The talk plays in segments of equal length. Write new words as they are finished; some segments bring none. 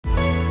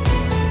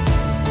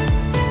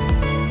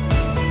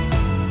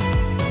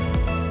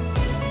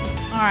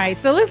right,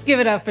 so let's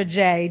give it up for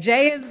Jay.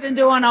 Jay has been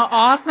doing an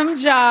awesome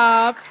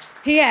job.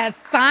 He has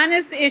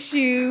sinus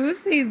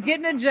issues. He's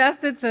getting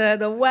adjusted to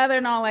the weather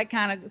and all that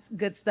kind of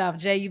good stuff.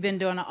 Jay, you've been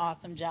doing an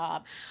awesome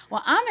job.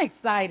 Well, I'm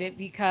excited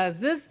because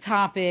this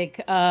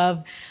topic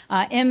of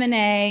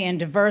M&A and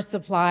diverse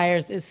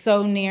suppliers is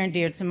so near and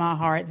dear to my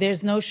heart.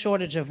 There's no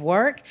shortage of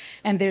work,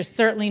 and there's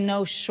certainly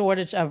no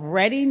shortage of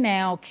ready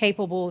now,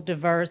 capable,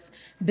 diverse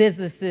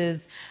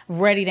businesses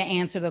ready to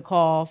answer the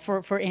call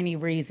for any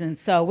reason.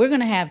 So we're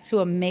going to have two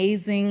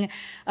amazing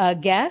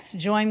guests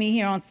join me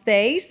here on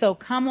stage. So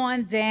come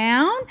on down.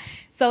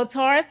 So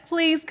Tarrus,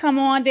 please come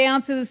on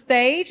down to the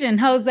stage, and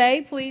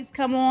Jose, please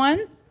come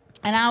on.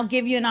 And I'll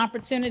give you an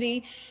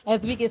opportunity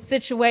as we get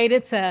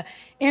situated to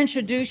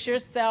introduce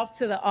yourself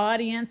to the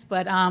audience.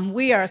 But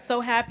we are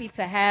so happy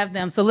to have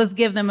them. So let's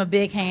give them a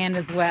big hand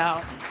as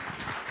well.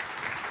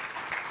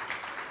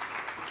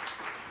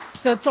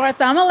 So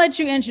Tarrus, I'm going to let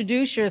you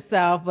introduce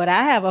yourself, but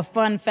I have a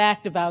fun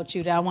fact about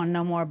you that I want to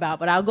know more about.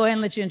 But I'll go ahead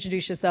and let you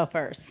introduce yourself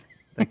first.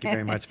 Thank you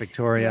very much,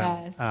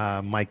 Victoria.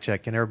 Yes. Mic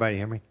check. Can everybody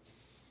hear me?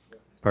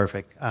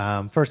 Perfect.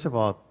 First of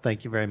all,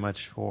 thank you very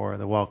much for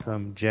the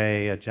welcome.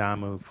 Jay,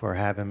 Ajamu, for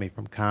having me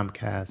from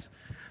Comcast.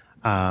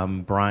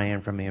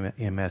 Brian from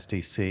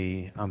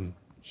MSDC. I'm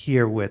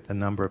here with a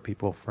number of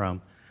people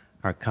from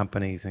our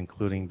companies,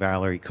 including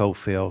Valerie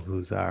Cofield,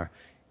 who's our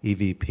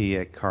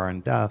EVP at Carr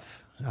and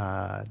Duff,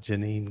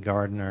 Janine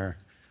Gardner,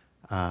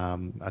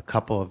 a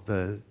couple of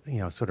the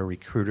sort of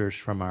recruiters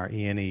from our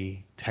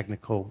E&E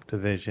technical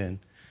division.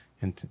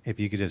 And if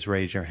you could just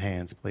raise your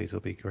hands, please,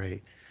 it'll be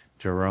great.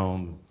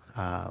 Jerome,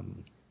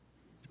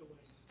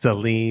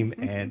 Salim,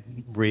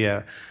 and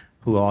Ria,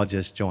 who all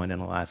just joined in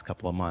the last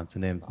couple of months.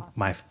 And then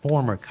my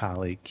former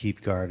colleague,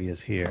 Keith Garvey,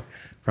 is here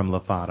from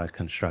Lafada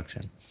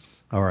Construction,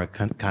 or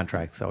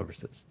Contract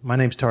Services. My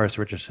name's Tarrus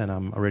Richardson.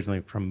 I'm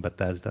originally from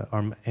Bethesda,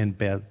 or in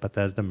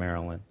Bethesda,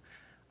 Maryland,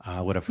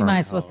 with a firm. You might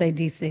as well say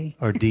DC.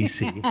 Or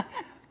DC,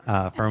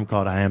 a firm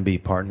called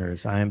IMB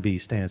Partners. IMB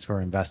stands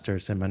for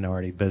Investors in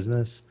Minority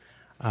Business.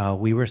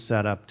 We were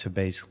set up to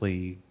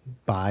basically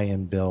buy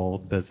and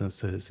build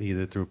businesses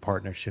either through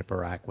partnership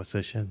or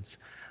acquisitions.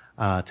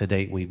 To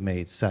date, we've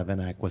made 7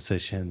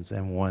 acquisitions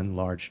and 1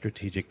 large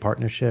strategic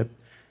partnership.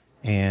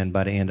 And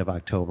by the end of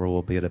October,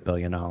 we'll be at $1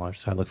 billion.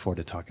 So I look forward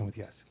to talking with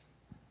you guys.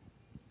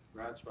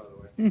 Congrats, by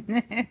the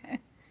way.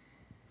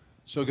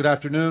 So good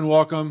afternoon.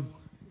 Welcome.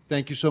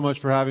 Thank you so much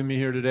for having me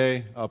here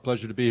today. A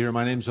pleasure to be here.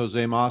 My name is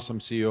Jose Mas. I'm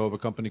CEO of a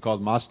company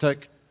called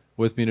Mastec.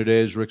 With me today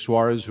is Rick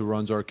Suarez, who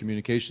runs our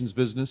communications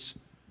business.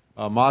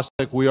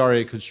 Mastec, we are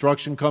a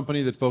construction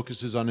company that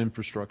focuses on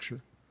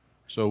infrastructure.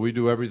 So we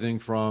do everything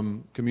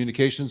from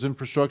communications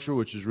infrastructure,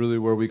 which is really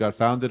where we got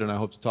founded, and I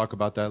hope to talk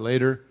about that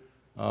later.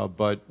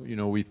 But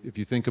if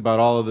you think about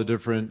all of the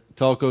different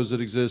telcos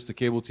that exist, the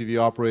cable TV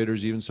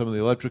operators, even some of the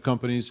electric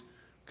companies,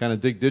 kind of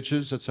dig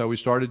ditches. That's how we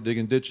started,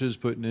 digging ditches,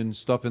 putting in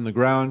stuff in the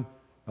ground,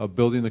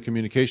 building the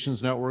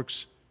communications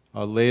networks.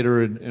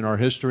 Later in our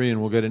history, and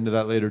we'll get into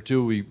that later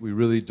too, we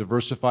really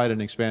diversified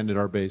and expanded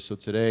our base. So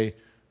today,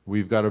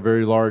 we've got a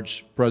very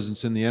large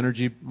presence in the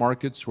energy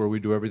markets where we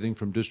do everything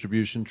from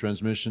distribution,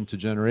 transmission to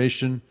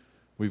generation.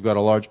 We've got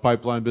a large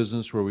pipeline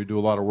business where we do a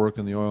lot of work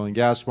in the oil and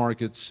gas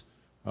markets.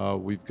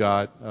 We've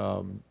got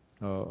a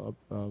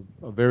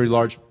very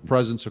large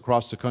presence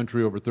across the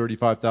country, over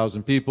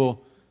 35,000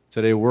 people.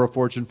 Today, we're a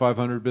Fortune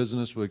 500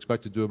 business. We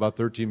expect to do about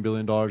 $13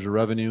 billion of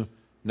revenue.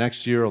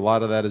 Next year, a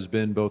lot of that has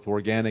been both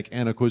organic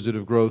and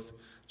acquisitive growth.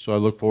 So I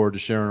look forward to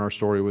sharing our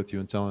story with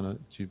you and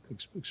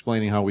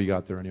explaining how we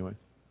got there anyway.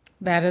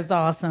 That is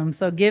awesome.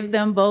 So give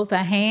them both a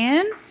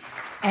hand,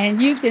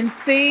 and you can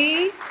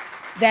see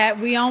that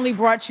we only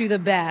brought you the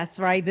best,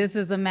 right? This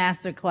is a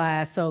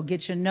masterclass, so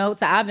get your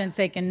notes. I've been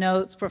taking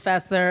notes,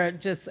 Professor.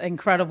 Just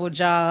incredible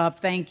job.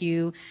 Thank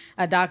you,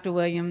 Dr.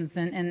 Williams,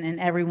 and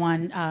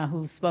everyone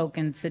who's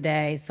spoken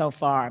today so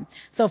far.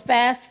 So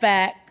fast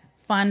fact,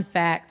 fun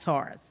fact,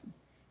 Tarrus.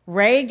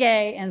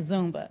 Reggae and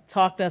Zumba.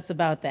 Talk to us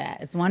about that.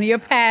 It's one of your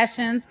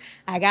passions.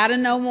 I got to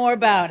know more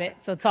about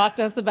it. So talk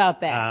to us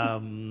about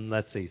that.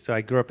 Let's see. So I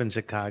grew up in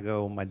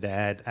Chicago. My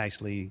dad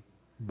actually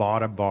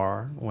bought a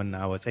bar when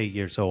I was 8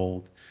 years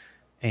old,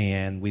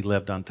 and we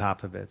lived on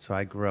top of it. So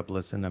I grew up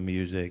listening to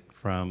music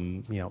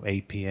from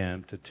 8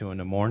 p.m. to 2 in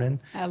the morning.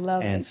 I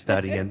love it. And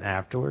studying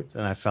afterwards.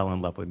 And I fell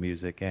in love with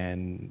music.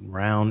 And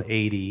around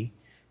 80,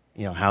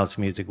 house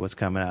music was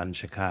coming out in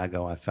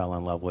Chicago. I fell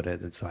in love with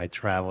it. And so I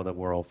traveled the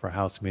world for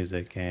house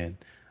music, and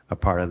a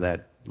part of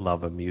that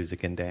love of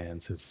music and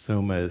dance is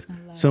Zumba.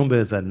 Zumba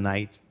is a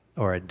night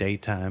or a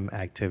daytime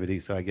activity.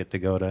 So I get to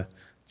go to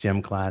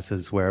gym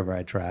classes wherever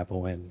I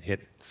travel and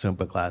hit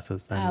Zumba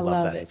classes. And I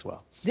love that as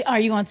well. Are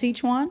you going to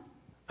teach one?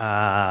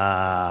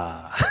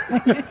 I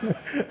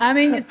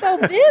mean, you're so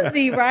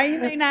busy, right? You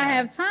may not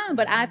have time,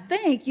 but I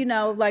think,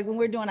 like when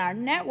we're doing our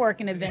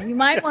networking event, you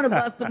might want to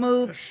bust a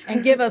move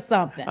and give us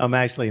something. I'm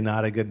actually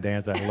not a good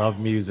dancer. I love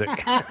music.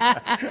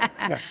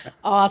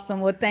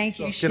 Awesome. Well, thank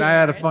you. Can I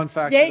add a fun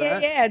fact to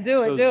that? Yeah.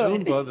 Do it.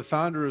 Zumba, the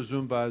founder of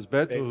Zumba is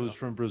Beto, who's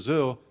from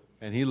Brazil,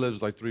 and he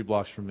lives like 3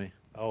 blocks from me.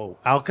 Oh,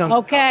 I'll come.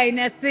 Okay,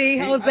 now see,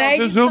 I Jose, don't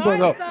do you Zumba,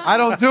 started though. something. I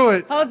don't do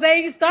it.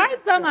 Jose, you started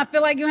something. I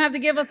feel like you have to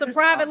give us a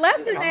private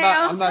lesson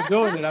now. I'm not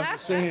doing it. I'm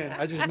just saying.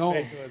 I just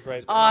know.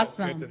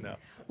 Awesome.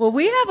 Well,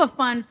 we have a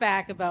fun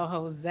fact about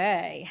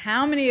Jose.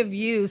 How many of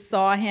you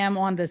saw him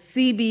on the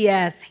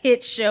CBS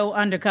hit show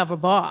Undercover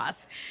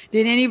Boss?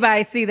 Did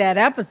anybody see that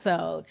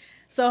episode?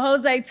 So,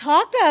 Jose,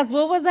 talk to us.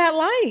 What was that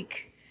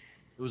like?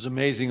 It was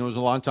amazing. It was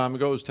a long time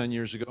ago. It was 10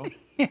 years ago.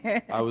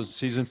 I was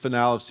season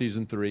finale of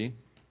season 3.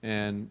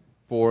 And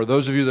for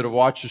those of you that have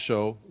watched the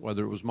show,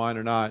 whether it was mine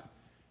or not,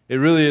 it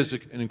really is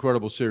an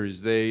incredible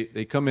series.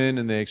 They come in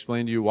and they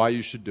explain to you why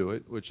you should do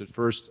it, which at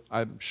first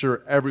I'm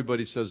sure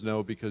everybody says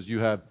no because you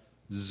have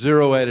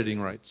 0 editing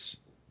rights.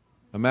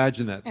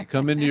 Imagine that. They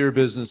come into your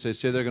business, they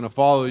say they're going to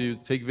follow you,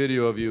 take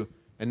video of you,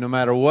 and no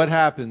matter what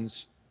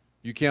happens,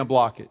 you can't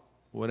block it.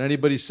 What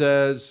anybody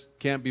says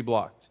can't be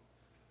blocked.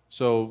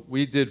 So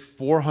we did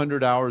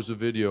 400 hours of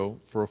video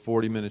for a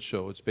 40-minute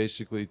show. It's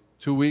basically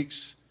 2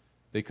 weeks.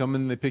 They come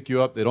in, they pick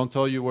you up. They don't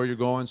tell you where you're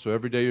going. So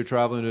every day you're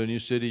traveling to a new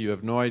city. You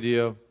have no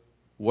idea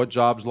what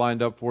jobs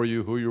lined up for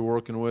you, who you're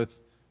working with.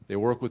 They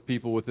work with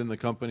people within the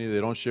company.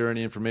 They don't share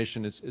any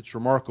information. It's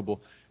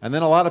remarkable. And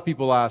then a lot of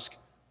people ask,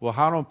 well,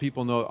 how don't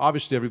people know?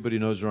 Obviously, everybody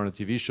knows they're on a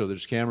TV show.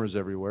 There's cameras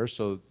everywhere,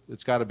 so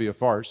it's got to be a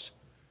farce.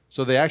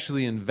 So they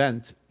actually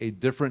invent a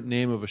different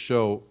name of a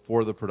show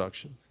for the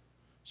production.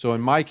 So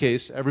in my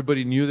case,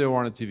 everybody knew they were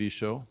on a TV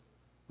show.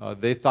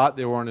 They thought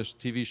they were on a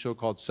TV show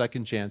called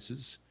Second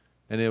Chances.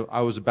 And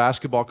I was a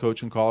basketball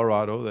coach in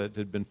Colorado that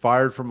had been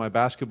fired from my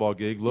basketball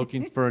gig,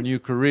 looking for a new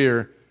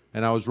career,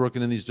 and I was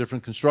working in these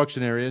different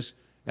construction areas.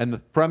 And the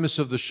premise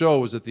of the show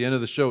was at the end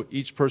of the show,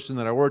 each person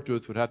that I worked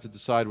with would have to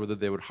decide whether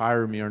they would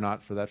hire me or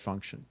not for that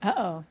function.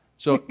 Uh-oh.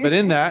 So, but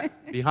in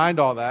that, behind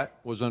all that,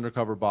 was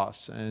Undercover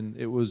Boss. And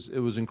it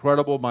was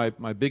incredible.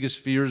 My biggest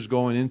fears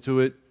going into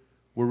it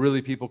were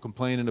really people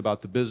complaining about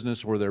the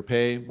business or their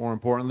pay, more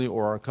importantly,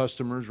 or our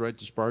customers, right,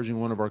 disparaging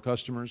one of our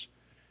customers.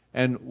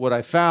 And what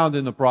I found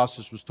in the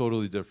process was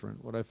totally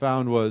different. What I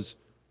found was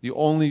the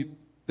only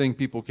thing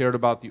people cared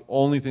about, the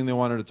only thing they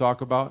wanted to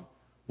talk about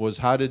was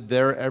how did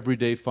their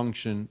everyday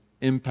function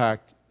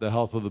impact the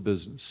health of the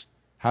business?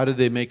 How did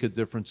they make a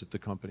difference at the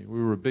company?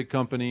 We were a big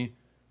company.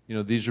 You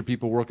know, these are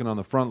people working on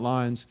the front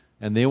lines,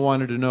 and they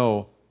wanted to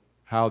know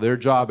how their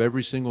job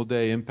every single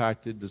day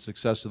impacted the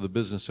success of the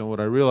business. And what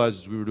I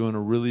realized is we were doing a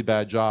really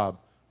bad job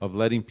of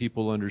letting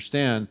people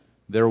understand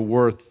their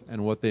worth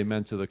and what they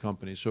meant to the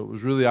company. So it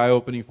was really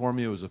eye-opening for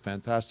me. It was a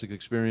fantastic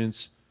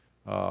experience.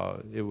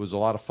 It was a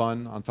lot of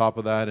fun on top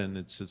of that, and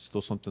it's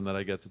still something that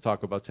I get to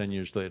talk about 10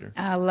 years later.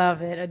 I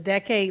love it. A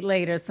decade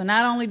later. So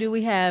not only do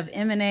we have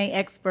M&A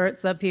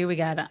experts up here, we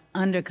got an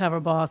undercover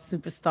boss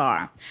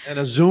superstar. And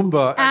a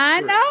Zumba expert. I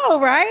know,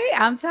 right?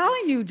 I'm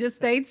telling you, just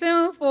stay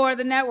tuned for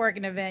the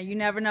networking event. You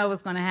never know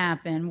what's going to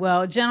happen.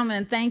 Well,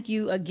 gentlemen, thank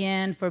you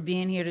again for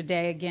being here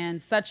today. Again,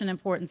 such an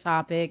important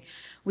topic.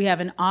 We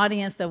have an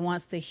audience that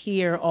wants to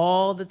hear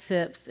all the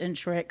tips and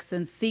tricks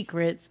and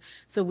secrets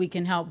so we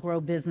can help grow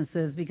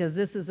businesses, because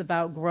this is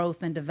about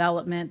growth and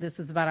development. This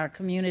is about our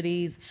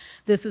communities.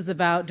 This is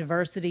about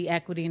diversity,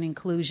 equity, and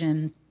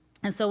inclusion.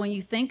 And so when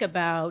you think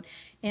about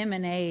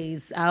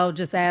M&As, I'll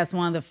just ask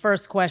one of the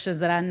first questions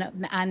that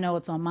I know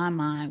it's on my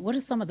mind. What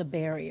are some of the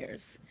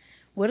barriers?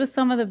 What are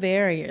some of the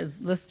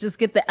barriers? Let's just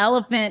get the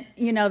elephant,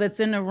 that's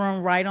in the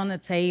room right on the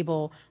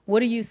table.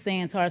 What are you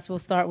saying, Tarrus? We'll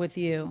start with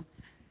you.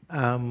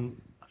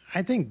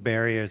 I think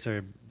barriers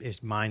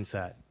is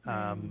mindset.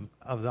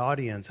 Of the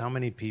audience, how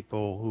many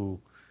people who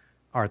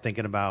are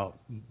thinking about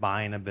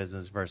buying a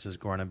business versus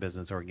growing a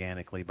business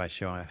organically by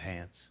showing of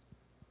hands?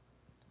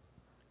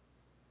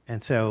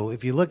 And so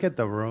if you look at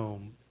the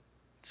room,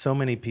 so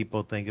many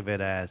people think of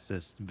it as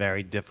this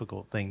very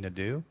difficult thing to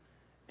do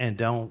and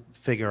don't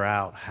figure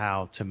out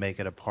how to make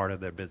it a part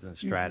of their business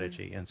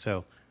strategy. Mm-hmm. And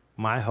so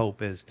my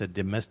hope is to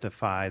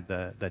demystify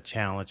the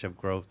challenge of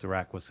growth through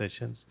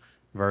acquisitions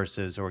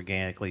versus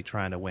organically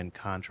trying to win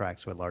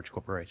contracts with large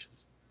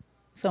corporations.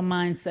 So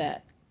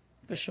mindset,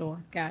 for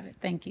sure. Got it.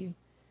 Thank you.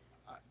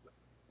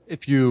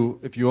 If you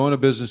own a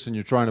business and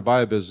you're trying to buy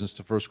a business,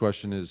 the first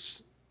question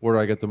is, where do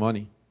I get the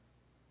money,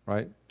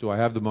 right? Do I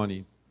have the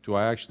money? Do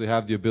I actually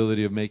have the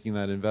ability of making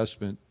that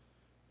investment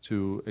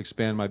to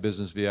expand my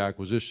business via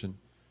acquisition?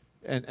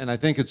 And I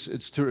think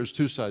there's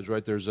two sides,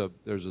 right? There's a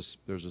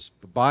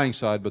buying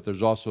side, but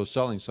there's also a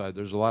selling side.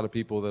 There's a lot of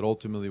people that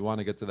ultimately want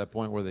to get to that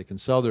point where they can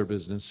sell their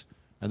business.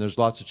 And there's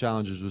lots of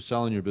challenges with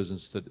selling your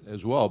business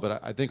as well.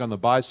 But I think on the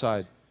buy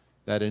side,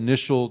 that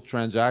initial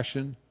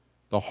transaction,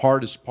 the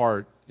hardest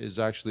part is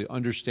actually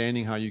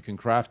understanding how you can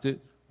craft it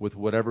with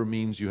whatever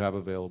means you have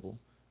available.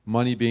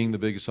 Money being the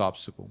biggest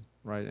obstacle,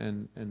 right?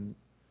 And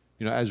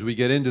as we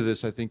get into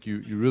this, I think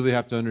you really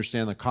have to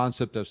understand the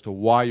concept as to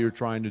why you're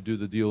trying to do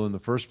the deal in the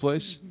first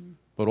place. Mm-hmm.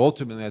 But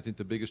ultimately, I think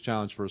the biggest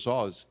challenge for us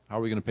all is how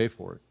are we going to pay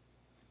for it?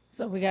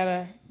 So we got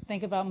to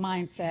think about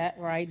mindset,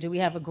 right? Do we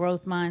have a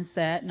growth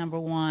mindset, number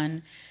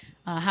one?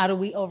 How do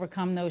we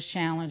overcome those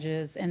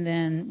challenges? And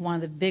then one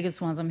of the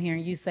biggest ones I'm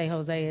hearing you say,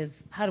 Jose,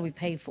 is how do we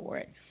pay for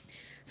it?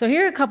 So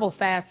here are a couple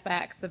fast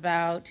facts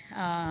about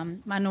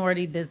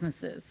minority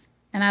businesses.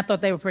 And I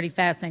thought they were pretty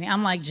fascinating.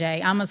 I'm like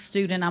Jay. I'm a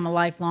student. I'm a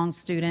lifelong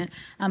student.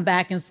 I'm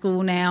back in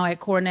school now at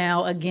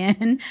Cornell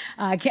again.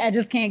 I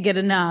just can't get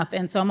enough.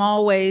 And so I'm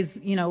always,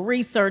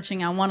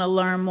 researching. I want to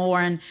learn more.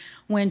 And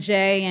when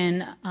Jay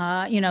and,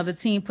 the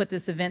team put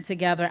this event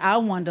together, I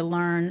wanted to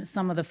learn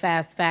some of the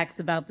fast facts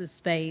about this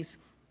space.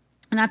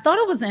 And I thought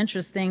it was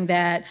interesting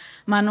that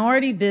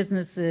minority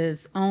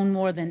businesses own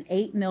more than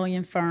 8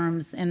 million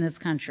firms in this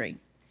country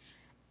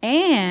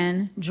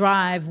and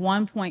drive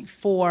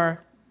 1.4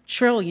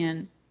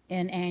 trillion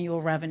in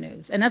annual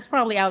revenues. And that's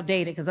probably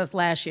outdated because that's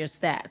last year's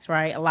stats,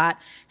 right? A lot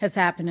has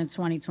happened in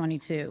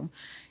 2022.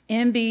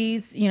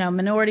 MBs,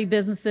 minority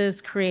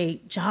businesses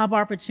create job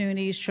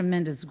opportunities,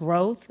 tremendous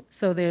growth.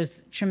 So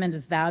there's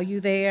tremendous value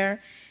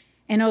there.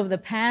 And over the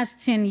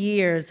past 10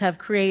 years have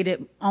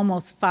created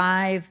almost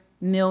 5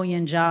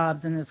 million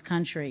jobs in this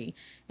country.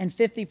 And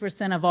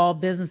 50% of all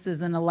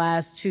businesses in the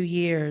last 2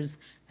 years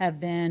have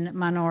been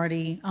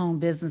minority-owned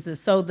businesses.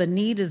 So the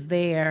need is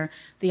there,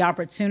 the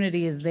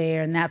opportunity is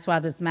there, and that's why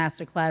this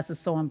masterclass is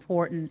so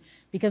important,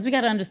 because we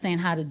got to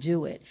understand how to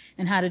do it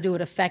and how to do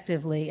it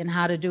effectively and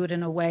how to do it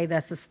in a way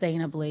that's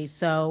sustainably.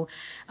 So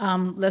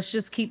let's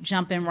just keep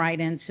jumping right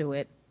into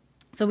it.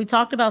 So we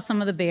talked about some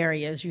of the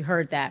barriers. You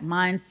heard that,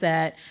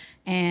 mindset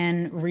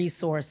and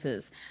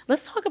resources.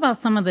 Let's talk about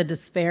some of the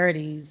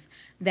disparities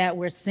that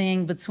we're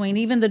seeing between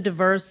even the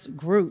diverse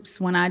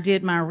groups. When I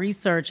did my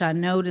research, I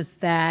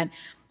noticed that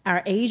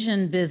our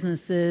Asian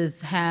businesses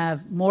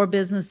have more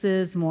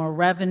businesses, more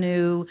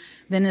revenue,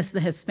 then it's the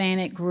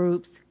Hispanic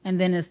groups, and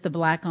then it's the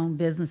Black-owned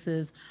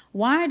businesses.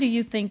 Why do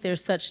you think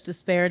there's such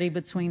disparity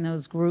between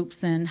those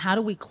groups, and how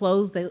do we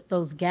close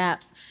those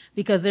gaps?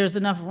 Because there's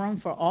enough room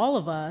for all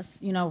of us,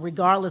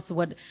 regardless of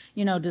what,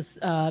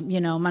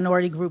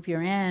 minority group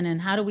you're in, and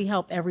how do we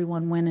help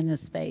everyone win in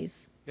this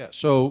space? Yeah,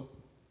 so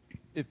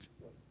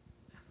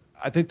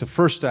I think the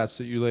first stats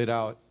that you laid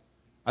out,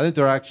 I think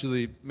they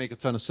actually make a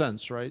ton of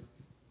sense, right?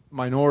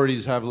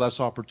 Minorities have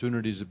less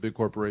opportunities at big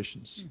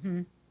corporations.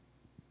 Mm-hmm.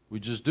 We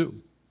just do,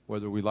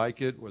 whether we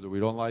like it, whether we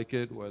don't like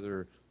it,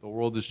 whether the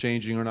world is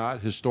changing or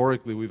not.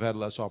 Historically, we've had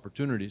less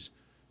opportunities.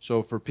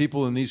 So for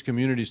people in these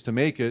communities to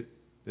make it,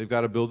 they've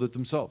got to build it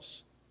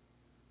themselves.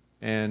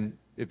 And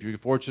if you're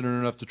fortunate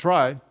enough to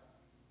try,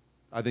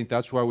 I think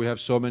that's why we have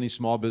so many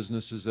small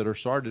businesses that are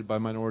started by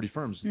minority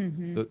firms.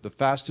 Mm-hmm. The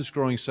fastest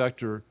growing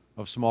sector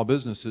of small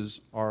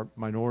businesses are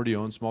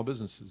minority-owned small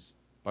businesses.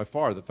 By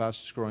far the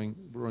fastest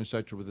growing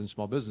sector within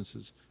small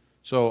businesses.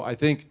 So I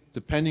think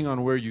depending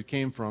on where you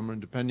came from and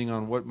depending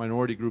on what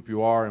minority group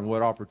you are and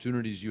what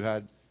opportunities you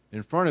had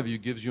in front of you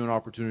gives you an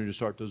opportunity to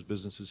start those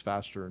businesses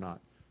faster or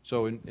not.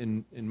 So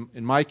in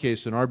my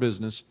case, in our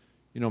business,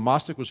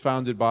 Mostek was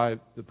founded by,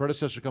 the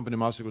predecessor company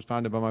Mostek was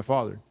founded by my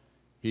father.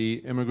 He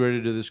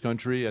immigrated to this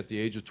country at the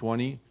age of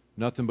 20,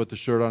 nothing but the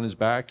shirt on his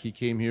back. He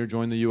came here,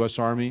 joined the U.S.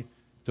 Army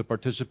to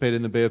participate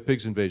in the Bay of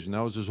Pigs invasion. That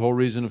was his whole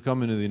reason of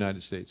coming to the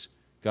United States.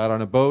 Got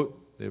on a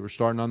boat, they were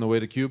starting on the way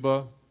to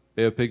Cuba,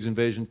 Bay of Pigs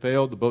invasion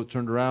failed, the boat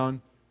turned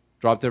around,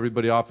 dropped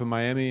everybody off in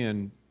Miami,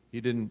 and he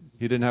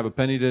didn't have a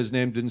penny to his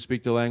name, didn't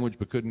speak the language,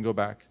 but couldn't go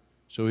back.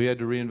 So he had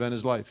to reinvent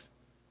his life.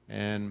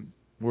 And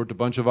worked a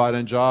bunch of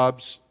odd-end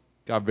jobs,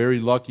 got very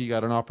lucky,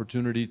 got an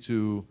opportunity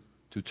to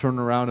turn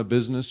around a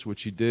business,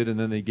 which he did, and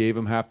then they gave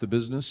him half the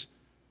business.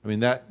 I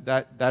mean,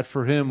 that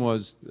for him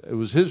was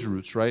his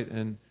roots, right?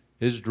 And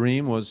his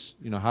dream was,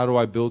 how do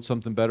I build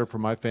something better for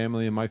my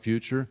family and my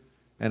future?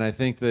 And I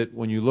think that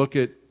when you look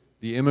at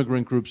the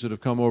immigrant groups that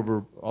have come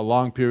over a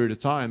long period of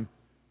time,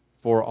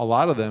 for a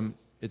lot of them,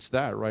 it's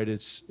that, right? There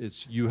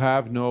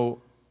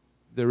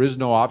is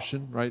no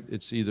option, right?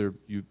 It's either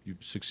you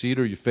succeed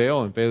or you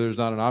fail, and failure is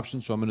not an option,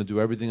 so I'm going to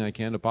do everything I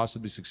can to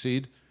possibly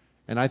succeed.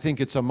 And I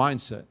think it's a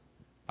mindset.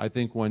 I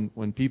think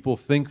when people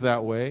think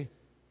that way,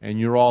 and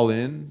you're all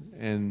in,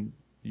 and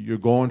you're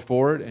going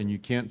for it, and you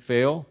can't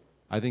fail,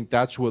 I think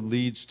that's what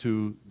leads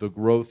to the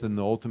growth and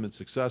the ultimate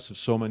success of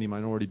so many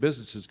minority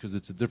businesses, because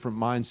it's a different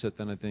mindset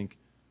than I think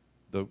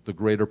the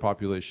greater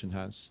population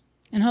has.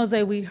 And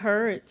Jose, we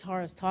heard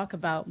Tarrus talk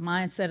about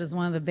mindset as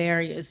one of the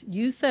barriers.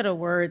 You said a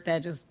word that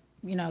just,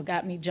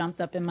 got me jumped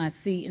up in my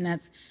seat, and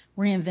that's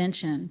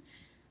reinvention.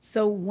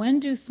 So when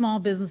do small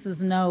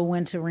businesses know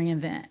when to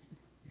reinvent?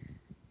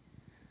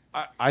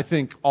 I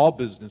think all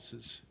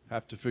businesses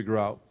have to figure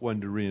out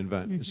when to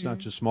reinvent. Mm-hmm. It's not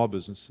just small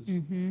businesses.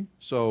 Mm-hmm.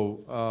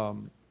 So,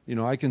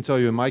 I can tell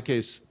you in my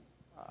case,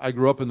 I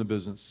grew up in the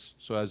business.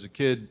 So as a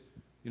kid,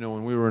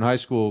 when we were in high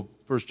school,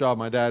 first job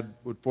my dad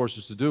would force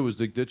us to do was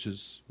dig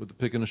ditches with a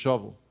pick and a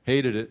shovel.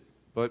 Hated it,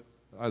 but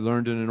I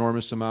learned an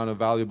enormous amount of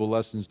valuable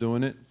lessons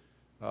doing it.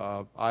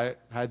 I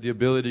had the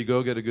ability to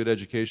go get a good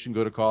education,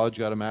 go to college,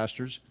 got a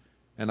master's,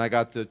 and I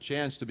got the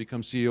chance to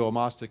become CEO of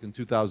Mostek in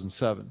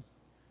 2007.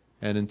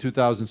 And in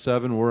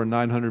 2007, we're a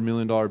 $900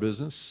 million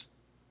business.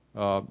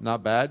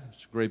 Not bad,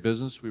 it's a great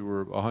business. We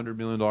were a $100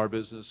 million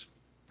business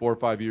 4 or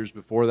 5 years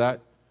before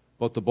that.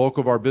 But the bulk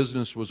of our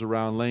business was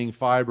around laying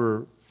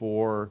fiber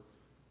for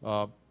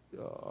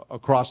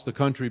across the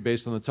country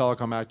based on the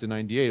Telecom Act of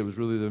 '98. It was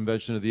really the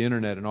invention of the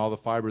internet and all the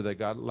fiber that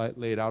got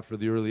laid out for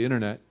the early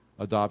internet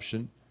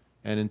adoption.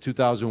 And in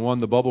 2001,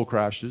 the bubble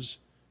crashes,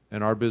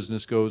 and our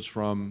business goes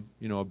from,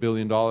 $1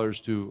 billion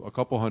to a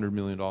couple $100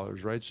 million,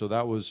 right? So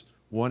that was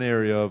one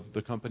area of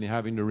the company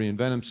having to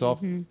reinvent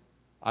himself.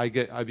 I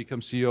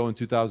become CEO in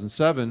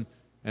 2007,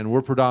 and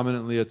we're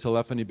predominantly a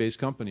telephony-based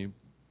company.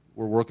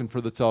 We're working for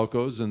the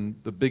telcos, and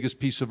the biggest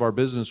piece of our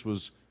business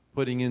was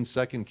putting in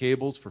second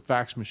cables for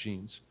fax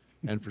machines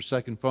and for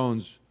second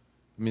phones.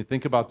 I mean,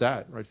 think about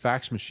that, right?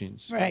 Fax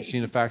machines. Right. You've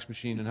seen a fax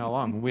machine in how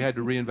long? And we had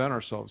to reinvent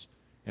ourselves,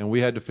 and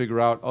we had to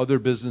figure out other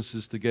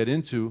businesses to get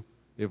into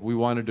if we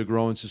wanted to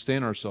grow and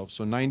sustain ourselves.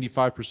 So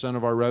 95%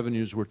 of our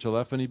revenues were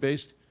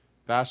telephony-based.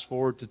 Fast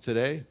forward to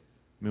today,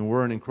 I mean,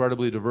 we're an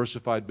incredibly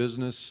diversified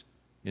business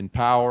in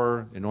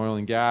power, in oil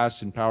and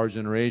gas, in power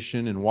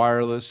generation, in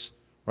wireless,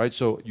 right?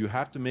 So you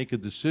have to make a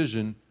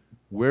decision.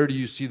 Where do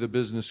you see the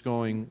business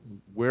going?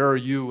 Where are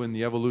you in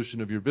the evolution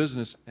of your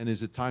business? And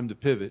is it time to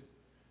pivot?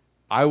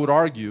 I would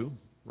argue,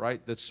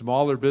 right, that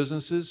smaller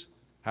businesses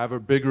have a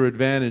bigger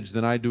advantage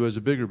than I do as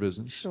a bigger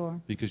business.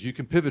 Sure. Because you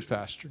can pivot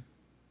faster.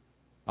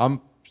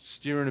 I'm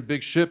steering a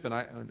big ship,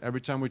 and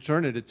every time we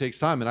turn it, it takes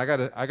time, and I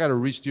gotta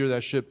re-steer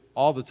that ship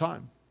all the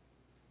time.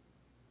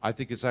 I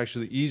think it's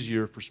actually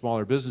easier for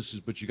smaller businesses,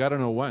 but you got to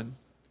know when.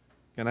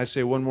 Can I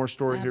say one more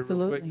story here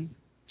real quick? Absolutely.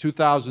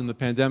 2000, the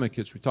pandemic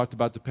hits. We talked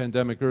about the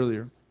pandemic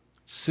earlier.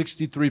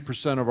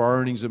 63% of our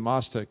earnings at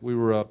Mastech, we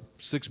were a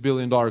 $6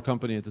 billion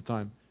company at the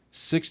time.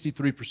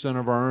 63%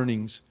 of our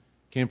earnings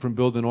came from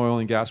building oil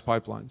and gas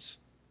pipelines.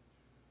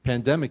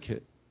 Pandemic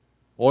hit.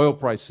 Oil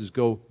prices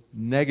go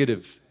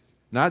negative.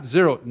 Not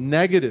zero,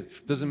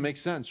 negative. Doesn't make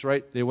sense,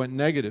 right? They went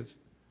negative.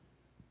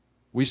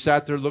 We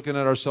sat there looking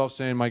at ourselves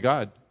saying, my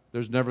God,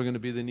 there's never going to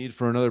be the need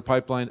for another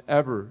pipeline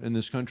ever in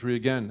this country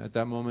again at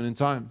that moment in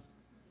time.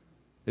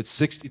 It's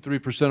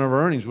 63% of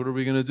our earnings. What are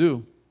we going to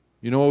do?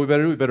 You know what we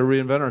better do? We better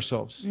reinvent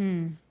ourselves.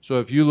 So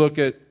if you look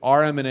at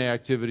our M&A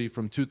activity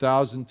from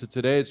 2000 to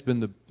today, it's been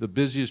the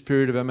busiest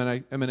period of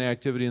M&A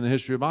activity in the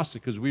history of Mastech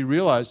because we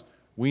realized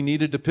we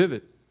needed to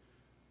pivot.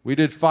 We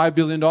did $5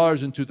 billion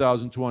in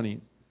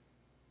 2020.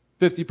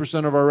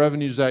 50% of our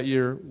revenues that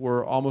year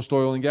were almost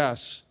oil and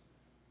gas.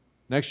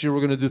 Next year we're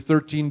going to do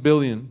 $13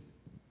 billion.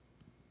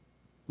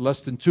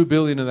 Less than $2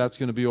 billion of that's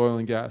going to be oil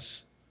and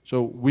gas.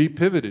 So we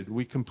pivoted.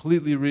 We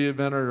completely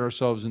reinvented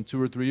ourselves in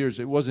 2 or 3 years.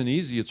 It wasn't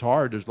easy. It's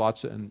hard. There's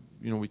lots of, and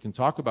we can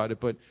talk about it.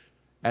 But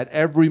at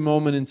every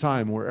moment in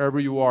time, wherever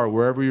you are,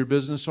 wherever your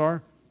business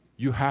are,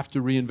 you have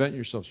to reinvent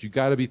yourselves. You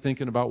got to be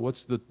thinking about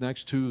what's the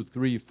next 2,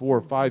 3,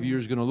 4, 5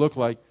 years going to look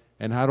like,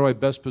 and how do I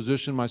best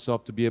position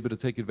myself to be able to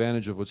take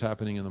advantage of what's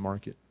happening in the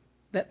market.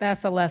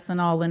 That's a lesson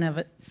all in of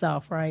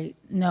itself, right?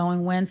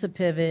 Knowing when to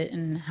pivot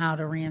and how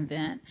to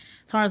reinvent.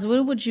 Tarrus,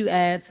 what would you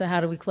add to how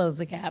do we close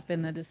the gap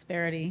in the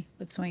disparity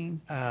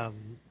between?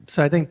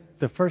 So I think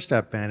the first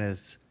step, Ben,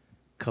 is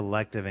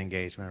collective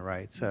engagement,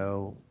 right?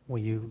 So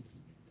when you,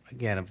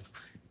 again, if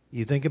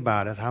you think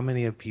about it, how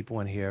many of people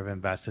in here have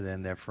invested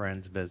in their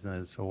friend's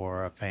business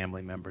or a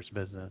family member's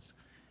business?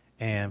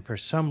 And for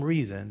some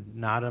reason,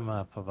 not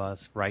enough of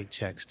us write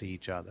checks to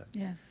each other.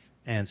 Yes.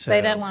 And so,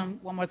 say that one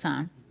more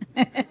time.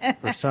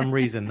 For some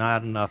reason,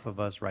 not enough of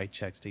us write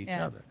checks to each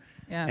Yes. other.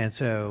 Yes. And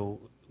so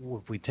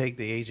if we take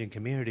the Asian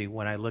community,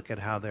 when I look at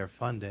how they're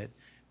funded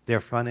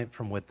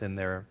from within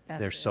their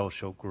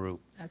social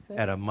group That's it.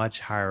 at a much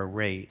higher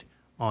rate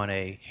on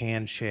a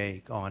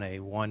handshake, on a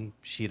one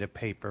sheet of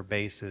paper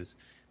basis,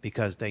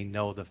 because they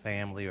know the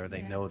family or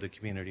they know the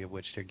community of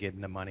which they're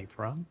getting the money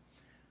from.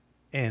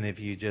 And if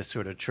you just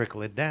sort of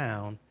trickle it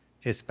down,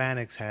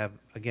 Hispanics have,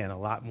 again, a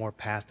lot more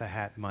past the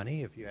hat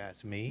money, if you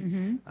ask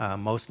me,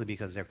 mostly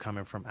because they're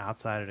coming from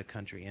outside of the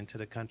country into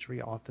the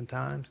country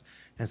oftentimes.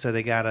 And so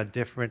they got a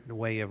different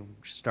way of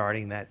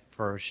starting that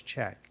first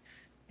check.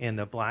 In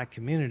the Black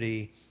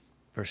community,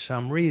 for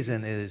some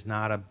reason, it is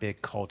not a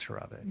big culture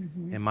of it,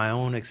 in my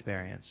own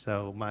experience.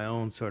 So my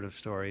own sort of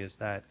story is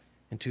that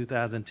in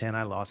 2010,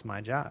 I lost my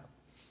job.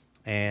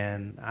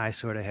 And I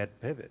sort of had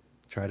to pivot,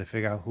 try to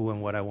figure out who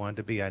and what I wanted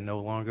to be. I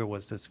no longer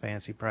was this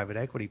fancy private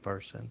equity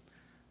person.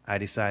 I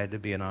decided to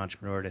be an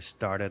entrepreneur, to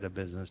start a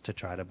business, to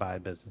try to buy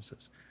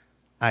businesses.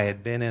 I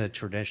had been in a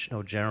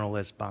traditional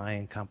generalist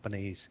buying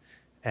companies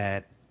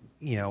at,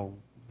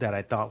 that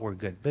I thought were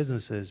good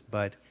businesses,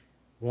 but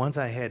once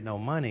I had no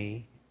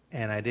money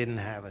and I didn't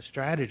have a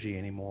strategy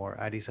anymore,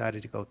 I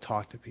decided to go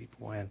talk to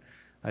people. And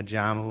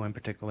Jamu in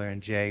particular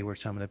and Jay were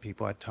some of the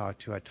people I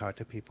talked to. I talked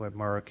to people at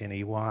Merck and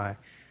EY.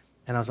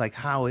 And I was like,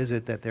 how is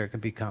it that there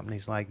can be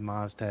companies like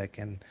Mastech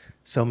and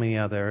so many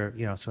other,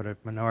 sort of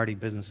minority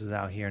businesses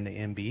out here in the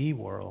MBE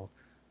world,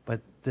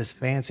 but this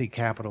fancy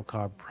capital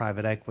called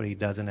private equity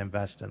doesn't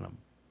invest in them?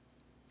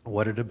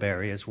 What are the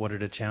barriers? What are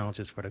the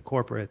challenges for the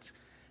corporates?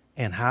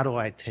 And how do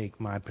I take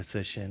my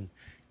position?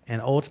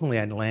 And ultimately,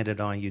 I landed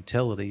on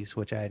utilities,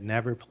 which I had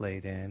never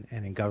played in,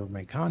 and in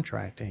government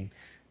contracting,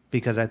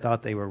 because I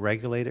thought they were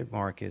regulated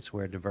markets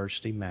where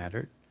diversity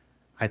mattered.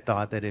 I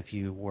thought that if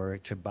you were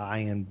to buy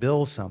and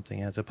build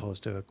something as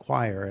opposed to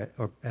acquire it,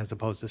 or as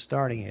opposed to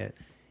starting it,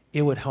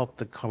 it would help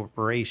the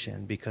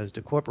corporation, because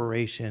the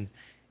corporation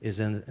is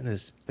in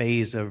this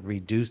phase of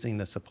reducing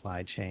the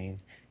supply chain,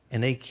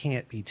 and they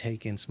can't be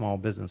taking small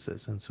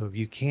businesses. And so if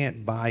you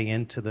can't buy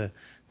into the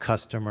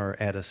customer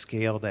at a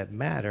scale that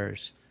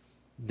matters,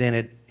 then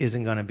it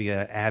isn't going to be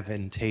an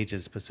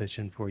advantageous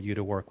position for you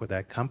to work with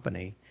that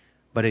company.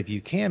 But if you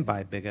can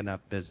buy big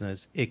enough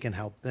business, it can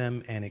help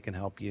them and it can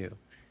help you.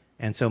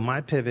 And so my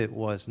pivot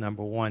was,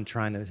 number one,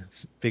 trying to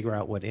figure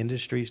out what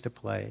industries to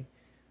play.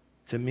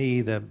 To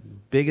me, the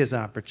biggest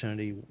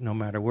opportunity, no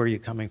matter where you're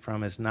coming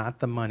from, is not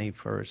the money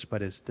first,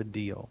 but it's the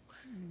deal.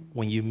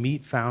 When you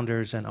meet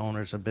founders and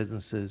owners of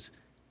businesses,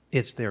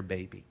 it's their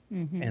baby.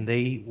 And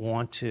they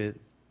want to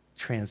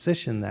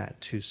transition that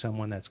to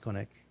someone that's going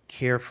to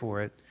care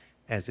for it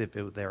as if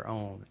it were their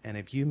own. And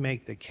if you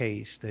make the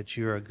case that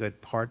you're a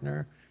good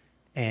partner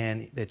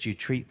and that you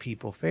treat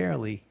people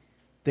fairly,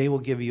 they will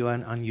give you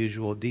an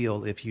unusual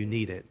deal if you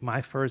need it.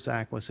 My first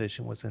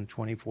acquisition was in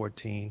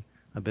 2014,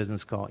 a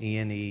business called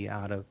E&E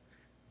out of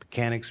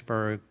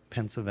Mechanicsburg,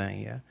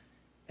 Pennsylvania.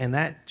 And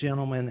that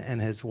gentleman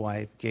and his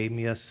wife gave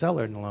me a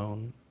seller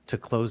loan to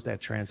close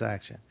that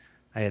transaction.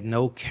 I had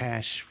no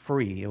cash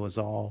free. It was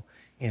all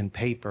in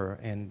paper,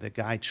 and the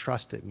guy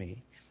trusted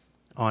me.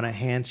 On a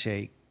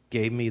handshake,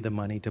 gave me the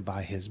money to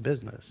buy his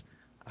business.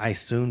 I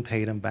soon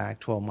paid him back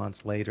 12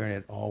 months later, and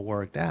it all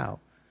worked out.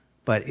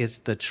 But it's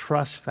the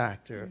trust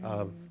factor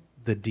of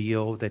the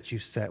deal that you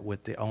set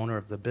with the owner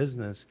of the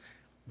business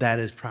that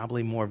is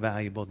probably more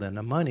valuable than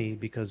the money,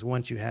 because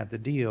once you have the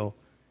deal,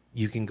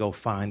 you can go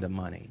find the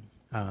money.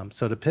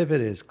 So the pivot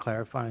is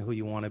clarifying who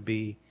you want to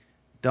be.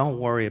 Don't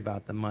worry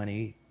about the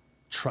money.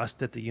 Trust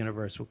that the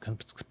universe will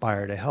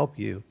conspire to help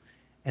you.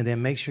 And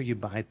then make sure you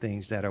buy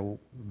things that are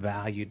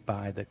valued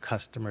by the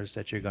customers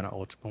that you're going to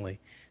ultimately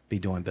be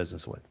doing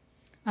business with.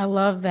 I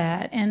love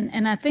that.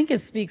 And I think it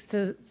speaks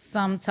to,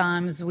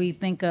 sometimes we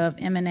think of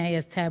M&A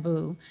as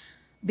taboo,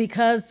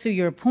 because to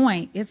your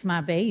point, it's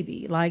my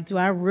baby. Like, do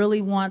I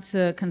really want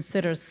to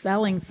consider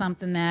selling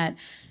something that,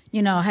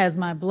 you know, has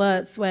my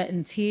blood, sweat,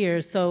 and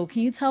tears? So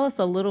can you tell us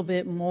a little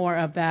bit more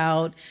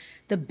about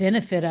the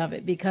benefit of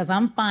it? Because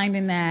I'm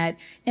finding that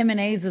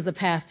M&As is a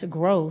path to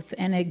growth,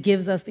 and it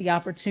gives us the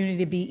opportunity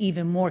to be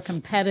even more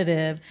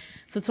competitive.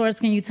 So Tarrus,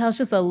 can you tell us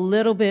just a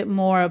little bit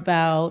more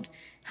about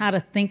how to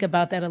think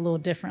about that a little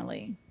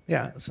differently?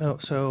 Yeah,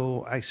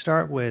 so I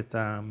start with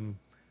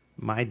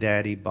my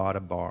daddy bought a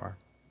bar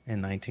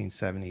in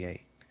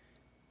 1978.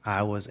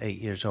 I was 8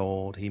 years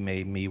old. He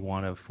made me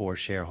one of 4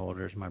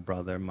 shareholders, my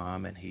brother,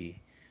 mom, and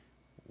he.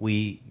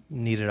 We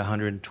needed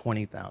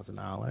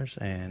 $120,000,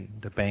 and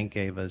the bank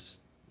gave us,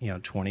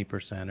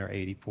 20%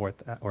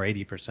 or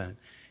 80%,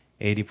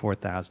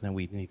 84,000, and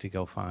we need to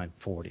go find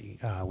 40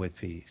 with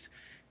fees.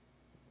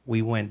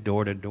 We went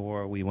door to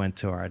door. We went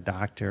to our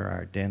doctor,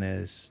 our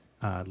dentist,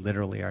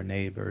 literally our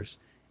neighbors,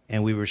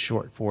 and we were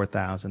short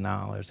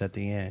 $4,000 at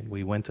the end.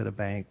 We went to the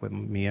bank with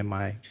me and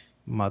my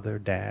mother,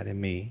 dad,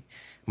 and me,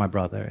 my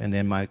brother, and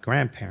then my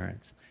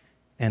grandparents.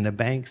 And the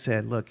bank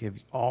said, look, if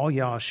all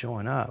y'all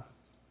showing up,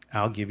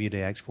 I'll give you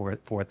the extra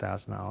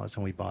 $4,000,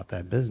 and we bought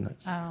that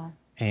business. Oh.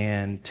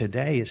 And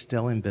today it's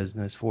still in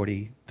business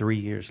 43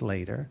 years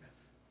later.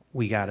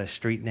 We got a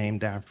street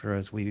named after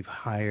us. We've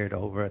hired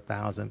over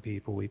 1,000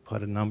 people. We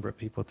put a number of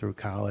people through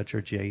college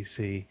or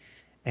JC.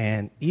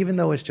 And even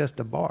though it's just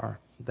a bar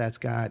that's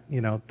got,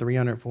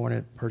 300,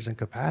 400 person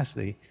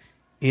capacity,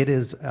 it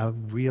is a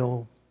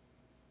real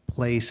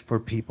place for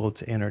people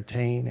to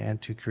entertain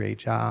and to create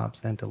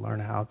jobs and to learn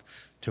how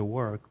to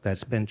work.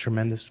 That's been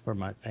tremendous for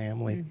my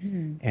family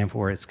and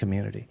for its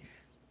community.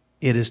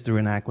 It is through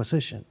an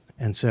acquisition.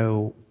 And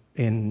so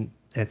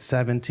at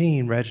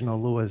 17,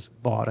 Reginald Lewis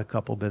bought a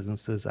couple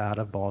businesses out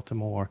of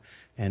Baltimore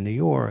and New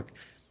York.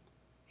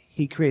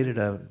 He created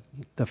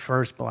the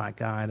first black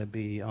guy to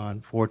be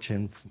on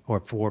Fortune or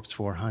Forbes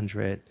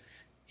 400.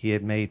 He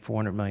had made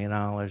 $400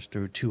 million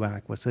through 2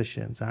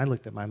 acquisitions. I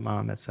looked at my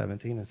mom at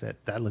 17 and said,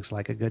 that looks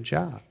like a good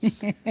job.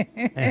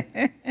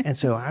 and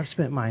so I've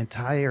spent my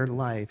entire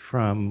life,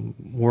 from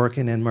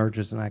working in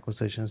mergers and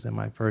acquisitions in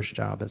my first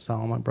job at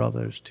Salomon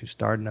Brothers, to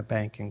starting a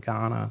bank in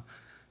Ghana,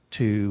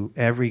 to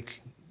every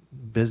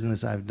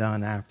business I've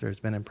done after has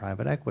been in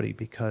private equity,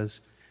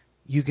 because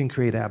you can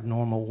create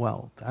abnormal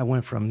wealth. I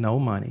went from no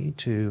money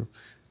to,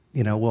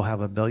 we'll have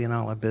 $1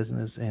 billion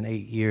business in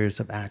 8 years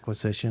of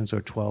acquisitions,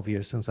 or 12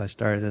 years since I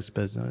started this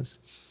business.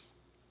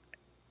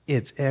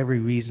 It's every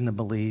reason to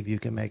believe you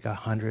can make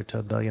 $100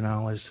 to $1 billion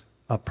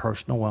of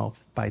personal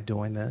wealth by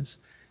doing this.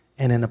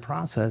 And in the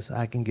process,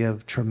 I can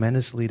give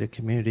tremendously to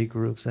community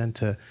groups and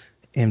to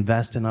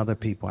invest in other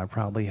people. I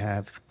probably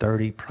have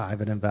 30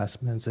 private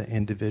investments in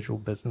individual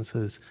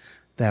businesses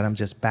that I'm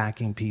just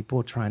backing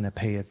people, trying to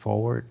pay it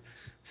forward.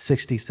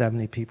 60,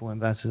 70 people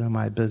invested in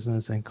my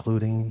business,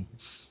 including,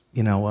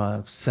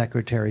 a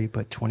secretary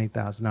put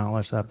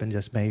 $20,000 up and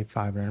just made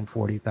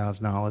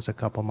 $540,000 a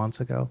couple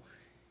months ago.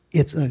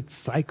 It's a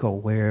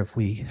cycle where if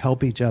we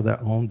help each other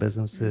own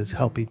businesses,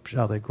 help each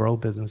other grow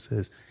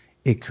businesses,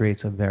 it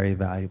creates a very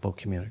valuable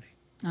community.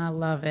 I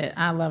love it.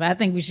 I love it. I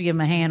think we should give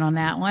him a hand on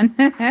that one.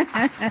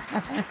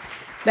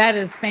 That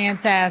is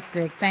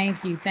fantastic.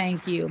 Thank you.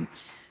 Thank you.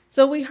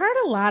 So we heard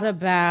a lot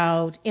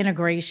about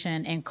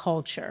integration and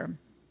culture,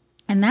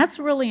 and that's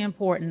really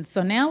important.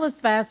 So now let's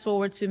fast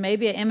forward to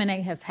maybe an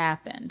M&A has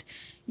happened.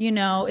 You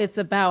know, it's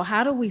about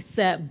how do we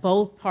set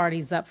both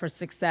parties up for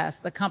success,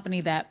 the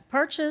company that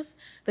purchased,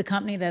 the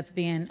company that's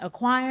being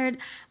acquired.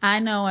 I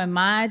know in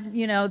my,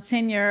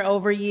 tenure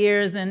over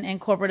years in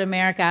corporate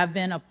America, I've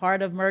been a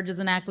part of mergers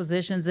and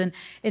acquisitions, and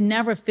it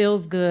never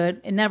feels good.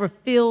 It never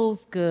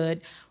feels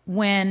good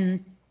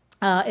when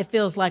it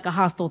feels like a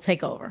hostile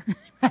takeover,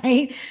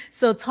 right?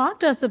 So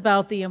talk to us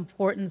about the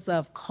importance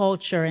of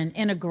culture and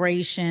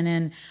integration.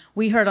 And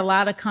we heard a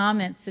lot of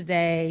comments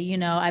today. You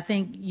know, I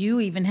think you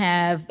even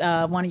have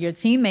one of your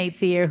teammates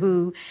here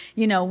who,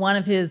 one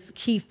of his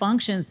key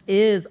functions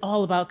is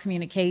all about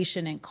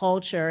communication and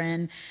culture.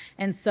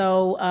 And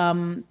so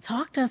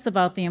talk to us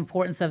about the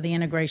importance of the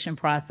integration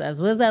process.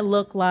 What does that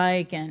look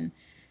like? And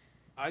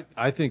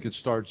I think it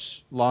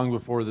starts long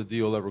before the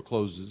deal ever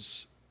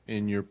closes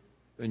in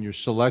your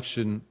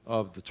selection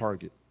of the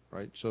target,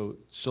 right? So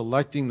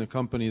selecting the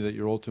company that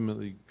you're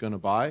ultimately going to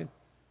buy,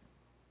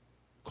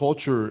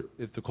 culture,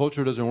 if the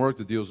culture doesn't work,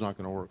 the deal's not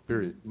going to work,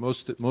 period.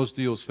 Most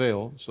deals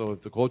fail. So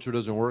if the culture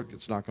doesn't work,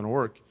 it's not going to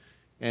work.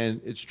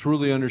 And it's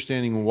truly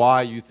understanding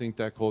why you think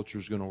that culture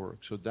is going to work.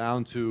 So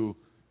down to,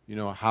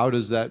 how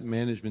does that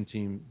management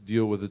team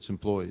deal with its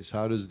employees?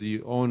 How does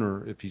the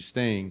owner, if he's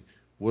staying,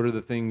 what are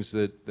the things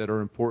that are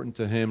important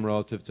to him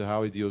relative to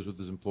how he deals with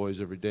his employees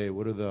every day?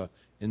 What are the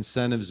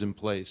incentives in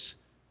place?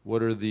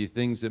 What are the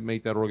things that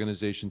make that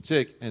organization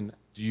tick? And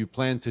do you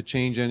plan to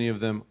change any of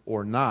them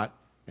or not?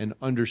 And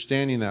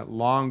understanding that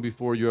long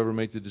before you ever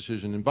make the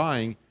decision in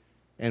buying,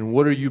 and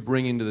what are you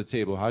bringing to the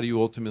table? How do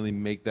you ultimately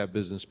make that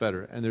business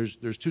better? And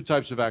there's two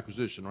types of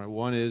acquisition, right?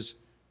 One is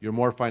you're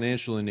more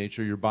financial in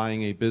nature. You're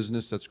buying a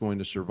business that's going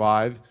to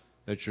survive,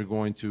 that you're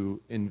going to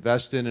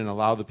invest in and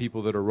allow the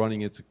people that are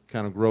running it to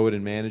kind of grow it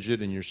and manage it,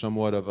 and you're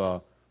somewhat of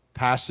a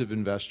passive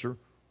investor.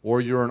 Or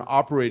you're an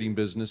operating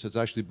business that's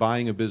actually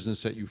buying a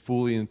business that you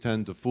fully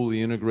intend to fully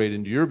integrate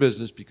into your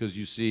business because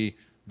you see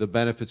the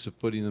benefits of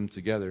putting them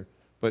together.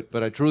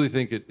 But I truly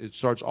think it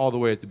starts all the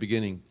way at the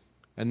beginning.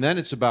 And then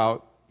it's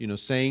about,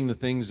 saying the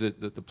things that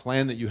the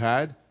plan that you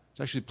had,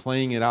 it's actually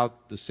playing it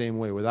out the same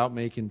way without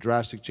making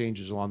drastic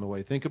changes along the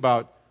way. Think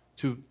about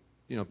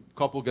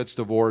couple gets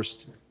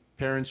divorced,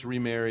 parents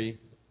remarry,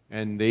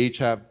 and they each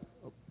have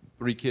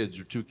 3 kids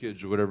or 2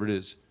 kids or whatever it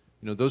is.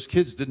 Those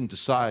kids didn't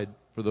decide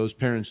for those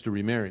parents to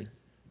remarry.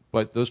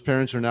 But those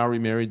parents are now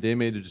remarried, they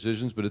made the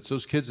decisions, but it's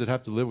those kids that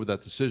have to live with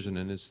that decision.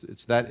 And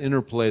it's that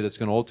interplay that's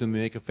going to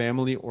ultimately make a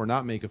family or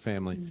not make a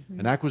family. Mm-hmm.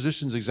 And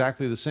acquisition is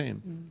exactly the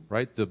same,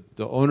 right? The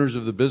owners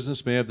of the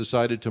business may have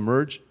decided to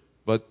merge,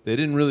 but they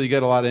didn't really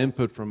get a lot of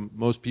input from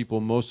most people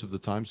most of the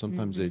time.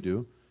 Sometimes they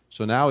do.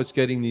 So now it's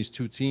getting these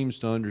two teams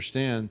to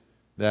understand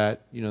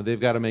that, they've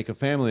got to make a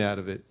family out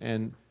of it.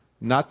 And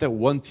not that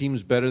one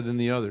team's better than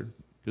the other,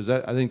 because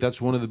I think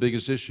that's one of the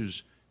biggest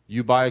issues.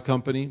 You buy a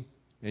company,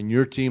 and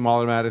your team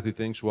automatically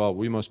thinks, well,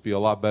 we must be a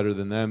lot better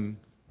than them.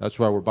 That's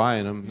why we're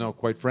buying them. No,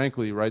 quite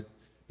frankly, right?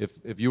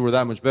 If you were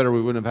that much better,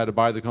 we wouldn't have had to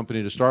buy the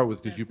company to start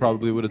with, because you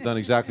probably would have done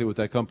exactly what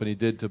that company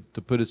did to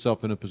put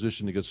itself in a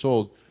position to get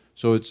sold.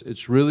 So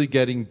it's really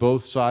getting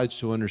both sides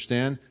to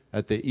understand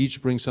that they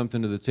each bring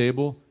something to the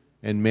table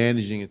and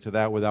managing it to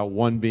that without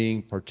one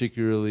being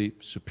particularly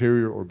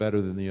superior or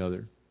better than the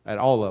other at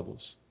all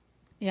levels.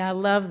 Yeah, I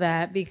love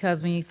that,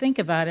 because when you think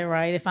about it,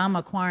 right, if I'm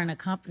acquiring a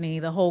company,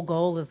 the whole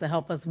goal is to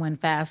help us win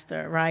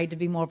faster, right, to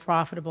be more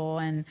profitable,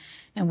 and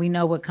we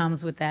know what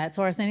comes with that.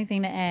 Tarrus,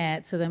 anything to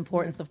add to the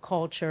importance of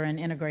culture and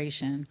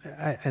integration?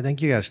 I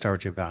think you got to start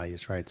with your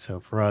values, right? So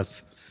for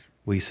us,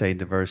 we say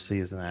diversity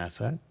is an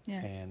asset,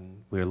 yes,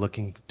 and we're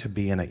looking to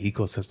be in an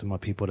ecosystem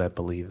of people that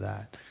believe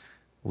that.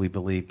 We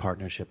believe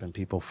partnership and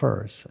people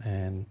first,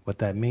 and what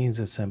that means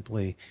is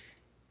simply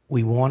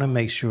we want to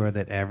make sure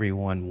that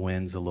everyone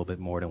wins a little bit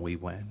more than we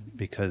win,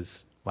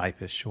 because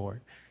life is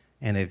short.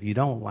 And if you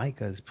don't like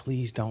us,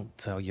 please don't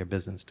sell your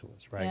business to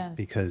us, right? Yes.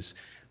 Because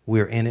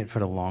we're in it for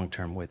the long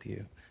term with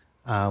you.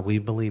 We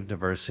believe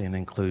diversity and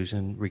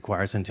inclusion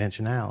requires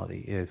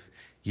intentionality. If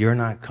you're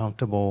not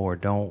comfortable or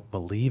don't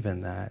believe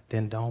in that,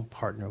 then don't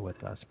partner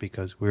with us,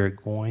 because we're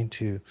going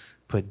to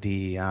put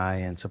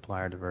DEI and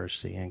supplier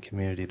diversity and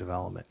community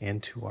development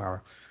into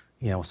our,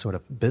 sort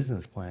of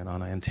business plan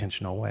on an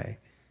intentional way.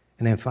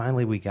 And then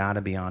finally, we got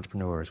to be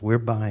entrepreneurs. We're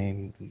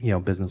buying,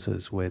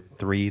 businesses with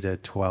 3 to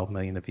 12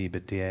 million of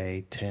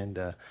EBITDA, 10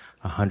 to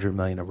 100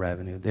 million of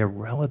revenue. They're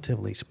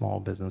relatively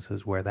small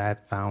businesses where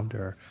that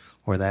founder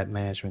or that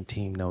management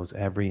team knows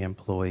every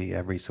employee,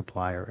 every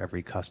supplier,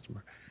 every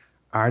customer.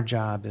 Our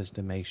job is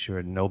to make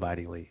sure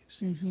nobody leaves.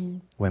 Mm-hmm.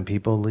 When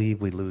people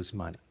leave, we lose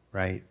money,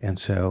 right? And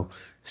so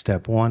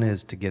step one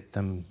is to get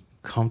them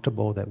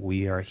comfortable that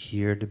we are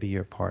here to be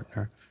your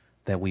partner,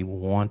 that we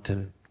want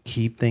to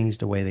keep things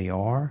the way they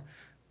are,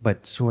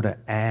 but sort of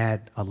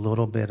add a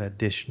little bit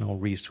additional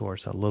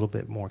resource, a little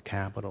bit more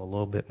capital, a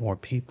little bit more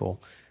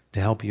people to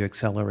help you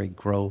accelerate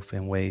growth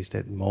in ways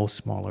that most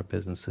smaller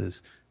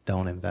businesses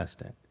don't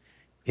invest in.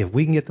 If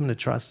we can get them to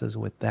trust us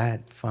with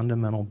that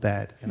fundamental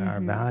bet in our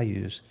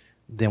values,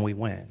 then we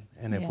win.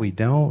 And if we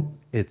don't,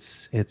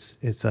 it's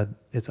an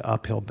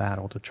uphill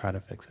battle to try to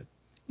fix it.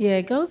 Yeah,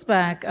 it goes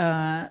back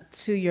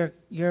to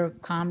your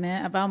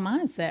comment about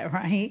mindset,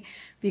 right?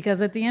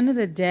 Because at the end of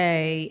the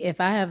day,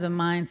 if I have the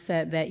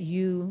mindset that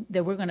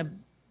we're going to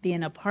be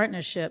in a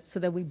partnership so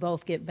that we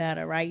both get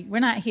better, right? We're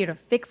not here to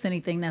fix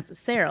anything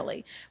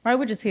necessarily, right?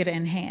 We're just here to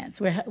enhance.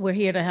 We're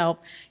here to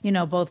help,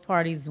 both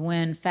parties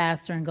win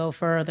faster and go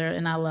further,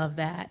 and I love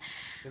that.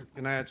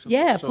 Can I add something?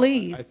 Yeah, So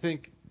please. I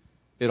think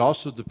it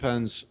also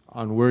depends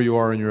on where you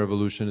are in your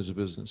evolution as a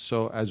business.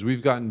 So as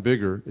we've gotten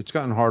bigger, it's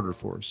gotten harder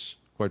for us,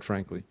 quite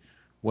frankly.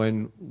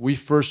 When we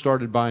first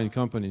started buying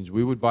companies,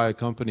 we would buy a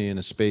company in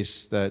a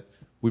space that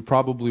we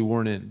probably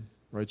weren't in,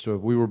 right? So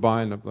if we were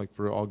buying,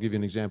 I'll give you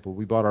an example.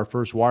 We bought our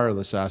first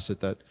wireless asset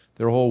that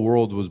their whole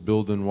world was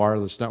building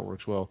wireless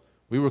networks. Well,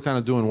 we were kind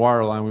of doing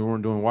wireline, we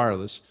weren't doing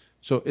wireless.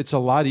 So it's a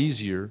lot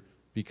easier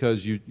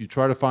because you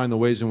try to find the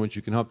ways in which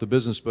you can help the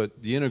business,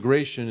 but the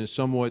integration is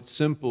somewhat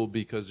simple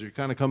because you're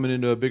kind of coming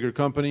into a bigger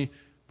company,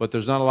 but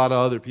there's not a lot of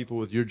other people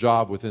with your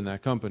job within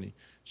that company.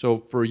 So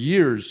for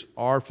years,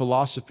 our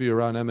philosophy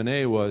around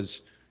M&A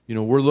was,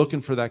 we're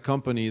looking for that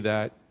company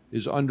that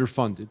is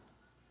underfunded,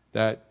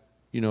 that,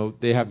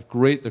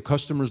 the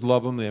customers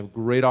love them, they have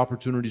great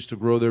opportunities to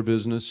grow their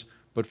business,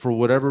 but for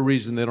whatever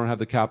reason, they don't have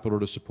the capital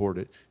to support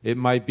it. It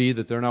might be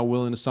that they're not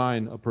willing to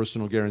sign a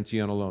personal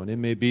guarantee on a loan. It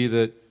may be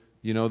that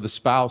the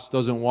spouse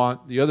doesn't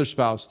want the other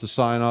spouse to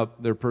sign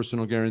up their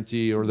personal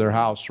guarantee or their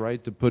house,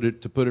 right?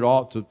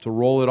 To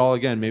roll it all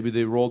again. Maybe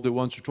they rolled it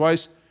once or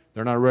twice.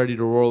 They're not ready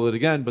to roll it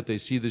again, but they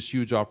see this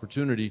huge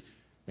opportunity.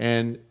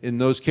 And in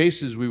those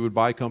cases, we would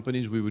buy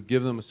companies. We would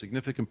give them a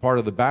significant part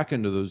of the back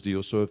end of those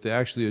deals. So if they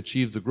actually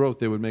achieved the growth,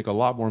 they would make a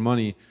lot more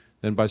money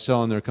than by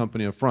selling their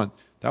company up front.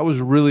 That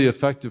was really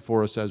effective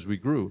for us as we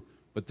grew.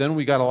 But then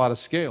we got a lot of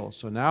scale.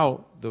 So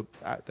now the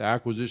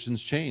acquisitions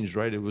changed,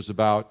 right? It was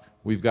about,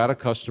 we've got a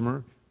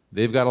customer,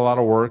 they've got a lot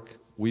of work,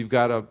 we've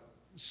got to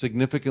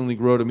significantly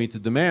grow to meet the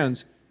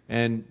demands.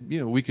 And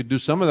we could do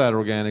some of that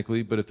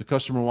organically, but if the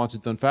customer wants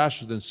it done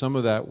faster, then some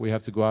of that we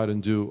have to go out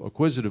and do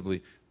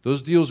acquisitively.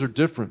 Those deals are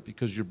different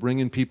because you're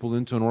bringing people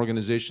into an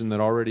organization that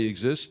already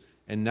exists,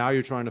 and now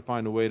you're trying to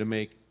find a way to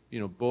make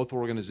both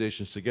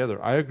organizations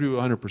together. I agree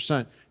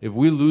 100%. If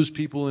we lose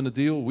people in a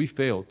deal, we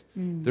failed.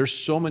 There's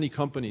so many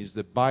companies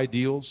that buy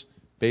deals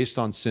based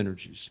on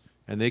synergies,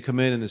 and they come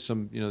in and there's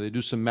some, they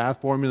do some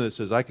math formula that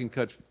says I can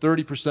cut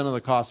 30% of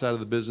the costs out of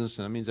the business,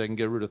 and that means I can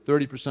get rid of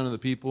 30% of the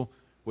people.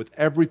 With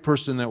every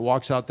person that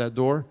walks out that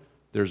door,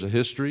 there's a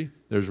history,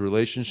 there's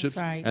relationships,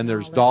 and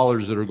there's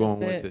dollars that are going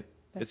with it.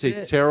 It's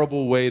a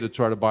terrible way to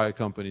try to buy a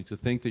company, to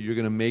think that you're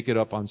going to make it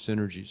up on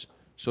synergies.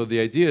 So the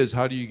idea is,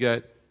 how do you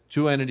get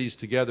two entities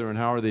together, and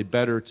how are they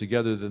better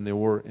together than they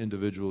were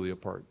individually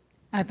apart?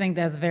 I think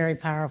that's very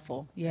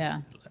powerful.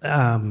 Yeah.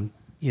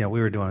 We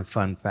were doing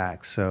fun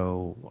facts.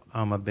 So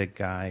I'm a big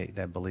guy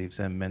that believes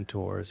in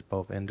mentors,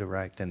 both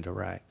indirect and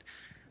direct.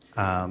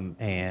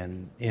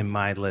 And in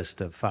my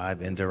list of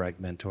 5 indirect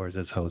mentors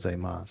is Jose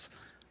Mas.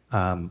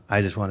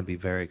 I just want to be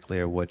very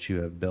clear, what you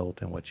have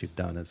built and what you've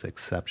done is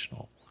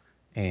exceptional.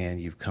 And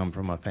you've come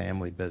from a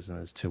family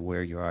business to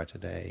where you are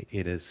today.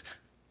 It is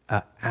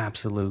an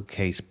absolute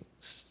case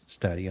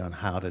study on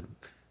how to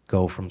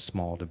go from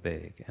small to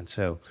big. And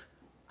so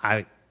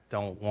I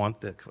don't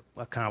want the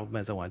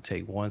compliments. I want to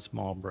take one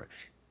small break.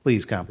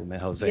 Please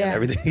compliment Jose on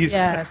everything he's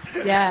done.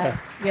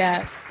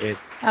 Yes.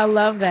 I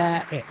love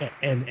that.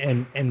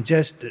 And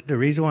just the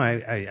reason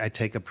why I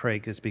take a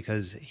break is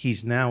because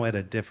he's now at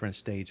a different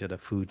stage of the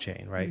food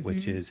chain, right?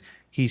 Which is,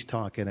 he's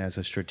talking as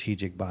a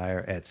strategic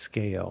buyer at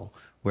scale,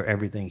 where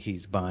everything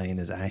he's buying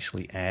is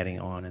actually adding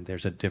on, and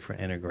there's a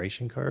different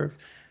integration curve.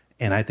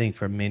 And I think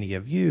for many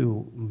of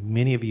you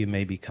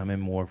may be coming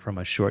more from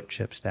a short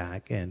chip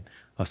stack and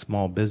a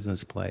small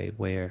business play,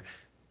 where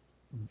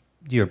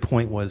your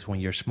point was, when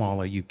you're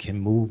smaller, you can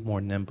move more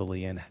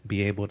nimbly and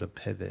be able to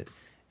pivot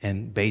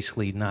and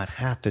basically not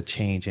have to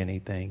change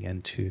anything,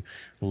 and to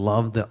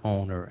love the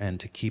owner and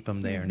to keep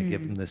them there and to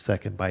give them the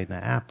second bite in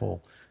the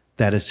apple.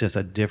 That is just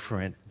a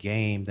different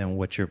game than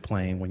what you're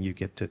playing when you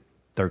get to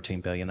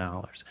 $13 billion.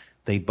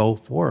 They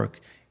both work.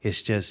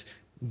 It's just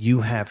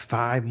you have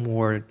 5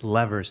 more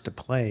levers to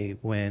play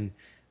when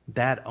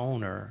that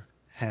owner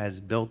has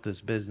built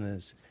this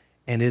business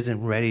and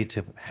isn't ready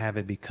to have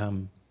it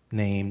become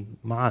named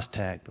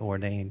Mastech or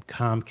named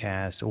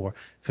Comcast, or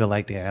feel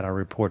like they had to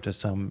report to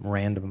some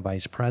random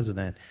vice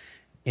president.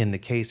 In the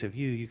case of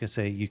you can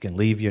say you can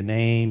leave your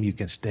name, you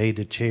can stay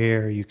the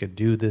chair, you could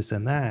do this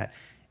and that.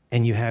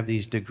 And you have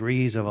these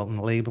degrees of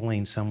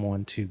labeling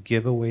someone to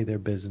give away their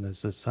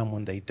business to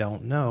someone they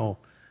don't know,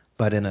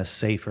 but in a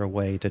safer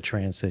way to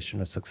transition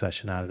or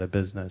succession out of the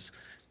business.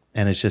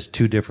 And it's just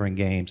 2 different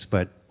games,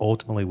 but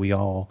ultimately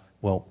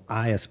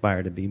I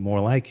aspire to be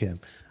more like him.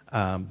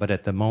 But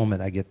at the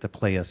moment, I get to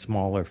play a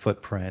smaller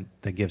footprint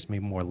that gives me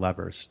more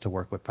levers to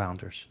work with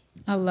founders.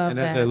 I love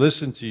that. And as I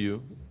listen to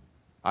you,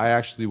 I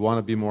actually want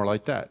to be more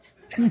like that.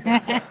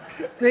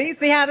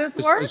 See how this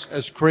works?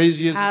 As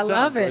crazy as it I sounds,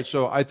 love it. right?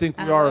 So I think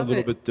we I are a love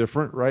little it. bit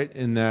different, right?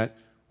 In that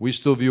we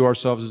still view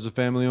ourselves as a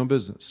family-owned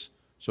business.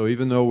 So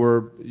even though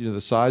we're,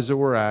 the size that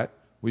we're at,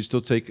 we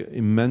still take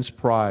immense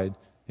pride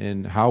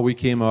in how we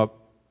came up,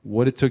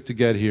 what it took to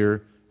get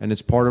here, and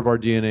it's part of our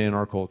DNA and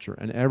our culture.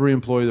 And every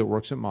employee that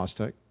works at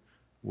Mastech,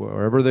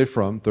 wherever they're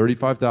from,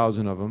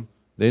 35,000 of them,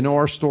 they know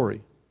our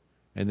story.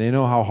 And they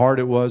know how hard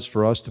it was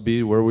for us to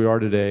be where we are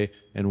today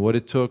and what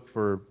it took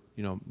for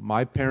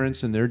my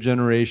parents and their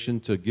generation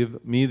to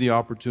give me the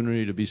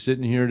opportunity to be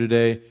sitting here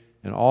today,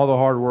 and all the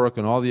hard work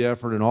and all the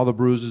effort and all the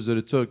bruises that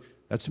it took.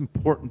 That's an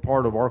important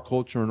part of our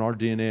culture and our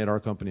DNA at our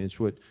company. It's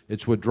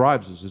what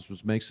drives us. It's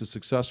what makes us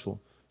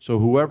successful. So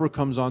whoever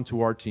comes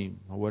onto our team,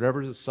 or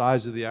whatever the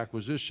size of the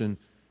acquisition,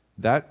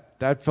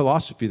 that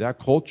philosophy, that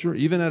culture,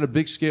 even at a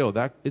big scale,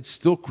 that it's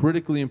still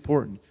critically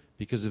important,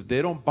 because if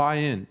they don't buy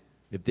in,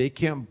 if they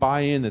can't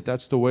buy in that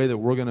that's the way that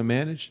we're going to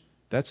manage,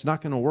 that's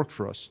not going to work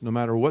for us. No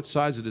matter what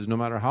size it is, no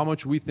matter how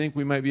much we think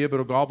we might be able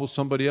to gobble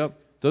somebody up,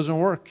 doesn't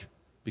work,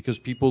 because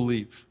people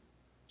leave.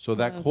 So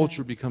that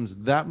culture becomes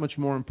that much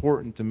more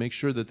important, to make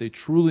sure that they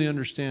truly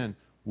understand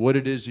what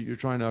it is that you're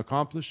trying to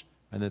accomplish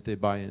and that they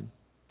buy in.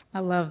 I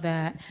love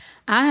that.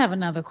 I have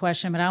another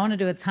question, but I want to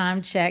do a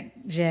time check,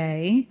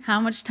 Jay. How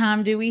much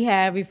time do we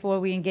have before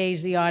we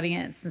engage the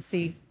audience and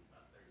see?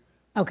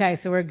 Okay,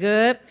 so we're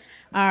good.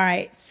 All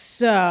right,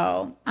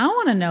 so I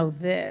want to know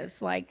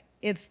this, like,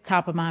 it's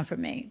top of mind for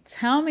me.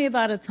 Tell me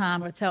about a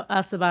time, or tell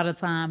us about a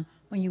time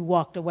when you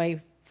walked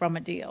away from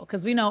a deal,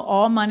 because we know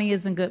all money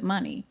isn't good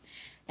money.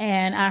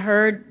 And I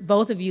heard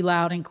both of you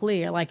loud and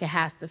clear, like, it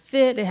has to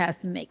fit, it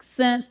has to make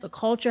sense, the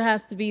culture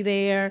has to be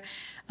there.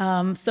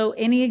 So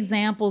any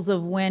examples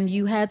of when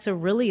you had to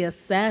really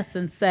assess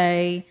and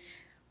say,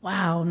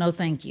 wow, no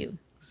thank you?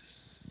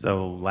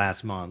 So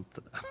last month,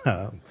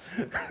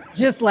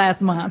 Just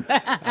last month.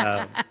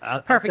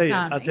 Perfect timing.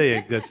 I'll tell you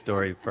a good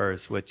story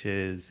first, which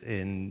is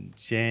in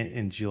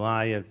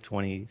July of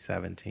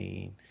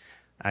 2017,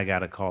 I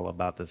got a call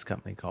about this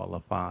company called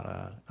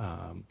LaFata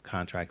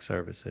Contract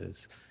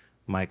Services.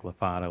 Mike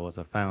LaFata was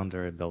a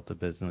founder and built a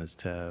business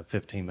to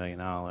 $15 million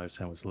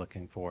and was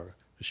looking for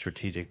a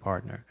strategic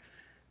partner.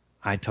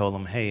 I told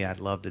him, hey, I'd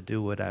love to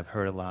do it. I've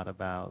heard a lot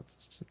about,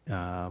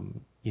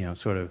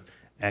 sort of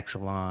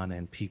Exelon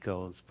and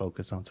Pico's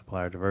focus on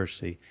supplier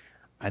diversity.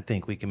 I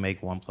think we can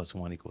make 1 +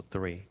 1 =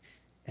 3.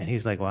 And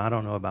he's like, well, I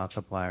don't know about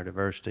supplier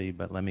diversity,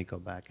 but let me go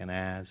back and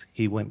ask.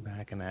 He went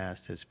back and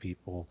asked his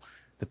people,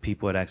 the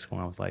people at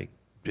Exelon. Was like,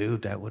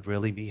 dude, that would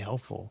really be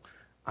helpful.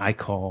 I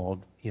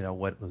called,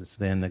 what was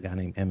then the guy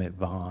named Emmett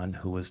Vaughn,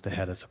 who was the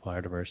head of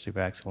supplier diversity for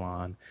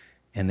Exelon,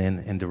 and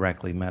then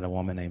indirectly met a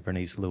woman named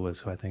Bernice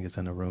Lewis, who I think is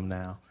in the room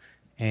now.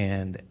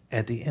 And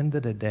at the end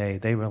of the day,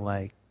 they were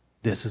like,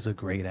 this is a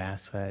great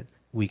asset.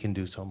 We can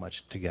do so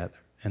much together.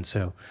 And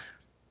so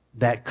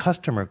that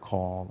customer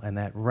call and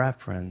that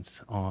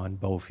reference on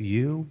both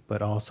you,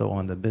 but also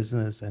on the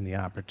business and the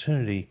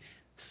opportunity,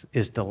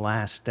 is the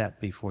last step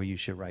before you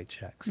should write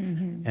checks.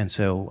 Mm-hmm. And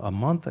so a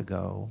month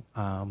ago,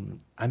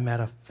 I met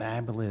a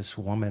fabulous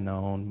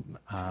woman-owned,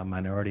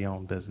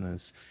 minority-owned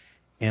business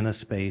in a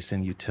space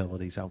in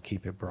utilities. I'll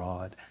keep it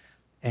broad.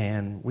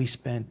 And we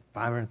spent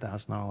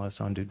 $500,000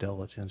 on due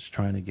diligence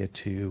trying to get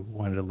to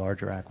one of the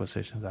larger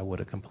acquisitions I would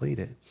have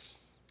completed.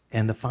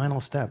 And the final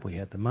step, we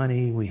had the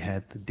money, we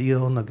had the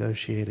deal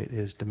negotiated,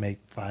 is to make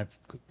 5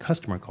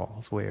 customer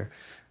calls where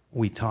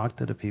we talked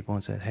to the people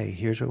and said, hey,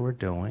 here's what we're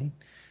doing.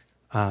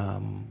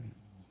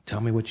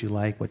 Tell me what you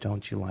like, what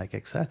don't you like,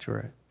 et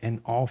cetera.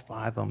 And all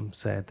 5 of them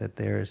said that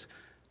there's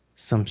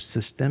some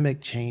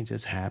systemic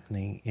changes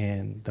happening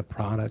in the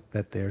product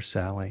that they're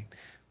selling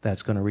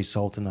that's going to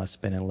result in us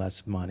spending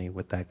less money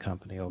with that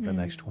company over the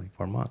next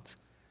 24 months.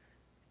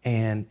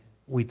 And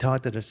we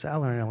talked to the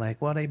seller, and they're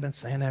like, well, they've been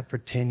saying that for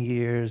 10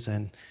 years,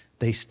 and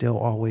they still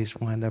always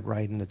wind up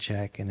writing the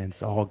check, and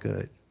it's all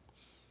good.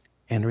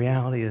 And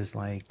reality is,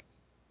 like,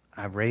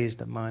 I've raised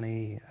the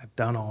money, I've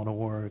done all the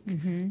work,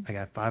 I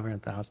got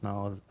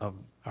 $500,000 of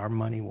our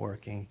money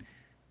working,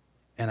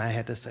 and I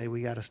had to say,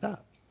 we got to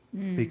stop.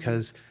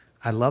 Because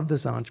I love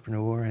this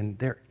entrepreneur, and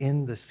they're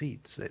in the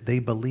seats. They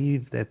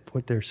believe that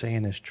what they're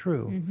saying is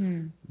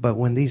true. But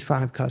when these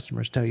 5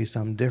 customers tell you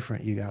something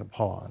different, you got to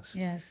pause.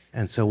 Yes.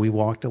 And so we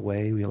walked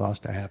away. We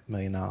lost our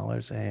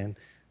 $500,000, and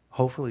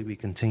hopefully we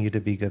continue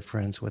to be good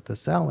friends with the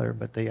seller.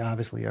 But they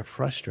obviously are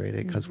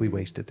frustrated because we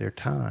wasted their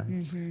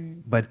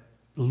time. But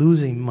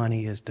losing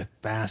money is the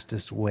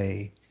fastest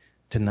way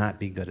to not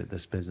be good at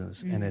this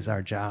business. And it's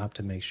our job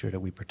to make sure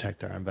that we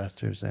protect our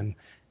investors and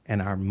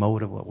our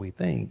motive, what we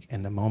think.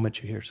 And the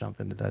moment you hear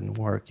something that doesn't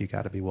work, you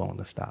got to be willing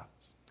to stop.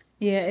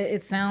 Yeah,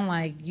 it sounds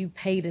like you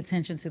paid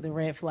attention to the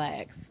red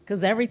flags,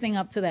 because everything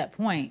up to that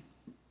point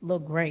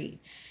look great.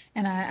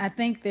 And I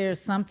think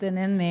there's something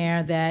in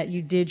there that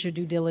you did your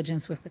due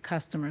diligence with the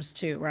customers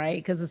too, right?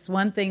 Because it's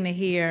one thing to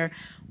hear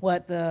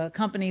what the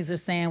companies are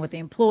saying, what the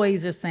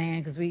employees are saying,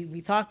 because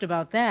we talked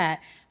about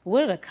that. But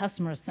what are the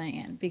customers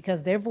saying?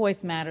 Because their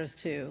voice matters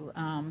too.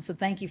 So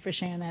thank you for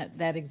sharing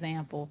that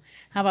example.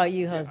 How about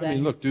you, Jose? I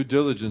mean, look, due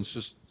diligence,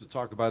 just to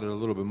talk about it a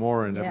little bit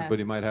more, and Yes.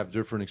 everybody might have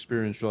different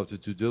experience relative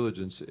to due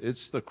diligence,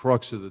 it's the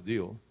crux of the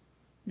deal.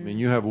 I mean,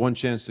 you have one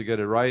chance to get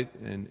it right,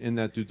 and in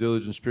that due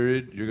diligence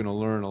period, you're going to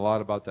learn a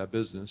lot about that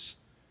business,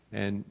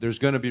 and there's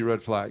going to be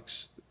red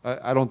flags.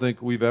 I don't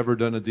think we've ever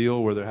done a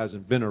deal where there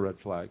hasn't been a red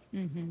flag.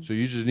 So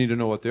you just need to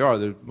know what they are.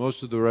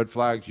 Most of the red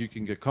flags you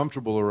can get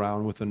comfortable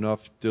around with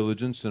enough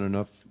diligence and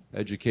enough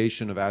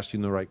education of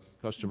asking the right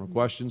customer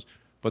questions,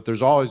 but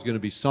there's always going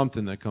to be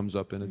something that comes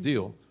up in a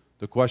deal.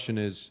 The question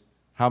is,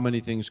 how many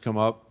things come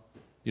up?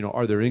 You know,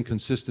 are there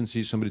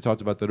inconsistencies? Somebody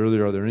talked about that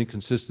earlier. Are there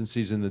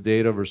inconsistencies in the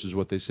data versus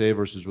what they say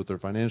versus what their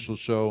financials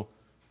show?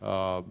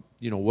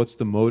 You know, what's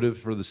the motive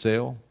for the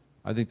sale?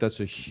 I think that's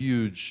a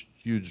huge,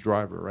 huge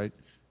driver, right?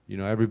 You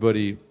know,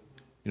 everybody,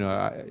 you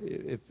know,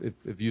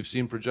 if you've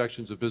seen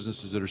projections of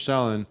businesses that are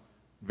selling,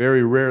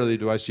 very rarely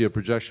do I see a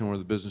projection where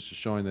the business is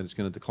showing that it's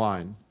going to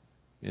decline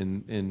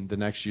in the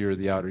next year or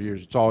the outer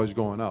years. It's always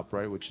going up,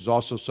 right? Which is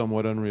also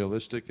somewhat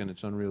unrealistic, and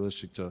it's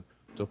unrealistic to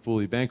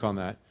fully bank on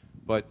that.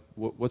 But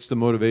what's the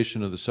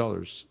motivation of the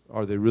sellers?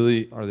 Are they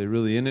really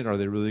in it? Are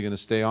they really going to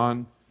stay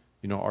on?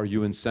 You know, are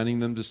you incenting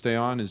them to stay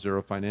on? Is there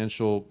a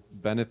financial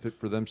benefit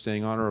for them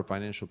staying on, or a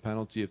financial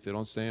penalty if they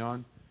don't stay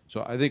on?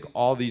 So I think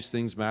all these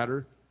things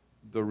matter.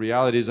 The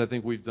reality is, I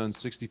think we've done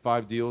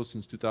 65 deals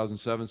since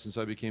 2007, since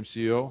I became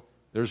CEO.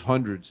 There's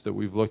hundreds that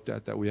we've looked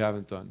at that we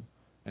haven't done.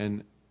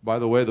 And by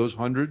the way, those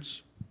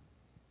hundreds,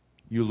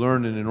 you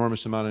learn an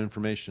enormous amount of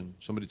information.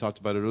 Somebody talked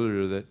about it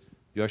earlier, that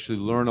you actually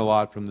learn a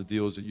lot from the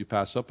deals that you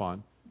pass up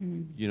on.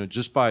 You know,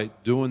 just by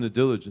doing the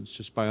diligence,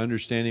 just by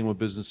understanding what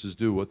businesses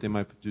do, what they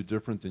might do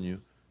different than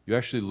you, you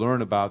actually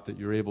learn about that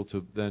you're able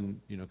to then,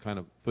 you know, kind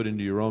of put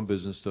into your own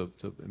business to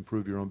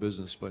improve your own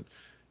business. But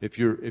if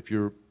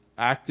you're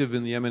active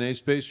in the M&A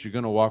space, you're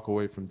going to walk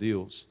away from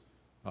deals.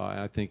 And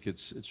I think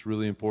it's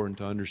really important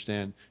to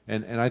understand.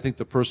 And I think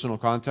the personal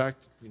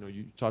contact, you know,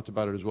 you talked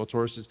about it as well,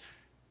 Tarrus, is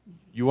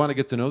you want to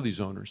get to know these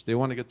owners. They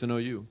want to get to know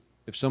you.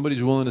 If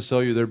somebody's willing to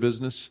sell you their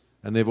business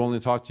and they've only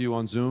talked to you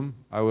on Zoom,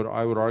 I would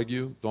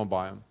argue, don't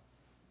buy them,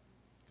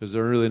 because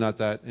they're really not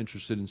that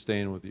interested in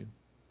staying with you.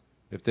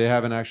 If they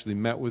haven't actually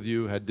met with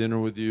you, had dinner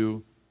with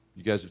you,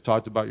 you guys have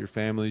talked about your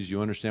families,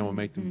 you understand what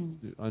makes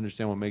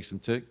them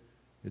tick,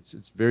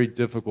 it's very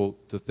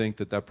difficult to think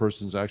that that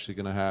person's actually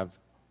going to have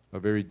a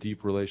very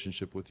deep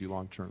relationship with you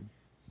long term.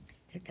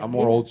 I'm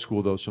more old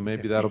school though, so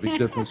maybe that'll be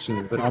different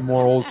soon, but I'm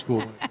more old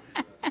school.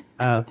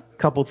 A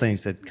couple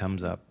things that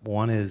comes up.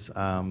 One is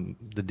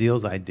the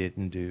deals I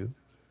didn't do,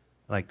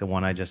 like the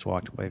one I just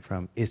walked away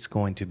from, it's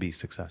going to be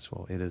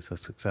successful. It is a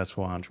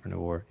successful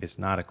entrepreneur. It's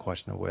not a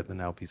question of whether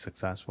they'll be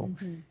successful.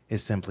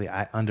 It's simply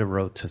I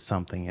underwrote to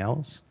something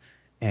else,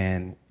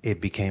 and it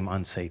became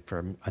unsafe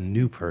for a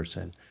new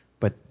person.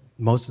 But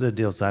most of the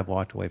deals I've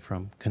walked away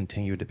from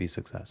continue to be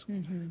successful.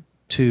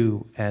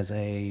 Two, as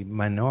a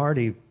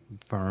minority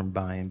firm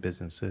buying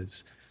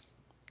businesses,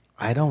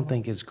 I don't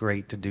think it's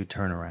great to do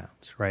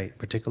turnarounds, right?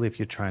 Particularly if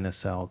you're trying to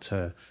sell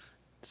to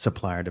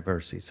supplier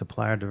diversity.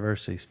 Supplier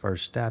diversity's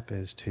first step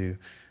is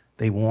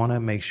they want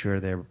to make sure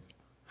they're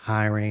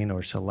hiring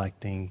or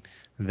selecting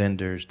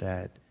vendors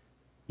that,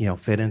 you know,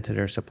 fit into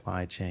their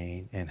supply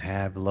chain and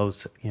have low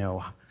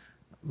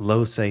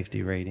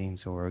safety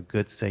ratings or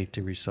good safety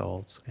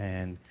results,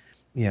 and,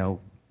 you know,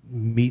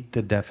 meet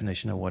the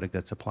definition of what a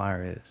good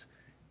supplier is.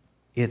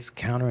 It's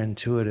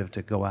counterintuitive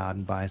to go out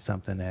and buy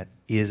something that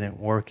isn't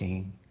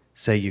working,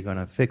 say you're going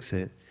to fix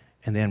it,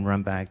 and then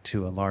run back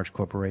to a large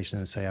corporation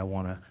and say, I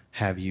want to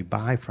have you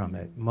buy from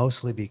it,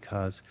 mostly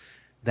because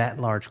that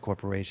large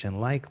corporation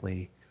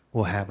likely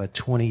will have a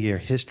 20-year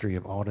history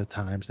of all the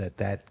times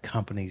that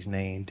company's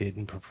name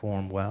didn't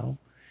perform well.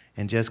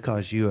 And just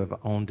because you have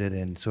owned it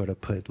and sort of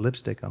put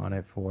lipstick on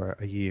it for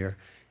a year,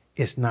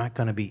 it's not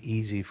going to be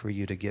easy for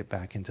you to get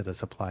back into the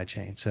supply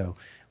chain. So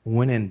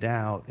when in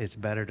doubt, it's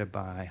better to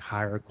buy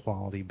higher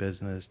quality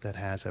business that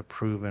has a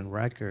proven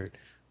record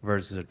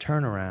versus a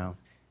turnaround,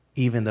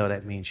 even though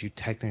that means you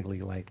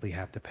technically likely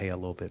have to pay a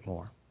little bit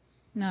more.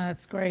 No,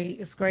 that's great.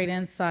 It's great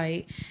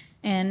insight.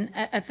 And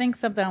I think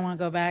something I want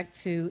to go back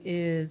to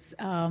is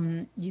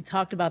you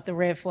talked about the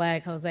red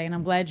flag, Jose, and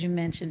I'm glad you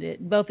mentioned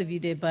it. Both of you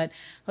did. But,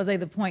 Jose,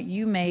 the point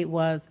you made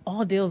was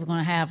all deals are going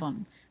to have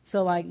them.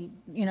 So, like,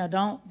 you know,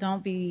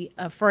 don't be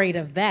afraid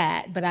of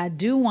that. But I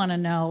do want to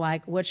know,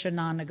 like, what's your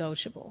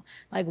non-negotiable?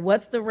 Like,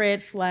 what's the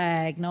red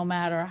flag no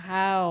matter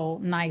how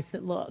nice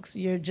it looks?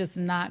 You're just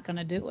not going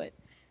to do it.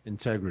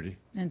 Integrity.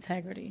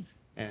 Integrity.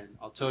 And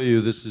I'll tell you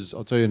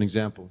an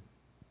example.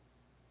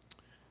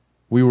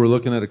 We were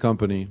looking at a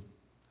company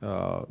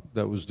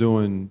that was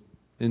doing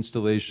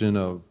installation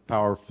of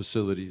power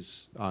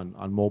facilities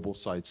on mobile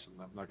sites.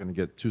 I'm not going to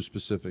get too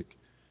specific,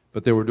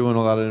 but they were doing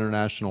a lot of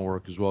international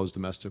work as well as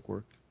domestic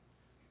work.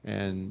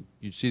 And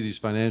you'd see these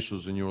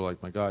financials and you were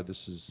like, my God,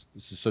 this is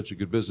such a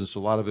good business. A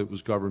lot of it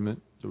was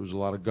government. There was a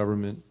lot of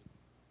government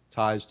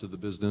ties to the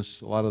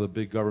business. A lot of the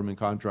big government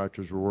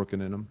contractors were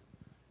working in them.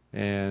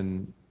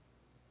 And,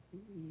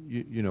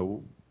 you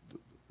know,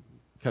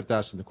 kept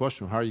asking the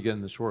question, how are you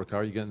getting this work? How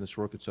are you getting this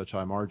work at such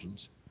high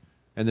margins?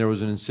 And there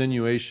was an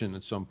insinuation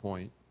at some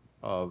point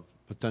of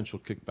potential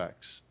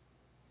kickbacks.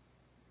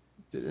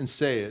 They didn't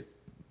say it,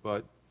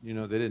 but, you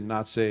know, they did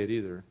not say it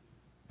either.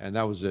 And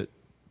that was it.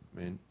 I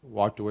mean,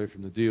 walked away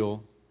from the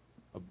deal.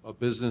 A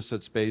business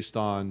that's based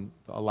on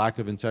a lack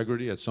of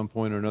integrity, at some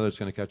point or another, it's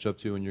going to catch up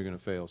to you and you're going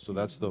to fail. So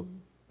that's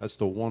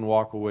the one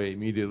walk away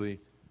immediately.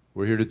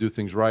 We're here to do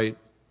things right.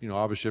 You know,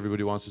 obviously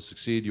everybody wants to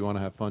succeed. You want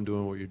to have fun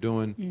doing what you're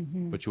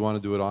doing, but you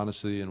want to do it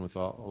honestly and with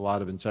a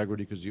lot of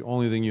integrity, because the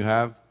only thing you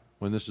have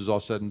when this is all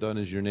said and done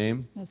is your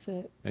name. That's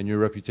it. And your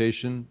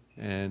reputation.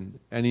 And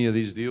any of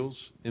these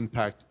deals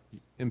impact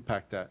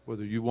that,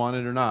 whether you want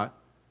it or not.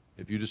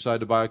 If you decide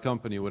to buy a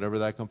company, whatever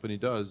that company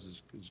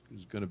does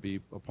is going to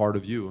be a part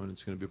of you, and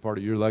it's going to be a part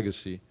of your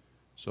legacy.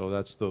 So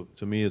that's to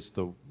me, it's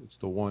the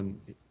one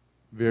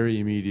very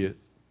immediate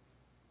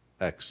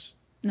X.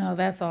 No,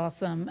 that's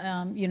awesome.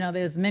 You know,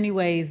 there's many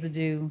ways to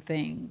do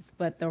things,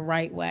 but the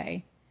right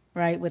way,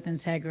 right, with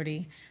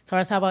integrity.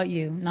 Tarrus, how about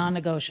you?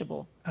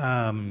 Non-negotiable.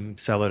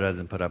 Seller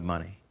doesn't put up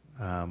money.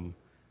 I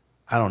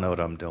don't know what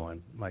I'm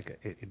doing.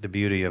 Like, the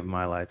beauty of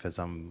my life is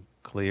I'm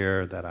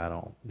clear that I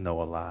don't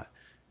know a lot.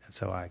 And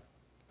so I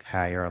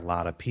hire a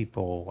lot of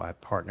people. I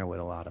partner with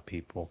a lot of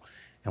people.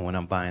 And when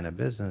I'm buying a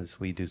business,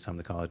 we do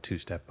something called a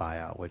two-step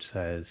buyout, which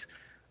says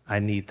I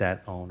need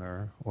that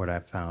owner or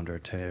that founder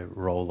to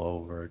roll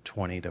over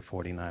 20 to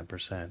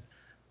 49%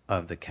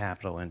 of the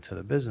capital into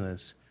the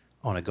business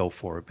on a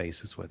go-forward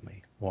basis with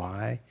me.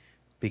 Why?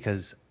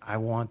 Because I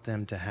want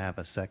them to have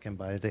a second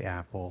bite of the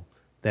apple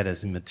that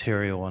is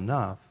material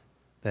enough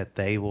that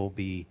they will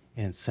be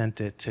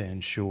incented to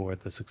ensure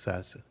the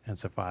success and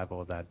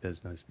survival of that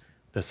business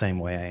the same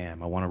way I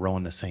am. I want to row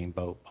in the same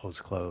boat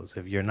post-close.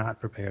 If you're not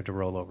prepared to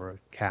roll over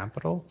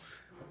capital,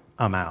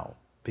 I'm out,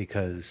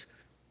 because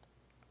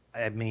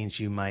it means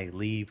you might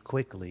leave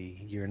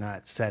quickly. You're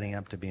not setting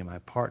up to be my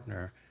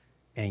partner,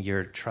 and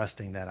you're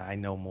trusting that I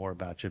know more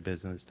about your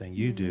business than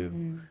you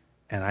do,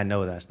 and I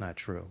know that's not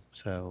true.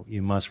 So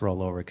you must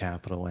roll over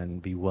capital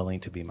and be willing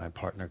to be my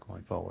partner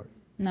going forward.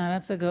 No,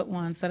 that's a good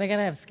one. So they got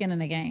to have skin in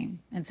the game,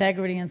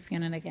 integrity and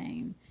skin in the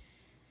game.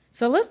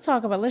 So let's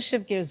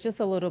shift gears just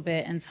a little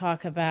bit and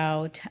talk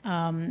about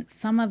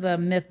some of the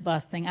myth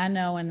busting. I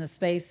know in the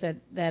space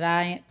that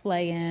I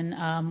play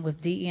in with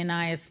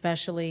DE&I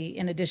especially,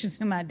 in addition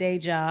to my day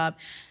job,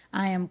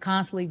 I am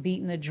constantly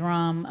beating the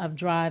drum of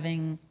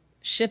driving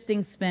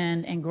shifting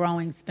spend and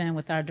growing spend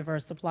with our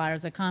diverse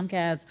suppliers. At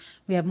Comcast,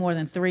 we have more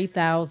than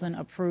 3,000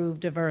 approved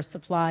diverse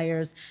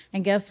suppliers.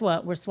 And guess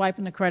what? We're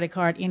swiping the credit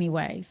card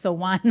anyway. So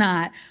why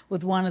not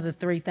with one of the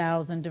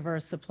 3,000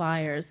 diverse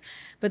suppliers?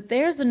 But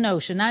there's a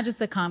notion, not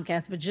just at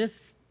Comcast, but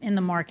just in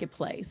the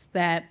marketplace,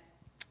 that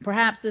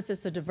perhaps if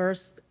it's a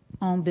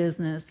diverse-owned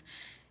business,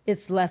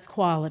 it's less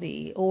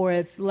quality or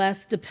it's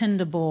less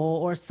dependable,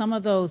 or some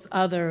of those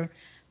other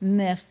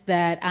myths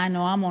that I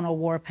know I'm on a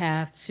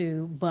warpath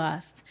to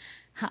bust.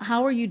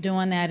 How are you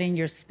doing that in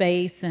your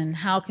space, and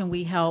how can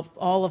we help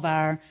all of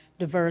our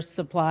diverse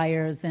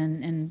suppliers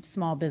and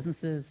small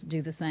businesses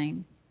do the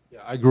same?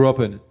 Yeah, I grew up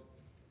in it.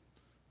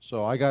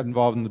 So I got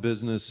involved in the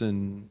business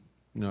and,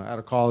 you know, out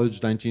of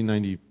college,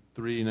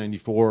 1993,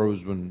 94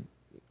 was when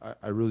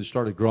I really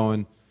started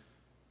growing.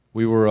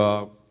 We were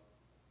a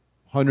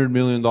 $100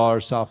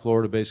 million South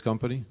Florida-based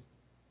company.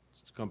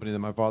 Company that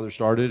my father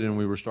started, and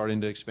we were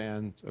starting to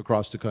expand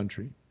across the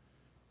country.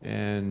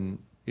 And,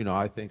 you know,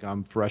 I think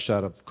I'm fresh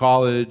out of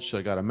college.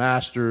 I got a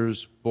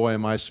master's. Boy,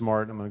 am I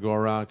smart. I'm going to go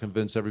around and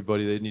convince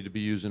everybody they need to be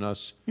using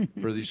us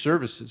for these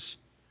services.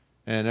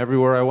 And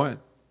everywhere I went,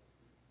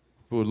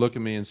 people would look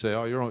at me and say,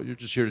 oh, you're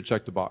just here to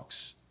check the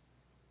box.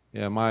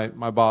 Yeah, my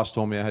boss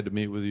told me I had to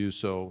meet with you,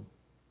 so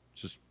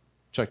just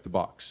check the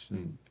box.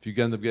 And if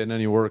you end up getting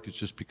any work, it's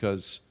just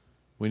because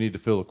we need to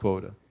fill a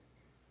quota.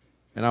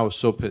 And I was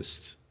so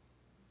pissed.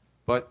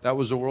 But that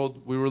was the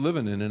world we were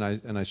living in,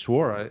 and I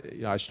swore.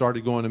 I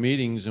started going to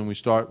meetings, and we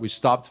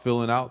stopped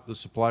filling out the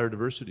supplier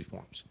diversity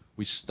forms.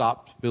 We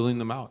stopped filling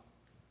them out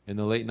in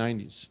the late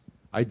 90s.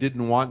 I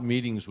didn't want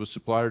meetings with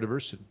supplier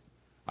diversity.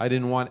 I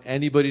didn't want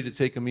anybody to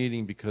take a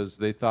meeting because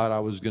they thought I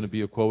was going to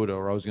be a quota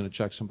or I was going to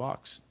check some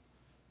box.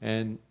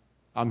 And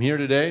I'm here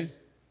today,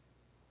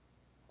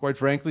 quite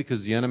frankly,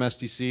 because the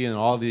NMSDC and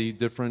all the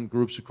different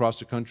groups across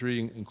the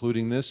country,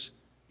 including this,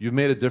 you've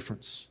made a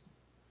difference.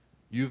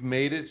 You've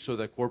made it so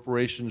that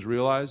corporations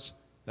realize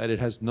that it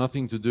has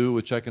nothing to do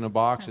with checking a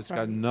box. It's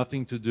got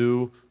nothing to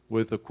do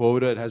with a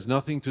quota. It has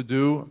nothing to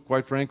do,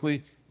 quite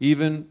frankly,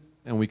 even,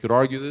 and we could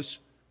argue this,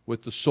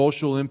 with the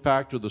social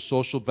impact or the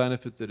social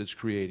benefit that it's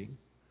creating.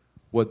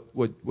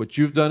 What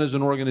you've done as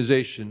an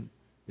organization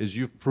is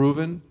you've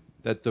proven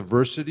that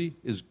diversity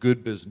is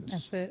good business.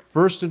 That's it.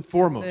 First and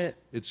foremost,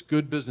 it's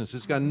good business.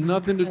 It's got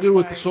nothing to do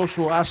with the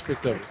social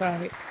aspect of it. That's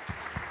right.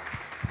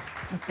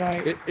 That's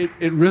right.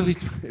 It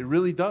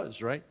really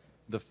does, right?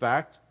 The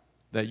fact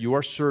that you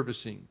are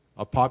servicing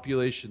a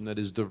population that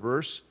is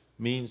diverse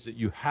means that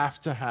you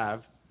have to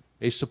have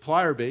a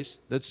supplier base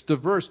that's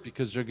diverse,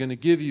 because they're going to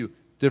give you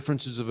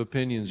differences of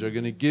opinions. They're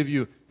going to give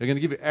you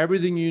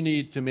everything you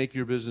need to make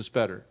your business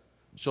better.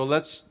 So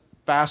let's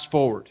fast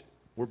forward.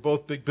 We're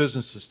both big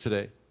businesses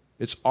today.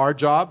 It's our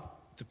job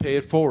to pay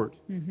it forward.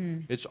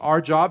 It's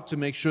our job to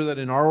make sure that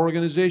in our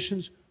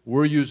organizations,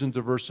 we're using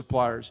diverse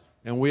suppliers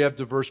and we have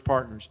diverse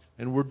partners,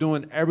 and we're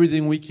doing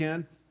everything we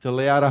can to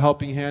lay out a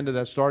helping hand to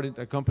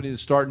that company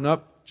that's starting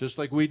up, just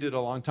like we did a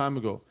long time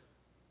ago.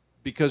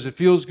 Because it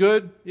feels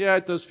good? Yeah,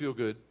 it does feel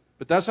good.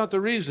 But that's not the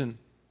reason.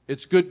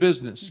 It's good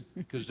business,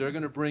 because they're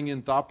going to bring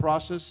in thought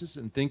processes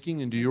and thinking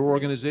into your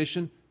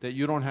organization that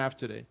you don't have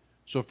today.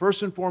 So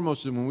first and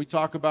foremost, when we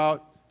talk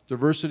about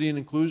diversity and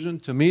inclusion,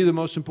 to me the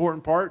most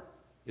important part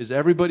is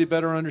everybody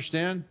better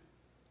understand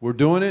we're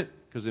doing it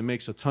because it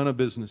makes a ton of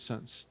business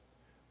sense.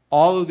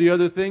 All of the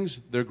other things,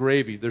 they're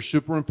gravy. They're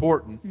super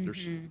important.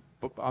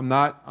 But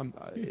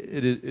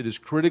it is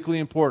critically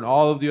important,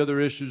 all of the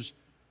other issues.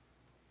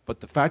 But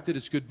the fact that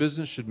it's good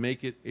business should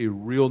make it a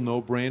real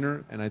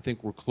no-brainer, and I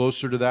think we're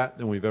closer to that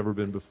than we've ever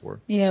been before.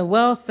 Yeah,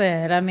 well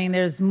said. I mean,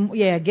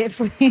 yeah.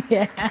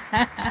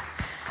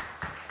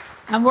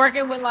 I'm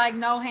working with like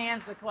no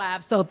hands to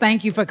clap, so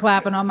thank you for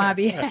clapping on my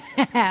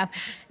behalf.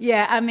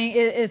 Yeah, I mean,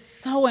 it's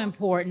so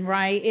important,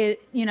 right?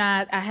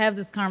 I have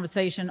this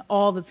conversation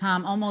all the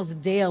time,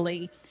 almost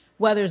daily,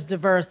 whether it's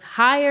diverse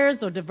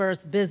hires or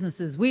diverse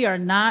businesses. We are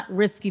not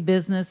risky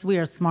business, we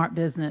are smart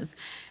business.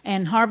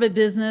 And Harvard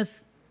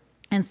Business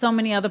and so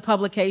many other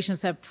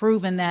publications have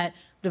proven that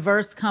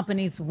diverse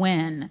companies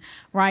win,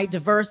 right?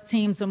 Diverse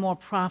teams are more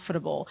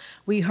profitable.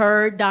 We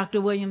heard Dr.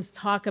 Williams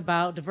talk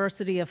about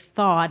diversity of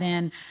thought,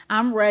 and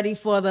I'm ready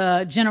for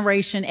the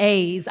Generation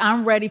A's.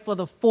 I'm ready for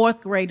the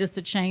fourth graders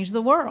to change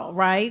the world,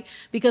 right?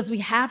 Because we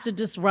have to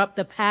disrupt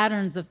the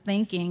patterns of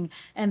thinking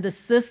and the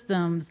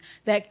systems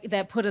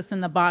that put us in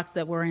the box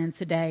that we're in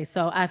today.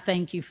 So I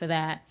thank you for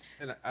that.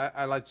 And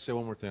I'd like to say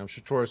one more thing. I'm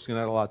sure Tarrus can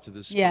add a lot to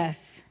this.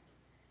 Yes.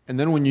 And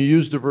then when you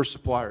use diverse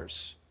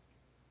suppliers,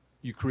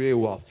 you create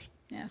wealth.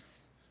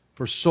 Yes.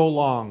 For so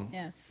long,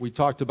 yes, we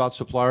talked about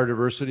supplier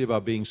diversity,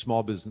 about being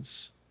small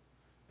business.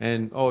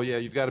 And, oh, yeah,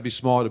 you've got to be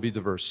small to be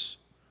diverse.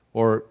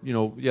 Or,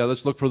 yeah,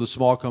 let's look for the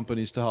small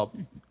companies to help.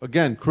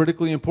 Again,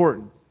 critically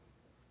important.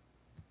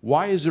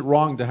 Why is it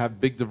wrong to have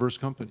big, diverse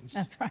companies?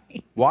 That's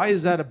right. Why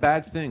is that a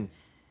bad thing?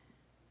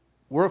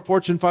 We're a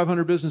Fortune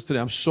 500 business today.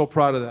 I'm so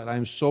proud of that. I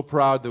am so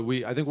proud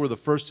that I think we're the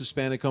first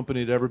Hispanic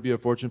company to ever be a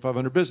Fortune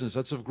 500 business.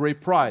 That's of great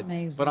pride.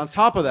 Amazing. But on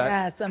top of that,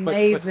 yes,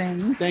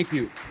 amazing. Thank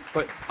you.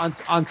 But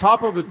on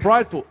top of it,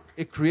 prideful,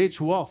 it creates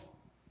wealth.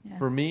 Yes.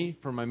 For me,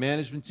 for my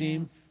management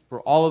team, yes,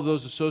 for all of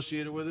those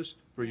associated with us,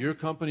 for your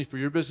company, for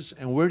your business.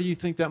 And where do you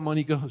think that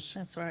money goes?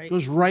 That's right. It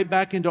goes right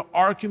back into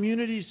our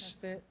communities.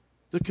 That's it.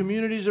 The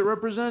communities that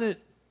represent it.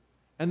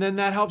 And then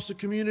that helps the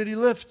community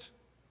lift.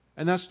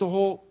 And that's the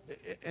whole,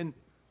 and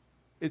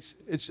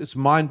it's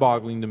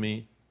mind-boggling to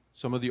me,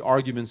 some of the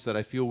arguments that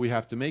I feel we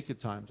have to make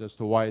at times as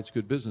to why it's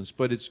good business.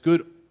 But it's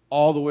good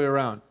all the way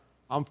around.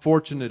 I'm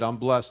fortunate, I'm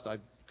blessed. I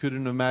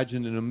couldn't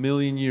imagine in a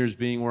million years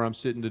being where I'm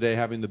sitting today,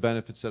 having the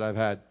benefits that I've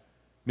had.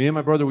 Me and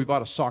my brother, we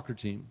bought a soccer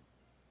team.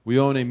 We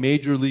own a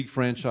major league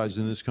franchise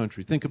in this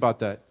country. Think about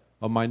that.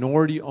 A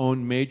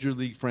minority-owned major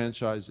league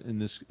franchise in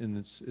this.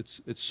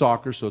 It's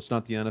soccer, so it's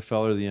not the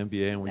NFL or the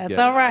NBA, and we That's get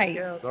all right.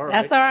 it. All right.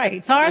 That's all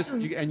right. Tarrus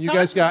is and you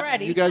Tarrus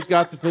guys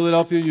got the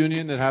Philadelphia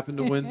Union that happened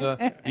to win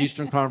the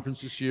Eastern Conference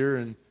this year,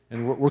 and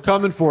we're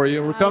coming for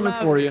you. We're coming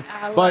for you.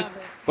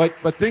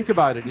 But think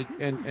about it.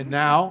 And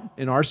now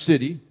in our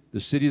city,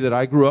 the city that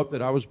I grew up,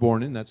 that I was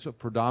born in, that's a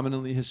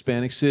predominantly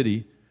Hispanic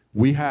city.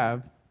 We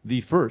have the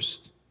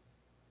first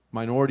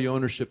minority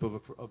ownership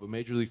of a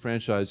major league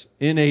franchise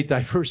in a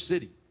diverse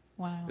city.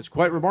 Wow. It's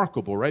quite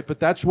remarkable, right?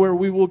 But that's where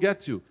we will get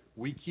to.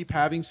 We keep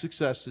having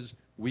successes.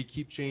 We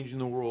keep changing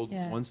the world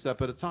yes, one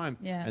step at a time.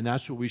 Yes. And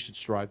that's what we should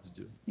strive to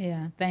do.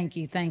 Yeah, thank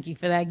you. Thank you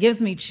for that. It gives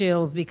me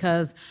chills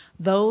because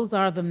those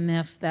are the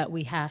myths that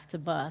we have to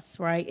bust,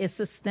 right? It's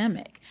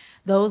systemic.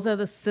 Those are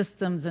the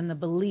systems and the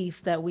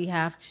beliefs that we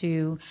have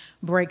to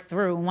break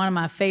through. One of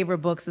my favorite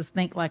books is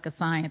Think Like a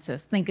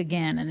Scientist, Think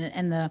Again.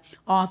 And the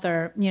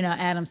author,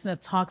 Adam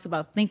Smith, talks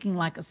about thinking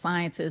like a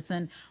scientist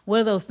and what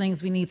are those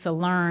things we need to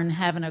learn,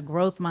 having a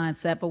growth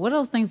mindset, but what are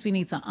those things we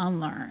need to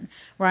unlearn,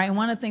 right? And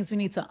one of the things we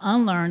need to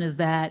unlearn is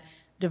that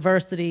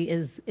diversity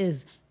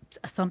is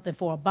something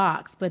for a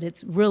box, but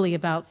it's really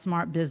about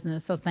smart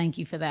business. So thank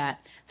you for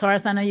that.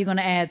 Tarrus, I know you're going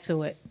to add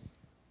to it.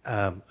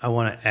 I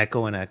want to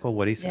echo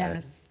what he said.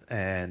 Yes.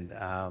 And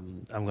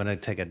I'm going to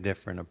take a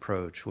different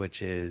approach,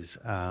 which is,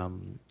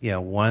 one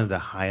of the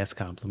highest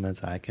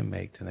compliments I can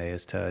make today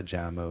is to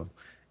Jamu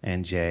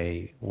and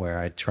Jay, where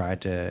I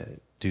tried to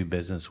do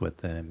business with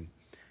them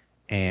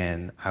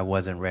and I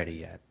wasn't ready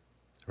yet,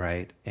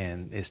 right?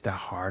 And it's the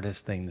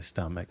hardest thing to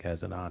stomach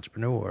as an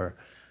entrepreneur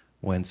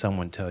when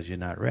someone tells you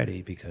not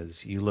ready,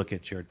 because you look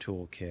at your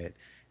toolkit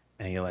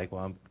And you're like,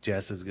 well, I'm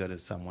just as good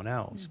as someone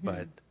else.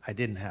 But I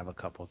didn't have a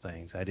couple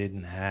things. I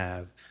didn't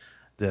have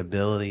the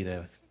ability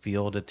to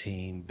field a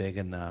team big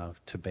enough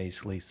to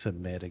basically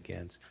submit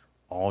against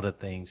all the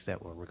things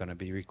that were going to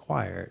be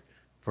required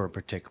for a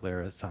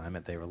particular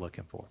assignment they were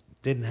looking for.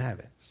 Didn't have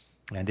it.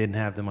 And I didn't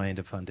have the money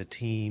to fund a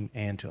team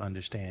and to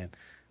understand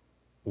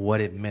what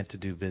it meant to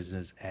do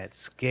business at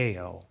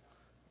scale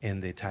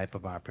in the type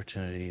of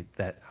opportunity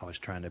that I was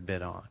trying to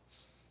bid on.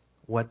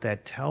 What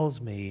that tells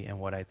me, and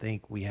what I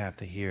think we have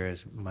to hear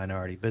as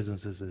minority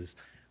businesses, is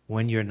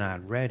when you're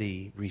not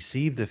ready,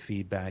 receive the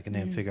feedback and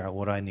then figure out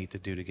what I need to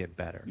do to get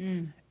better.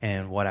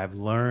 And what I've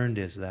learned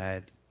is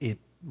that it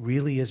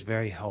really is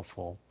very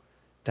helpful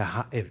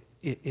to,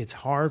 it's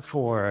hard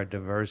for a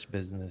diverse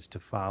business to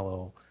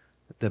follow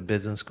the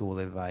business school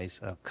advice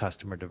of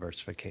customer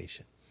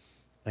diversification.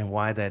 And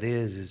why that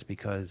is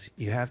because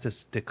you have to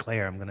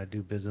declare, I'm going to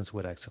do business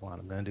with Exelon,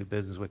 I'm going to do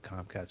business with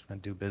Comcast, I'm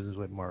going to do business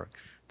with Merck,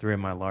 3 of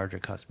my larger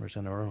customers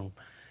in the room.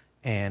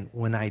 And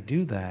when I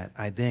do that,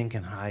 I then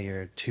can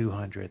hire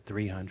 $200,000,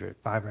 $300,000,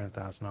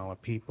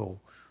 $500,000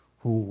 people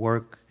who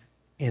work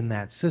in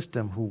that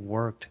system, who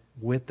worked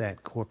with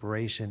that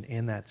corporation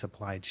in that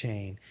supply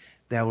chain,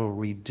 that will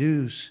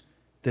reduce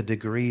the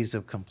degrees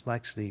of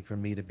complexity for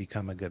me to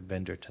become a good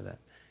vendor to them.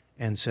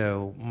 And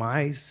so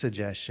my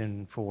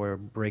suggestion for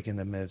breaking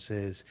the myths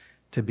is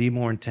to be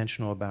more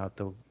intentional about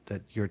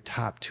your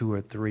top 2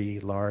 or 3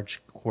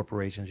 large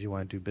corporations you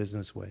want to do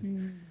business with.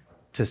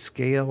 To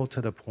scale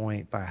to the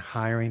point by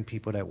hiring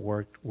people that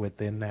work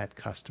within that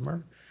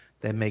customer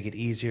that make it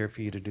easier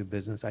for you to do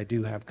business. I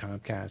do have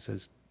Comcast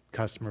as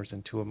customers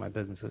in 2 of my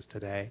businesses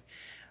today.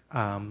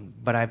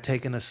 But I've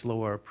taken a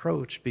slower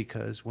approach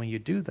because when you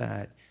do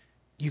that,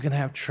 you can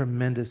have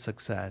tremendous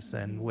success.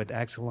 And with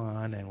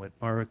Exelon and with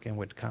Merck and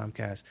with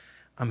Comcast,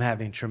 I'm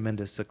having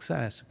tremendous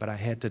success, but I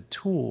had the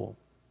tool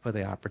for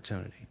the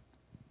opportunity.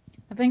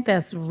 I think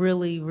that's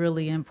really,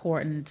 really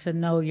important to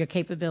know your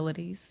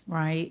capabilities,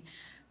 right?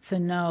 To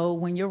know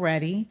when you're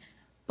ready.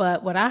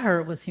 But what I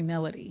heard was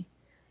humility.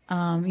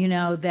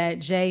 That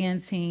Jay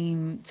and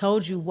team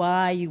told you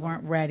why you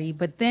weren't ready,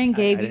 but then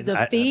gave you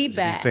the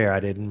feedback. To be fair, I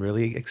didn't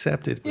really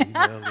accept it.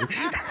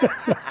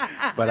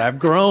 But I've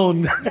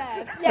grown.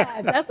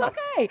 Yes, that's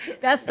okay.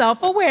 That's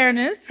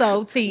self-awareness.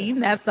 So team,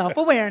 that's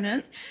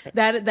self-awareness.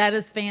 That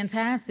is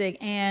fantastic.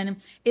 And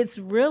it's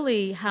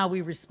really how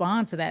we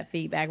respond to that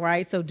feedback,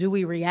 right? So do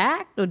we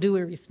react or do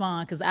we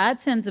respond? Because I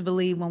tend to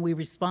believe when we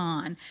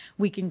respond,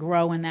 we can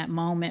grow in that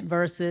moment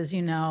versus,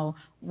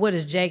 what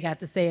does Jay got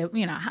to say?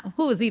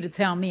 Who is he to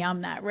tell me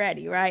I'm not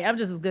ready, right? I'm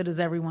just as good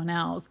as everyone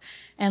else.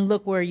 And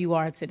look where you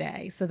are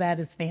today. So that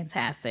is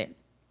fantastic.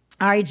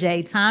 All right,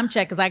 Jay, time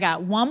check, because I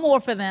got one more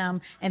for them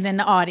and then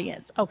the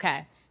audience.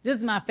 Okay, this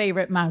is my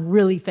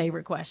really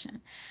favorite question.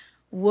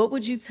 What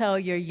would you tell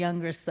your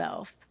younger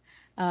self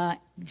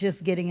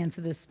just getting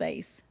into this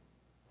space?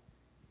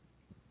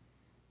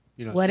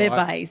 What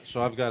advice?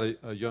 So I've got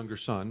a younger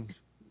son,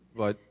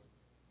 but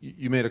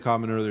you made a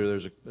comment earlier.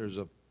 There's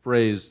a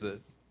phrase that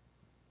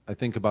I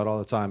think about all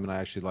the time and I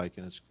actually like,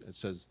 and it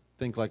says,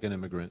 think like an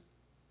immigrant.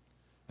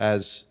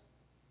 As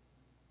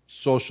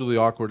socially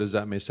awkward as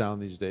that may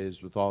sound these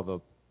days with all the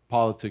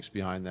politics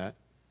behind that,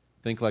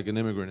 think like an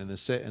immigrant.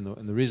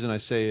 And the reason I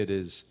say it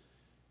is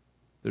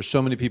there's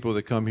so many people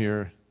that come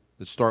here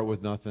that start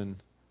with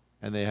nothing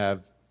and they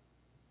have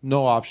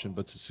no option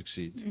but to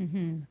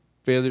succeed.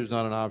 Failure is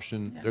not an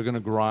option. Yes. They're going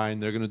to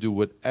grind. They're going to do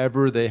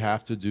whatever they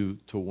have to do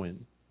to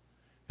win.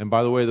 And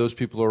by the way, those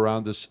people are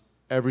around us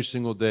every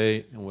single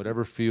day in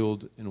whatever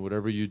field, in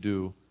whatever you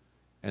do.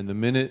 And the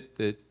minute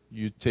that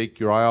you take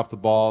your eye off the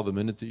ball, the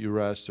minute that you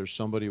rest, there's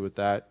somebody with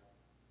that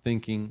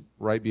thinking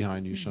right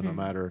behind you. So no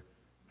matter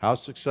how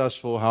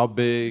successful, how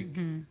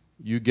big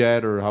you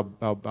get, or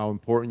how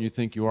important you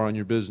think you are in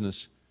your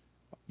business,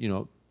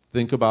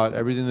 think about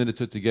everything that it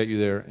took to get you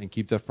there and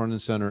keep that front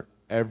and center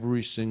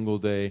every single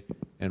day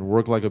and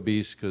work like a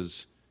beast,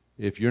 because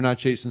if you're not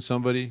chasing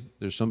somebody,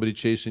 there's somebody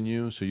chasing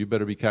you. So you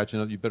better be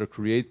catching up. You better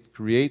create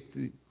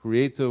the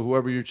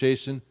whoever you're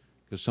chasing,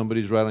 because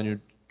somebody's right on your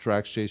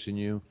tracks chasing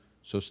you.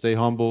 So stay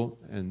humble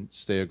and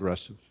stay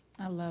aggressive.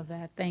 I love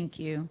that. Thank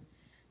you.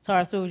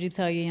 Tarrus, what would you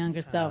tell your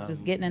younger self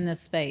just getting in this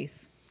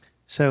space?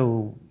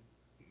 So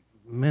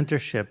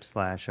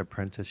mentorship /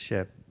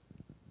 apprenticeship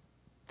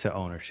to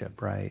ownership,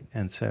 right?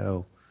 And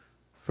so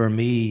for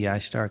me, I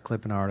start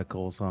clipping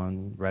articles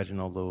on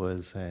Reginald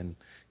Lewis and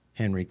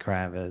Henry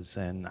Kravis,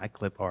 and I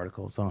clip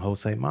articles on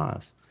Jose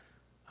Mas.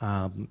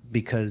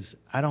 Because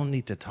I don't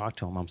need to talk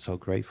to him. I'm so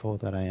grateful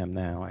that I am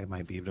now. I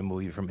might be able to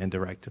move you from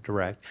indirect to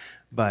direct.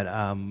 But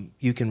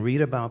you can read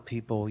about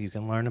people, you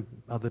can learn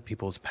other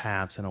people's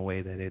paths in a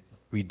way that it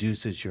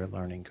reduces your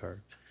learning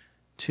curve.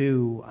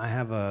 2, I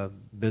have a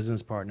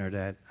business partner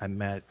that I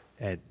met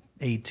at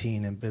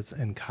 18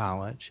 in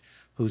college,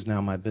 who's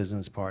now my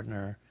business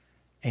partner.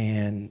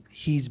 And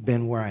he's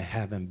been where I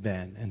haven't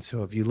been. And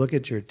so if you look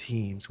at your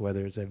teams,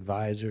 whether it's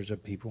advisors or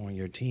people on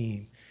your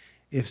team,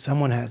 if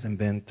someone hasn't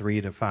been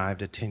 3 to 5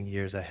 to 10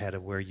 years ahead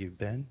of where you've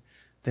been,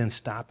 then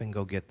stop and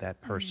go get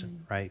that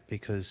person, right?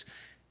 Because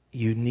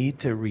you need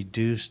to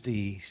reduce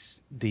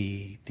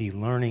the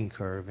learning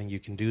curve, and you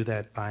can do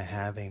that by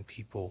having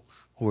people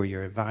who are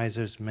your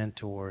advisors,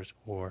 mentors,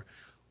 or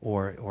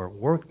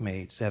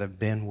workmates that have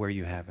been where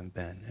you haven't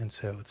been. And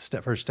so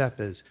first step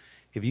is,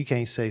 if you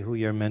can't say who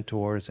your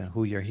mentors and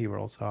who your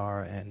heroes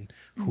are and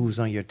who's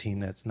on your team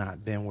that's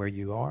not been where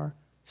you are,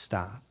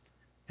 stop.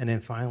 And then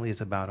finally,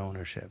 it's about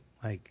ownership.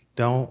 Like,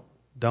 don't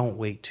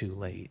wait too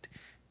late.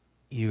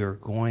 You're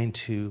going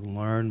to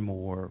learn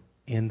more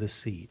in the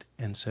seat.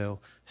 And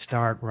so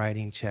start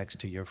writing checks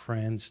to your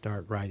friends,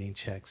 start writing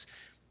checks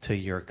to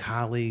your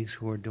colleagues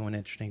who are doing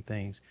interesting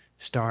things.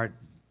 Start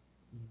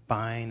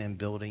buying and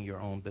building your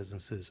own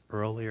businesses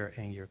earlier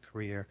in your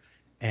career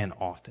and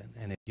often.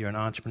 And if you're an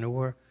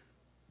entrepreneur,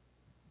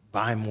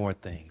 buy more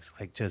things.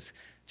 Like just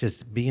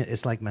be,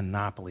 it's like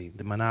Monopoly.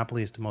 The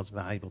Monopoly is the most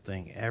valuable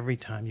thing. Every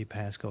time you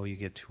pass go, you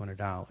get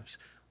 $200.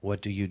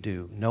 What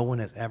do? No one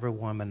has ever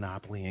won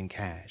Monopoly in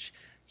cash.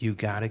 You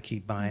got to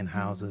keep buying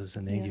houses,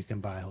 and then you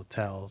can buy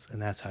hotels,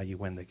 and that's how you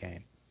win the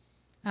game.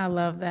 I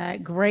love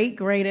that. Great,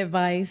 great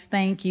advice.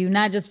 Thank you.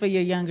 Not just for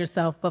your younger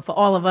self, but for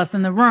all of us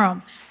in the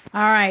room.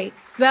 All right.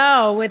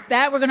 So with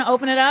that, we're going to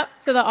open it up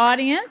to the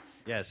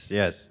audience.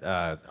 Yes.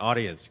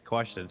 Audience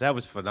questions. That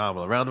was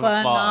phenomenal. Round of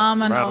applause.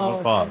 Round of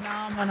applause.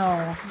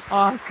 Phenomenal.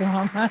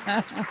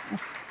 Awesome.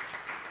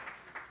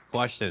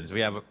 Questions. We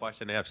have a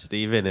question. I have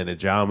Stephen and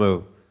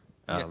Ajamu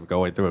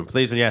going through. And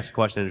please, when you ask a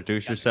question,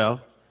 introduce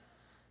yourself.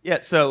 Yeah,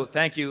 so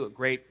thank you.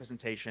 Great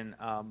presentation.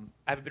 I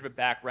have a bit of a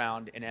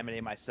background in M&A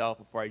myself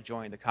before I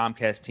joined the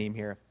Comcast team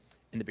here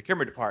in the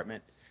procurement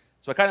department.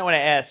 So I kind of want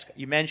to ask,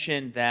 you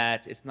mentioned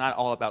that it's not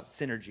all about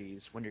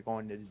synergies when you're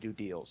going to do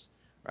deals,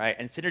 right?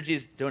 And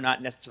synergies do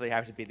not necessarily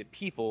have to be the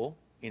people,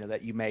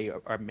 that you may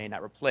or may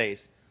not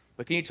replace.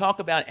 But can you talk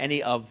about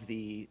any of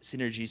the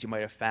synergies you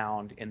might have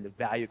found in the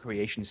value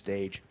creation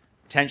stage,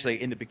 potentially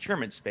in the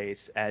procurement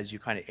space, as you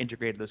kind of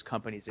integrated those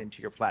companies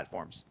into your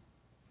platforms?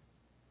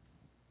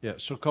 Yeah,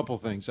 so a couple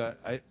of things.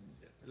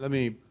 Let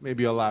me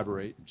maybe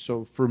elaborate.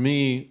 So for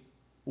me,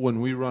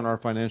 when we run our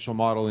financial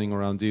modeling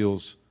around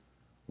deals,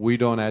 we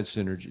don't add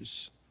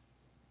synergies.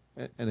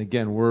 And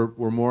again, we're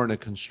more in a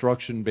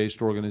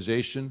construction-based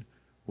organization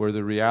where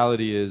the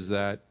reality is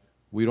that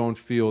we don't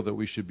feel that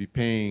we should be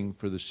paying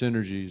for the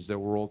synergies that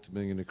we're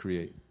ultimately going to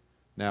create.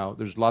 Now,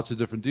 there's lots of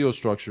different deal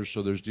structures.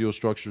 So there's deal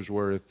structures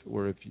where if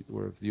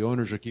the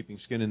owners are keeping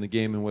skin in the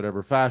game in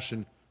whatever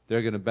fashion,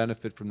 they're going to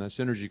benefit from that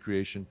synergy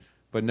creation.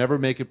 But never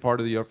make it part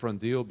of the upfront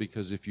deal,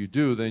 because if you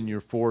do, then you're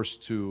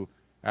forced to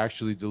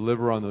actually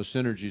deliver on those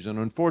synergies. And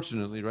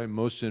unfortunately, right,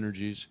 most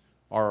synergies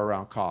are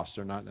around cost.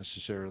 They're not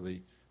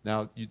necessarily.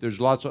 Now, there's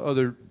lots of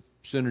other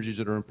synergies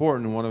that are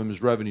important, and one of them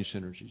is revenue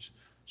synergies.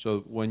 So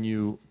when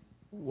you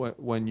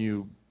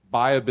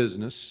buy a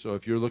business, so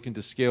if you're looking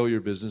to scale your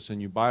business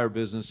and you buy a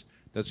business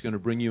that's going to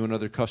bring you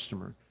another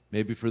customer,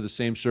 maybe for the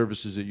same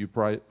services that you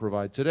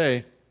provide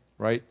today,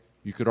 right?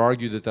 You could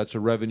argue that that's a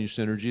revenue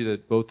synergy,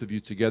 that both of you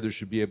together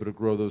should be able to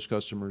grow those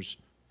customers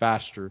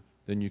faster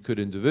than you could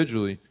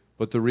individually.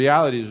 But the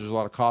reality is there's a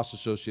lot of costs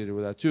associated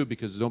with that too,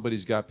 because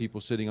nobody's got people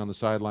sitting on the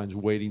sidelines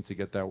waiting to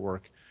get that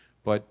work.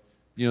 But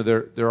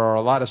there are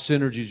a lot of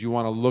synergies you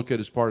want to look at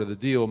as part of the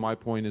deal. My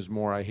point is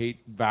more, I hate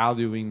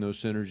valuing those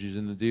synergies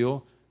in the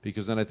deal,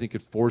 because then I think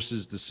it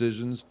forces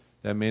decisions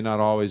that may not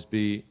always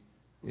be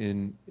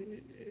in.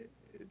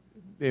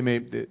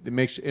 It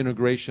makes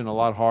integration a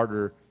lot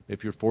harder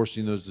if you're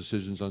forcing those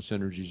decisions on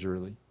synergies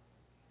early.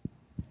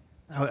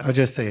 I'll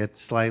just say it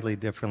slightly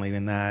differently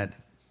in that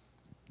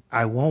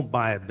I won't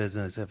buy a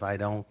business if I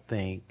don't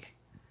think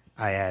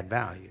I add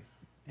value.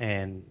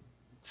 And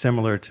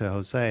similar to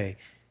Jose,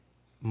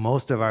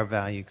 most of our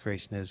value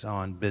creation is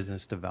on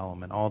business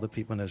development. All the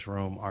people in this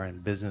room are in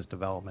business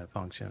development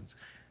functions,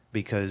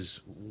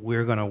 because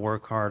we're going to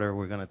work harder.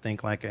 We're going to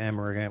think like an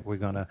immigrant. We're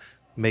going to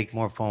make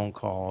more phone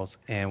calls,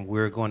 and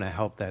we're going to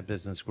help that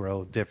business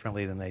grow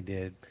differently than they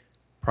did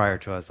prior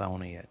to us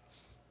owning it.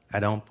 I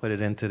don't put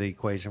it into the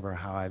equation for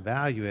how I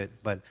value it,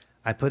 but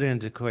I put it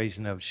into the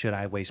equation of, should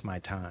I waste my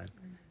time?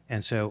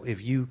 And so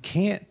if you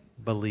can't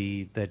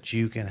believe that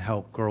you can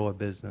help grow a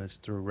business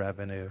through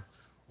revenue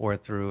or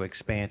through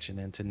expansion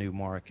into new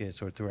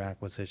markets or through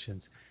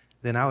acquisitions,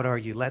 then I would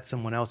argue let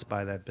someone else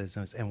buy that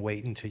business and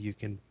wait until you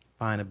can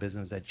find a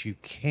business that you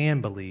can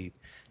believe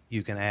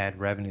you can add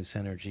revenue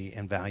synergy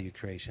and value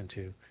creation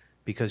to.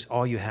 Because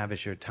all you have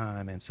is your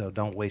time, and so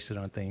don't waste it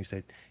on things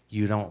that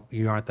you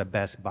aren't the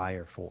best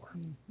buyer for.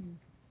 Mm-hmm.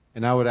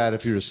 And I would add,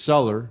 if you're a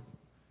seller,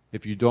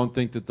 if you don't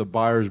think that the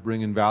buyer is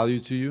bringing value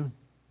to you,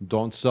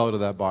 don't sell to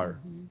that buyer.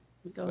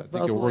 Mm-hmm. I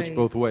think it works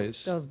both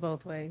ways. Goes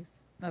both ways.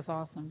 That's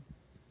awesome.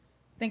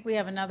 I think we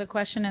have another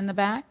question in the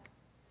back.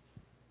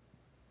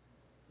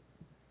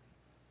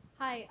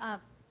 Hi.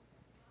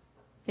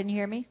 Can you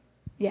hear me?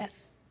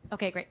 Yes.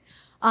 Okay, great.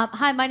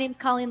 Hi, my name is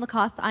Colleen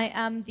Lacoste. I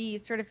am the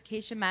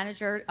certification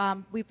manager.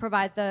 We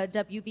provide the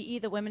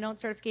WBE, the Women-Owned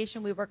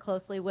Certification. We work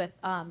closely with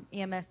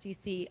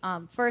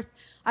EMSDC. First,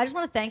 I just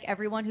want to thank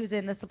everyone who's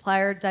in the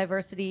supplier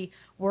diversity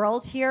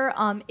world here.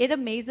 It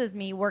amazes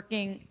me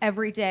working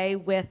every day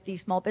with the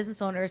small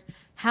business owners,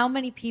 how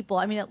many people,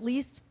 I mean, at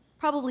least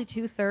probably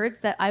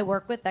 2/3 that I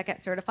work with that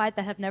get certified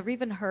that have never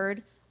even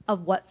heard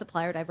of what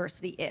supplier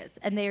diversity is,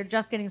 and they are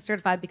just getting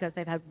certified because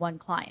they've had one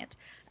client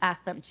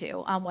ask them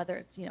to, whether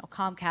it's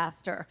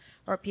Comcast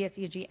or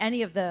PSEG,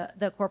 any of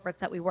the corporates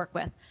that we work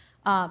with.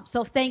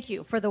 So thank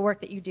you for the work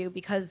that you do,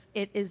 because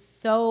it is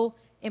so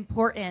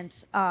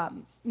important.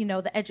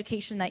 The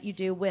education that you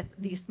do with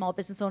these small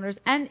business owners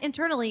and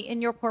internally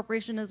in your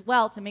corporation as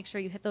well to make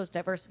sure you hit those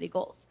diversity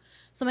goals.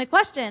 So my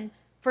question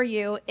for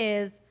you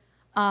is,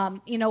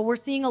 we're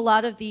seeing a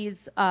lot of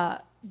these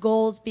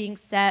goals being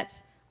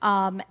set.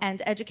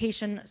 And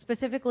education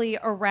specifically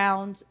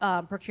around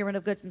procurement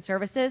of goods and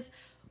services.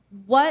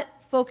 What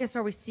focus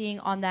are we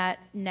seeing on that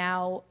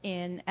now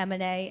in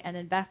M&A and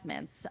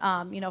investments?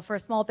 For a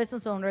small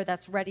business owner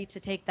that's ready to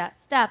take that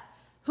step,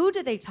 who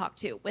do they talk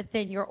to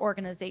within your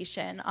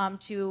organization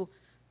to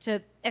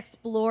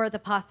explore the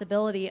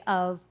possibility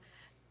of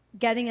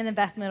getting an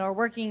investment or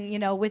working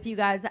with you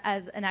guys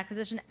as an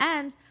acquisition?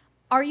 And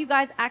are you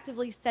guys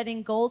actively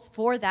setting goals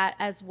for that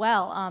as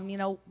well?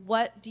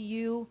 What do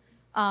you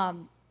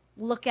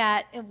look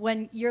at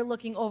when you're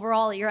looking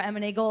overall at your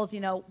M&A goals?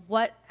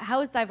 How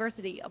is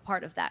diversity a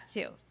part of that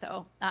too?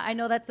 So I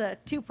know that's a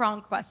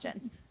two-pronged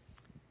question.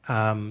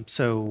 Of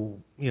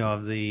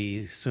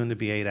the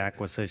soon-to-be 8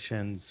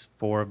 acquisitions,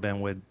 4 have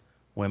been with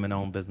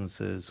women-owned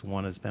businesses.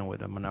 1 has been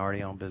with a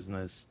minority-owned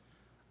business.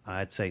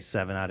 I'd say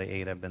 7 out of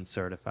 8 have been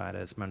certified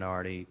as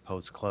minority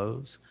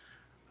post-close.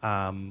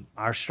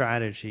 Our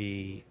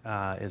strategy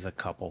is a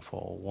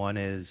couple-fold. One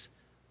is,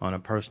 on a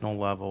personal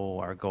level,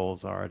 our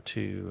goals are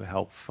to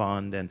help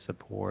fund and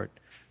support,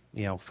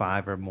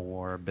 5 or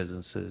more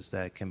businesses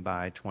that can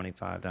buy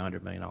 $25 to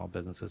 $100 million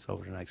businesses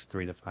over the next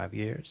 3 to 5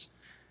 years.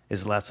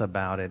 It's less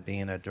about it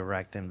being a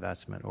direct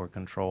investment or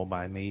controlled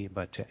by me,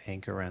 but to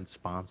anchor and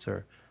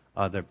sponsor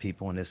other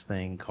people in this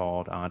thing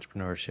called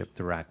entrepreneurship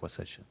through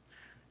acquisition.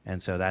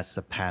 And so that's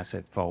the pass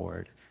it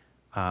forward.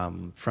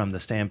 From the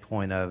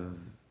standpoint of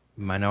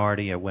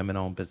minority or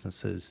women-owned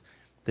businesses,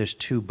 there's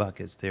 2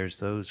 buckets. There's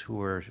those who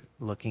are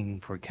looking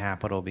for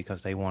capital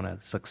because they want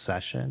a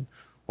succession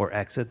or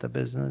exit the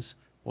business.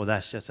 Well,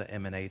 that's just an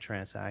M&A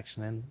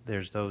transaction. And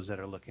there's those that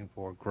are looking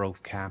for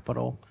growth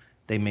capital.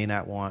 They may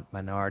not want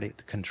minority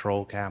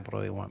control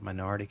capital. They want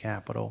minority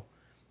capital.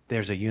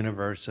 There's a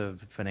universe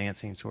of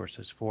financing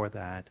sources for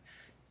that.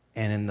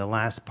 And then the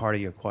last part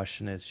of your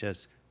question is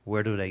just,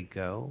 where do they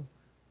go?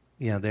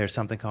 There's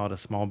something called a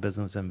Small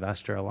Business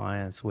Investor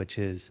Alliance, which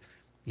is,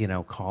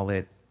 call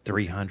it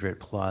 300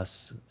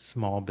 plus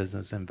small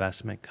business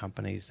investment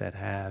companies that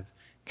have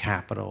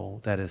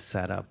capital that is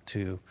set up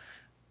to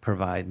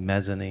provide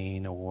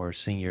mezzanine or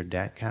senior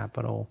debt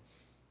capital.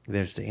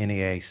 There's the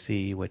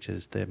NEAC, which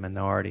is the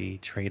Minority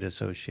Trade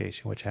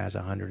Association, which has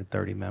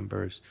 130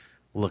 members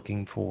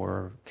looking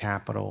for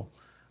capital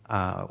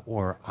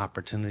or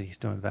opportunities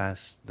to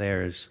invest.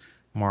 There's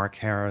Mark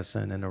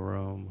Harrison in the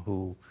room,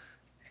 who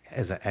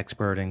is an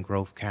expert in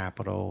growth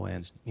capital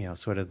and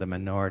sort of the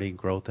minority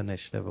growth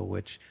initiative, of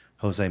which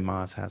Jose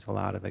Mas has a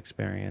lot of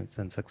experience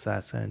and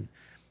success in.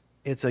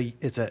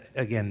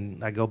 Again,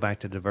 I go back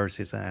to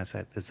diversity as an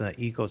asset. It's an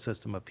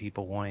ecosystem of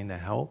people wanting to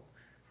help,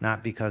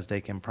 not because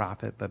they can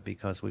profit, but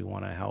because we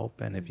want to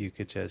help. And if you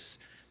could just,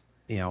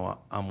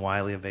 I'm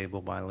widely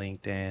available by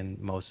LinkedIn.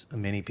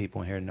 Many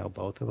people here know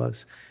both of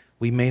us.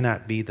 We may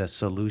not be the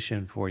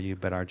solution for you,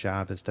 but our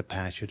job is to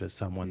pass you to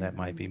someone that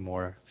might be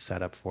more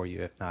set up for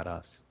you, if not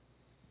us.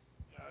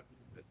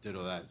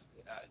 Ditto that.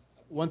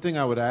 One thing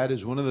I would add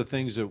is one of the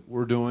things that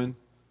we're doing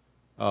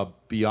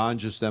beyond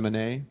just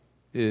M&A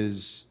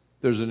is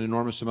there's an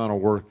enormous amount of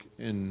work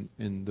in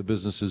the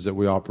businesses that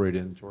we operate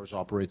in. Tarrus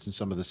operates in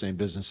some of the same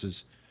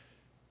businesses.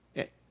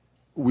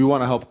 We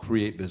want to help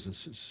create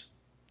businesses.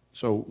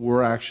 So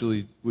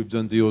we've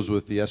done deals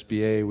with the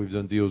SBA, we've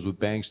done deals with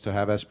banks to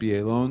have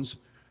SBA loans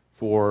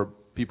for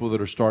people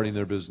that are starting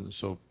their business.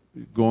 So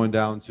going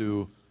down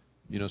to,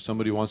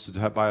 somebody wants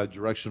to buy a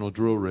directional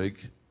drill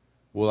rig,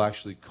 we'll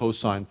actually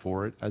co-sign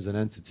for it as an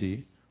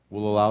entity.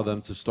 We'll allow them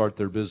to start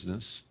their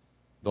business.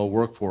 They'll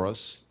work for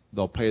us.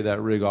 They'll pay that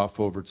rig off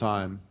over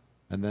time,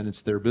 and then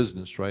it's their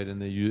business, right?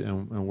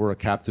 And we're a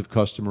captive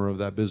customer of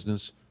that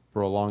business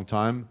for a long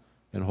time,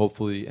 and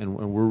hopefully, and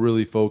we're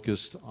really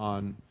focused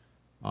on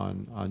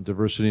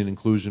diversity and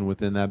inclusion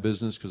within that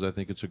business, because I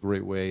think it's a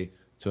great way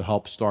to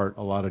help start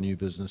a lot of new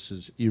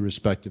businesses,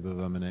 irrespective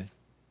of M&A.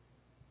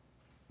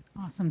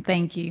 Awesome,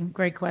 thank you.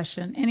 Great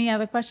question. Any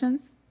other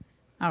questions?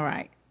 All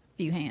right.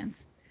 Few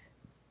hands.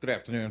 Good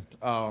afternoon.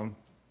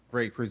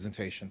 Great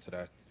presentation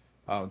today.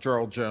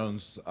 Gerald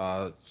Jones,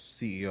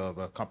 CEO of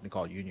a company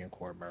called Union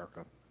Core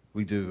America.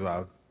 We do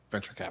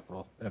venture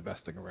capital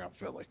investing around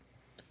Philly.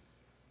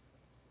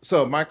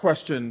 So my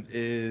question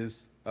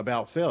is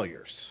about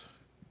failures.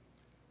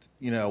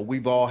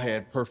 we've all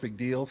had perfect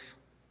deals,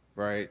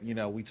 right?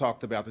 We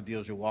talked about the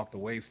deals you walked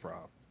away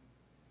from.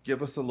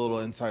 Give us a little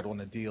insight on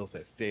the deals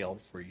that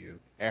failed for you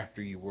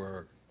after you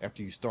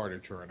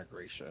started your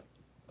integration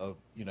of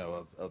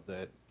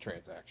that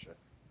transaction.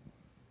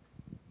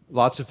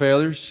 Lots of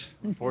failures,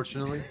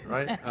 unfortunately,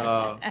 right?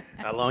 How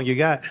long you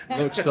got?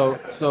 Look,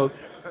 so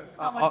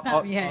How much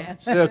time you have? I'll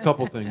say a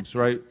couple things,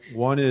 right?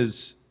 One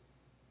is,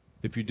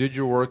 if you did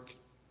your work,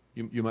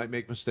 you might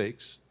make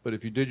mistakes, but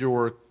if you did your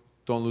work,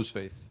 don't lose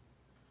faith.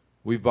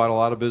 We've bought a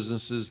lot of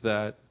businesses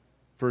that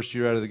first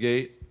year out of the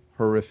gate,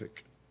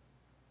 horrific.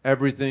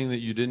 Everything that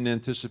you didn't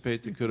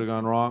anticipate that could have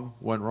gone wrong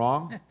went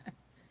wrong.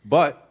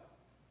 But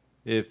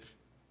if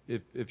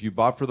you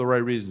bought for the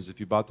right reasons, if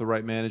you bought the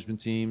right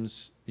management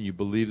teams and you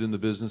believed in the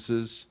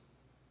businesses,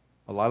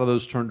 a lot of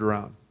those turned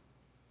around.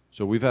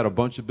 So we've had a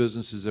bunch of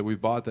businesses that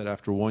we've bought that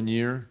after 1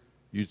 year,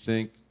 you'd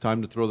think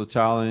time to throw the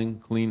towel in,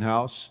 clean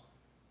house.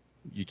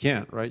 You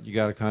can't, right? You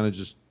got to kind of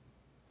just,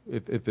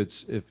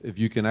 if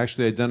you can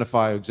actually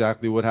identify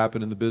exactly what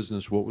happened in the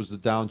business, what was the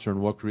downturn,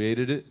 what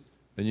created it,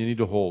 then you need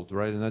to hold,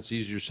 right? And that's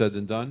easier said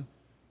than done,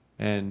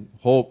 and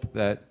hope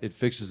that it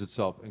fixes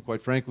itself. And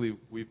quite frankly,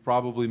 we've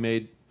probably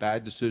made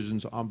bad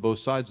decisions on both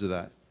sides of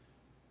that.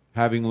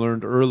 Having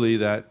learned early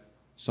that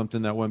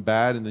something that went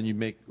bad, and then you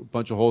make a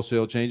bunch of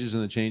wholesale changes,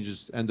 and the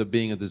changes end up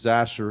being a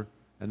disaster.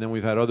 And then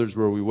we've had others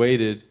where we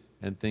waited,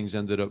 and things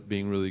ended up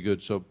being really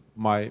good. So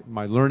my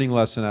learning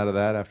lesson out of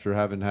that, after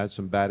having had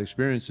some bad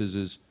experiences,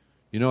 is,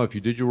 if you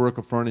did your work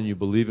up front and you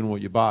believe in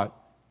what you bought,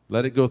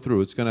 let it go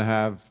through. It's going to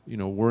have,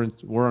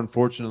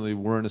 unfortunately,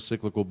 we're in a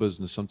cyclical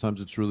business.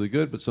 Sometimes it's really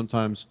good, but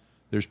sometimes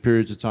there's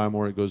periods of time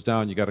where it goes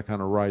down. You got to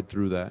kind of ride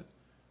through that.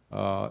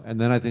 And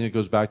then I think it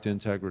goes back to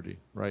integrity,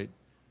 right?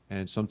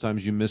 And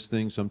sometimes you miss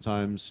things.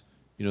 Sometimes,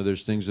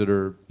 there's things that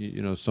are,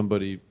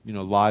 somebody,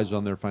 lies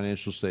on their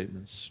financial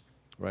statements,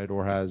 right?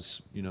 Or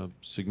has,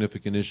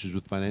 significant issues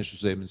with financial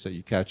statements that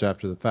you catch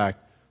after the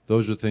fact.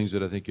 Those are things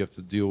that I think you have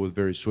to deal with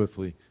very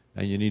swiftly,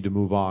 and you need to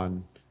move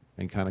on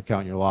and kind of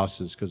count your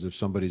losses, because if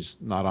somebody's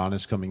not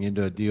honest coming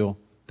into a deal,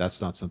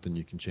 that's not something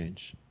you can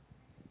change.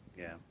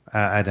 Yeah,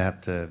 I'd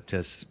have to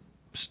just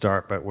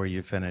start by where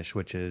you finished,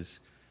 which is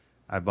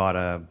I bought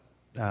a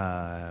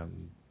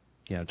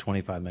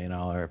 $25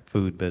 million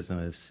food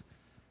business.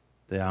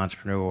 The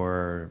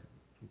entrepreneur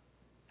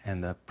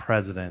and the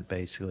president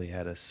basically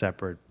had a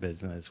separate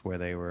business where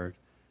they were,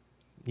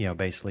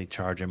 basically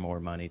charging more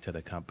money to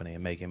the company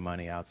and making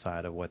money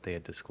outside of what they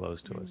had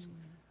disclosed to us.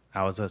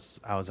 I was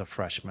a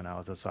freshman. I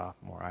was a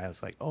sophomore. I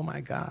was like, oh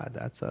my God,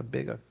 that's a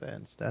big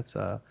offense. That's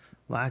a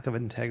lack of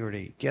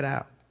integrity. Get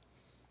out.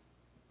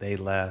 They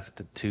left.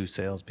 The 2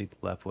 salespeople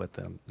left with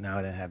them. Now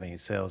I didn't have any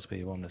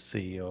salespeople. I'm the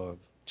CEO of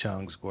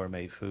Chung's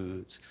Gourmet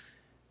Foods.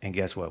 And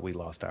guess what? We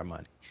lost our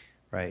money,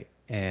 right?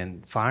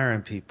 And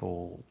firing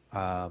people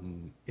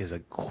is a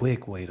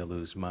quick way to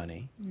lose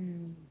money.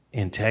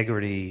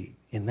 Integrity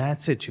in that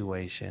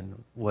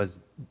situation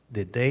was,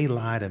 did they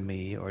lie to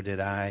me or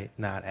did I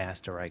not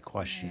ask the right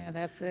question? Yeah,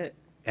 that's it.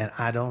 And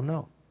I don't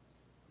know.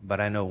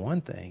 But I know one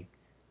thing.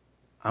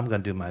 I'm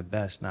going to do my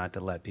best not to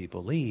let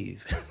people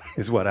leave,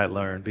 is what I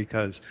learned.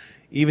 Because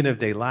even if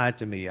they lied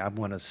to me, I'm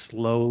going to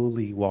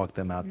slowly walk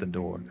them out the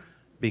door,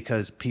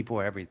 because people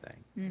are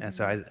everything. And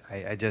so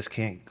I just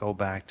can't go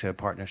back to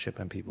partnership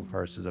and people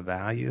first as a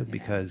value,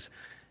 because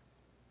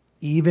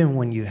even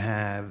when you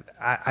have,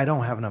 I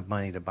don't have enough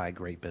money to buy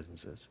great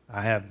businesses.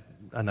 I have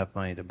enough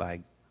money to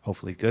buy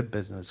hopefully good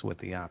business with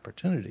the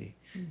opportunity.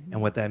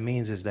 And what that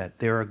means is that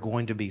there are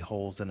going to be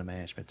holes in the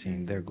management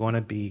team. There are going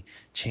to be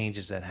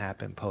changes that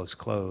happen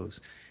post-close.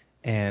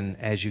 And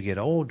as you get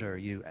older,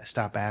 you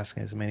stop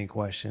asking as many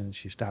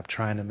questions. You stop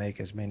trying to make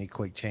as many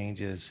quick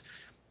changes,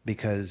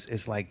 because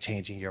it's like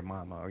changing your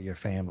mama or your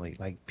family.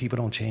 Like, people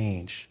don't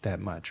change that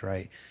much,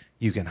 right?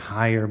 You can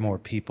hire more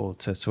people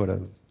to sort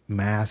of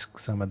mask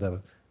some of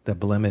the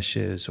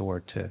blemishes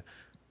or to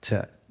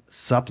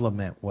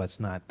supplement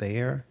what's not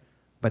there.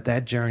 But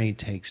that journey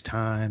takes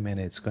time, and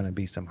it's going to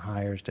be some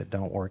hires that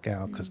don't work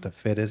out because the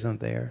fit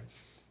isn't there.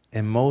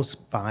 And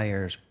most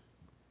buyers,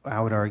 I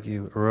would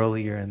argue,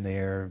 earlier in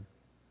their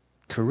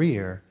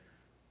career,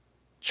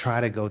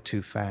 try to go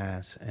too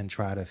fast and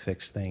try to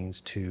fix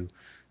things too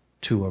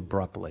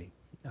abruptly.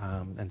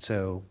 And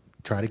so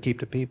try to keep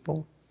the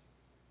people.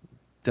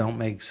 Don't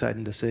make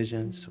sudden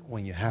decisions.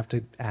 When you have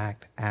to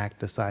act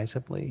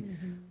decisively.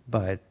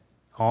 But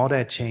all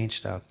that change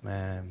stuff,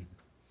 man,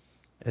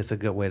 it's a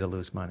good way to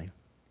lose money.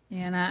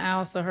 Yeah, and I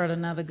also heard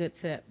another good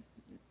tip: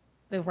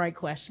 the right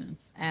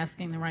questions.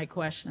 Asking the right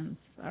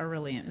questions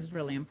is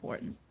really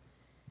important.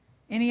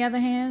 Any other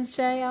hands,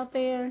 Jay, out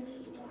there?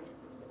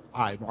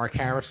 Hi, Mark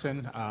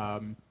Harrison.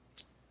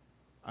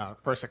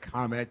 First, a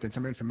comment and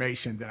some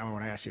information, then I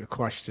want to ask you a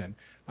question.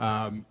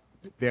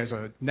 There's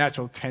a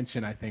natural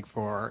tension, I think,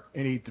 for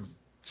any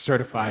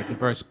certified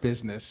diverse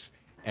business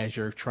as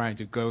you're trying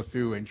to go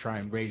through and try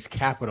and raise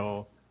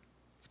capital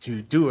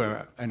to do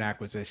an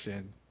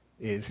acquisition,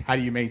 is how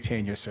do you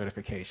maintain your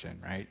certification,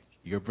 right?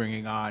 You're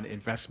bringing on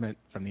investment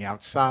from the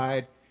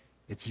outside.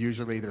 It's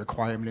usually the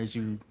requirement is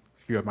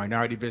if you're a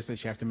minority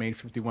business, you have to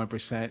maintain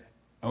 51%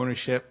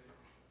 ownership.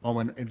 Well,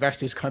 when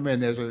investors come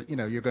in,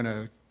 you're going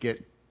to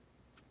get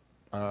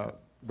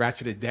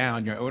ratcheted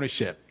down your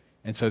ownership.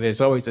 And so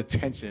there's always a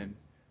tension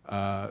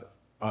of,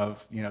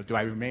 do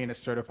I remain a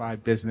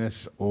certified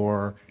business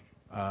or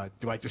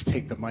do I just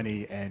take the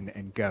money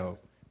and go?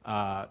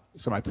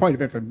 So my point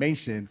of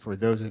information for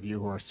those of you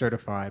who are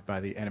certified by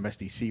the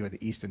NMSDC or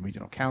the Eastern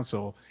Regional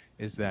Council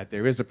is that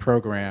there is a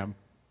program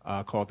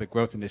called the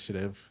Growth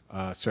Initiative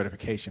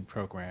Certification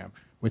Program,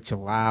 which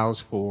allows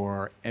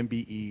for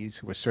MBEs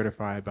who are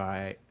certified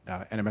by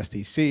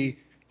NMSDC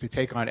to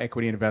take on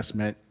equity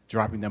investment,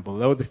 dropping them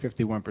below the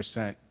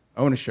 51%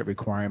 ownership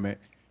requirement,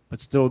 but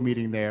still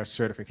meeting their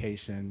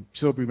certification,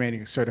 still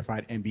remaining a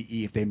certified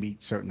MBE if they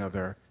meet certain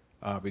other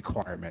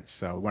requirements.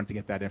 So I wanted to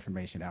get that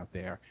information out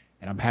there.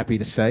 And I'm happy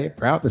to say,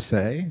 proud to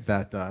say,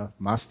 that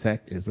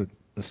Mastech is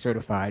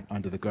certified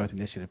under the Growth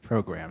Initiative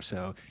Program.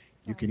 So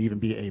you can even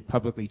be a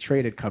publicly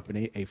traded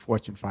company, a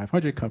Fortune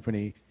 500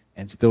 company,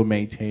 and still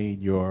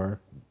maintain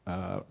your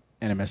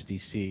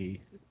NMSDC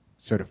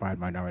certified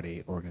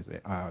minority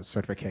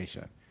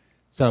certification.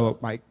 So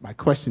my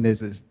question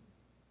is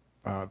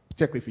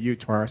particularly for you,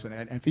 Tarrus,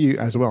 and for you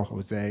as well,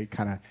 Jose,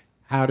 kind of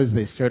how does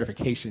the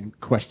certification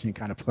question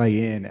kind of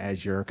play in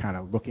as you're kind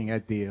of looking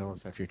at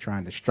deals, if you're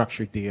trying to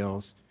structure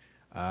deals?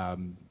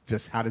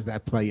 Just how does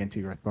that play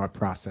into your thought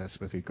process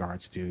with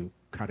regards to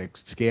kind of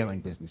scaling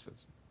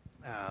businesses?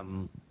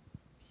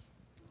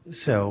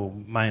 So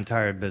my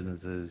entire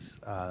business is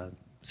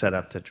set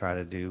up to try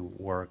to do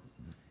work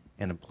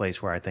in a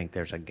place where I think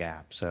there's a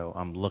gap. So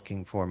I'm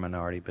looking for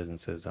minority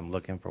businesses. I'm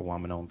looking for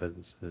woman-owned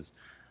businesses.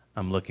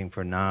 I'm looking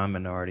for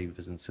non-minority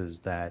businesses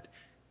that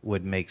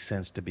would make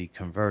sense to be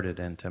converted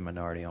into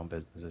minority-owned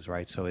businesses,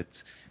 right? So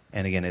it's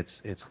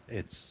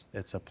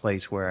a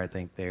place where I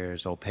think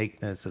there's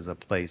opaqueness, is a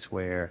place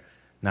where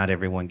not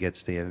everyone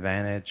gets the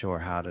advantage or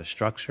how to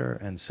structure.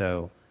 And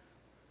so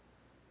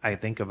I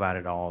think about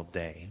it all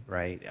day,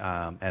 right,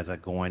 as a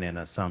going-in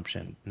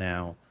assumption.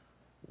 Now,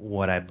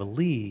 what I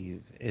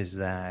believe is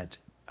that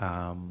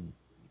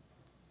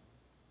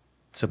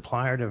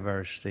supplier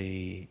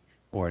diversity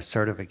or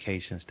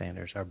certification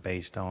standards are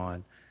based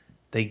on,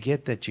 they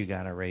get that you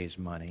got to raise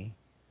money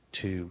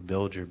to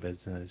build your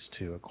business,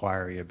 to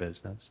acquire your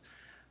business,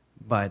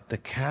 but the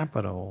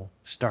capital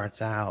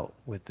starts out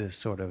with this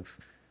sort of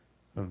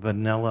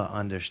vanilla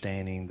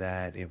understanding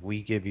that if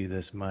we give you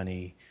this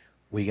money,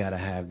 we got to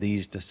have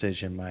these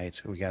decision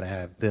rights, we got to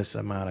have this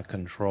amount of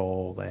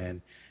control,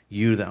 and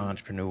you, the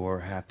entrepreneur,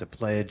 have to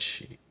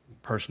pledge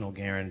personal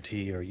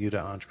guarantee, or you, the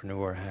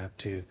entrepreneur, have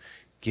to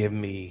give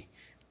me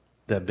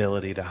the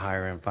ability to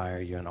hire and fire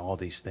you, and all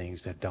these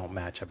things that don't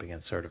match up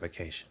against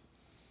certification.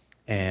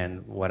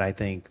 And what I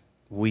think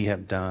we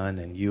have done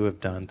and you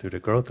have done through the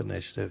Growth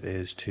Initiative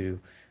is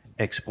to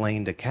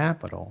explain to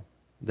capital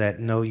that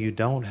no, you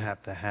don't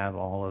have to have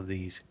all of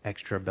these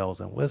extra bells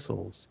and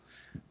whistles.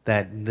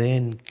 That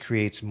then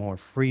creates more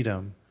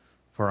freedom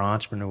for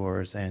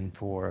entrepreneurs and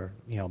for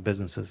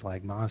businesses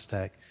like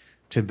Mastech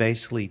to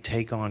basically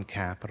take on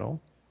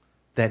capital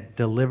that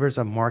delivers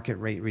a market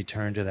rate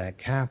return to that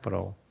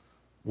capital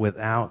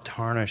without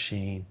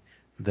tarnishing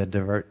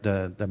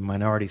the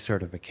minority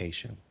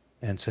certification.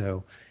 And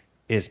so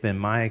it's been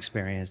my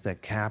experience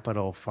that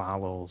capital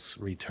follows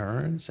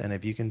returns, and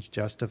if you can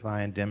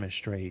justify and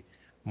demonstrate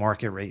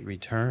market rate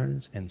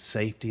returns and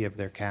safety of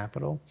their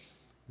capital,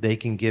 they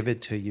can give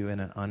it to you in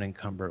an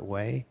unencumbered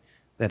way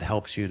that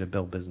helps you to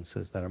build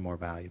businesses that are more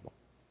valuable.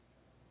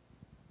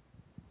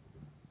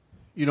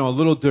 A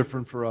little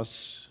different for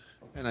us,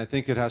 and I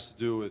think it has to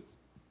do with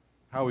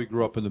how we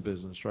grew up in the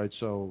business, right?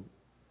 So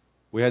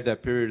we had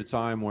that period of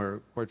time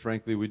where, quite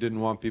frankly, we didn't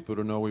want people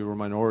to know we were a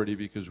minority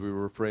because we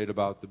were afraid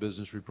about the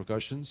business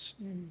repercussions.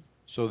 Mm-hmm.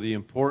 So the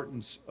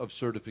importance of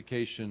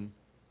certification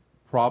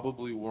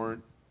probably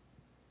weren't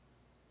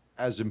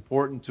as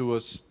important to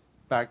us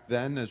back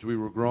then as we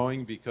were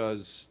growing,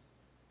 because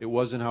it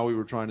wasn't how we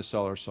were trying to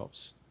sell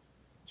ourselves.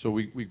 So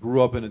we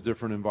grew up in a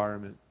different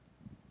environment.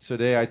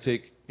 Today, I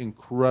take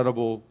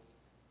incredible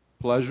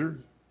pleasure.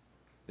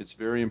 It's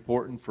very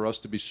important for us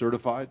to be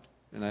certified,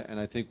 and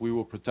I think we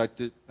will protect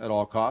it at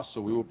all costs.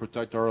 So we will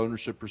protect our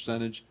ownership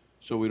percentage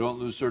so we don't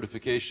lose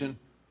certification.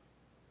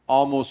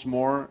 Almost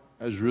more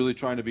as really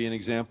trying to be an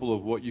example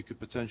of what you could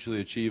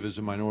potentially achieve as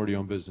a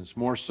minority-owned business,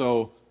 more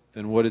so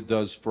than what it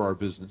does for our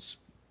business.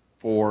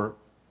 For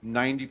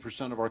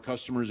 90% of our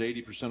customers,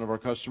 80% of our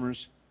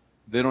customers,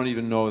 they don't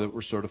even know that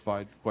we're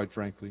certified, quite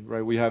frankly,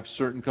 right? We have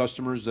certain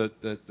customers that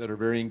are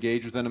very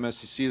engaged with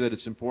NMSDC that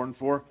it's important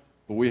for,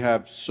 but we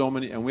have so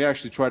many, and we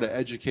actually try to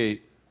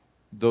educate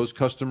those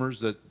customers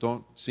that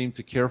don't seem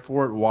to care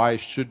for it, why it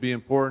should be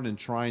important, and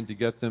trying to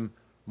get them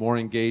more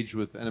engaged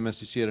with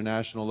NMSDC at a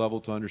national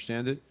level to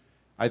understand it.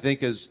 I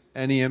think as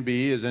any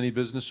MBE, as any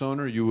business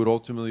owner, you would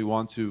ultimately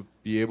want to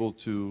be able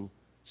to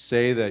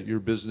say that your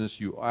business,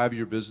 you have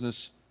your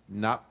business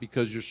not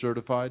because you're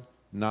certified,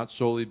 not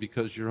solely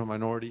because you're a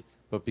minority,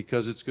 but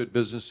because it's good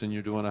business and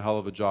you're doing a hell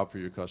of a job for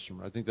your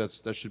customer. I think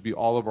that should be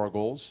all of our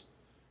goals.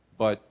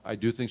 But I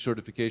do think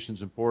certification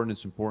is important.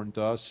 It's important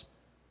to us.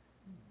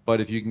 But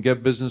if you can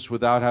get business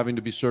without having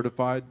to be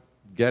certified,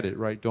 get it,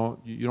 right?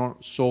 You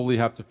don't solely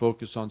have to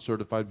focus on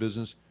certified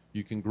business.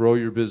 You can grow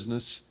your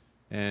business,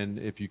 and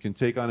if you can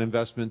take on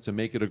investment to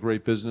make it a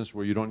great business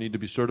where you don't need to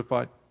be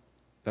certified,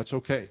 that's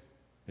okay.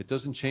 It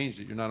doesn't change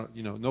that you're not,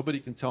 nobody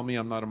can tell me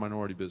I'm not a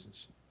minority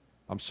business.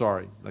 I'm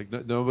sorry. Like,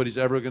 nobody's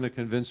ever going to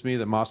convince me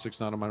that Mostek's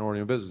not a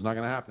minority business. It's not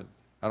going to happen.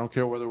 I don't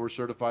care whether we're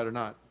certified or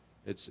not.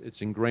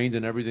 It's ingrained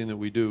in everything that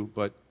we do,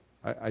 but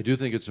I do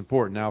think it's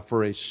important. Now,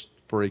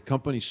 for a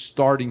company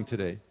starting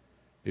today,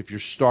 if you're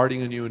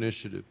starting a new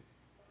initiative,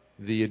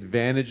 the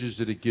advantages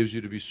that it gives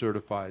you to be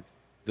certified,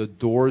 the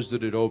doors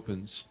that it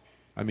opens,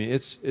 I mean,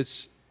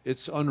 it's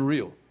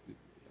unreal.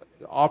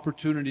 The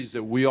opportunities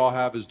that we all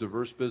have as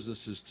diverse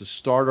businesses to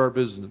start our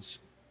business,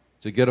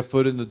 to get a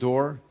foot in the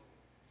door,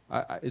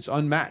 it's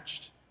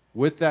unmatched.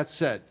 With that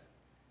said,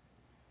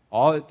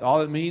 all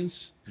it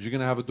means is you're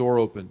going to have a door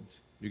opened.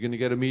 You're going to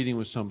get a meeting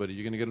with somebody.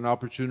 You're going to get an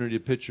opportunity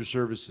to pitch your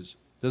services.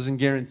 Doesn't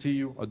guarantee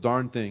you a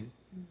darn thing.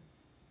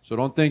 So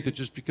don't think that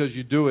just because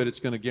you do it, it's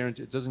going to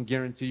guarantee. It doesn't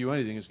guarantee you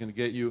anything. It's going to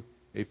get you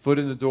a foot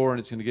in the door, and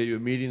it's going to get you a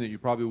meeting that you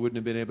probably wouldn't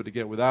have been able to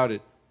get without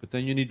it. But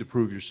then you need to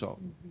prove yourself.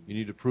 You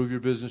need to prove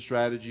your business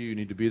strategy. You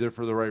need to be there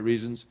for the right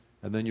reasons,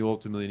 and then you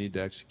ultimately need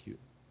to execute.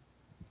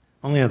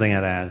 Only other thing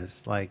I'd add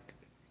is, like,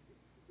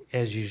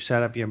 as you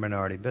set up your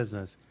minority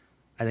business,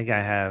 I think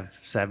I have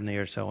 70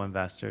 or so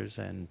investors,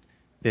 and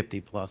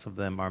 50 plus of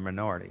them are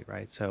minority,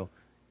 right? So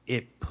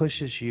it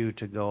pushes you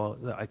to go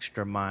the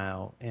extra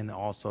mile in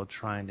also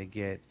trying to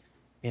get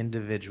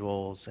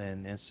individuals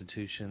and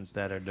institutions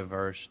that are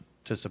diverse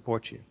to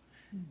support you.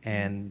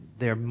 And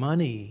their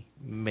money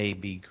may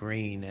be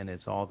green and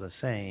it's all the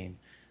same,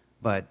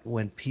 but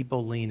when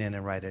people lean in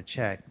and write a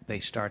check, they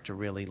start to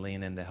really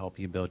lean in to help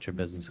you build your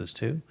businesses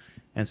too.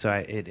 And so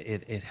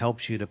it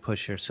helps you to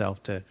push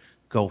yourself to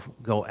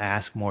go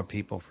ask more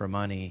people for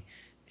money,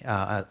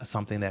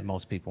 something that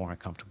most people aren't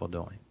comfortable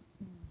doing.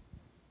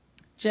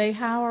 Jay,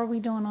 how are we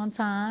doing on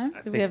time?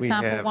 Do we have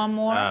time for one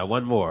more?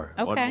 One more.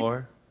 Okay. One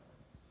more.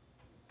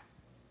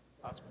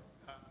 Awesome.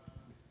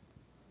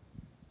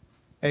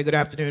 Hey, good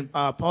afternoon.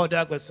 Paul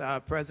Douglas,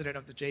 president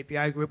of the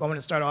JPI Group. I want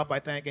to start off by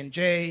thanking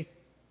Jay,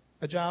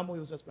 Ajamu, who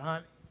was just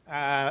behind me,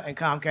 and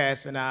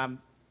Comcast, and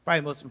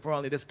probably most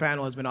importantly, this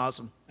panel has been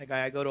awesome. Like,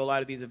 I go to a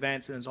lot of these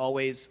events, and as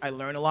always, I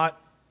learn a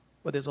lot,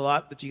 but there's a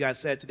lot that you guys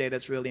said today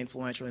that's really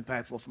influential and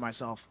impactful for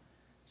myself.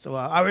 So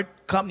our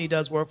company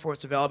does workforce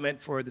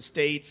development for the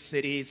states,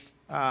 cities,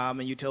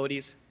 and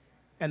utilities.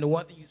 And the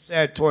one thing you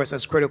said, Tarrus,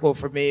 that's critical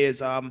for me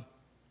is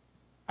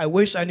I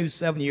wish I knew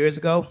 7 years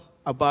ago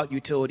about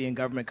utility and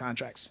government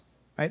contracts,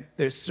 right?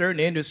 There's certain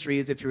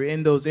industries, if you're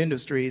in those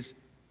industries,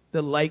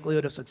 the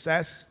likelihood of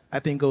success, I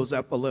think, goes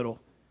up a little.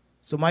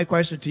 So my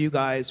question to you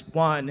guys,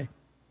 one,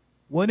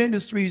 what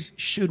industries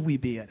should we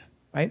be in,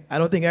 right? I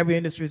don't think every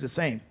industry is the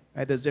same,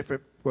 right? There's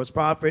different gross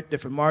profit,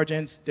 different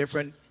margins,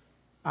 different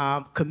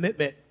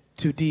commitment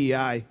to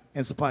DEI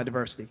and supply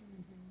diversity.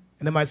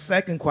 And then my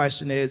second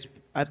question is,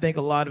 I think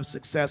a lot of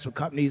success for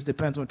companies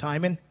depends on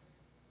timing.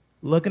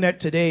 Looking at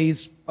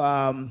today's,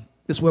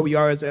 this is where we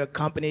are as a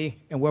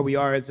company and where we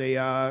are as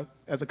a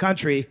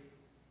country,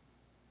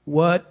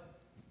 what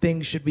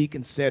things should we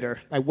consider?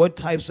 Like, what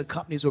types of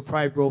companies will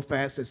probably grow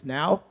fastest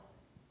now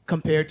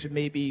compared to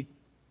maybe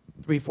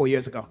 3-4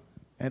 years ago?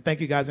 And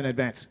thank you guys in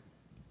advance.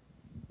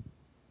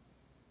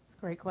 That's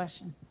a great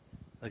question.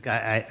 Look,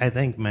 I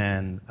think,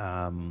 man,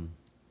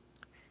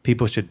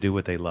 people should do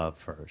what they love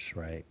first,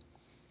 right?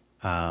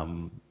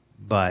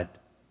 But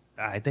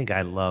I think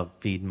I love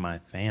feeding my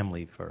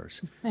family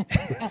first.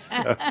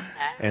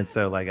 and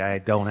so, like, I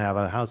don't have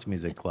a house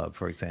music club,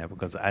 for example,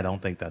 because I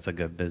don't think that's a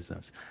good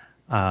business.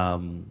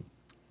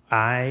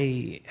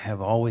 I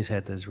have always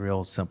had this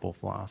real simple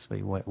philosophy,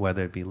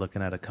 whether it be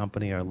looking at a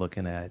company or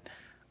looking at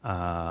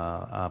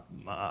an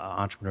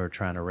entrepreneur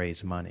trying to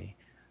raise money.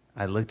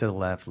 I look to the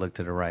left, look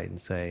to the right,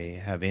 and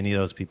say, have any of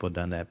those people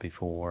done that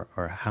before,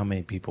 or how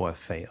many people have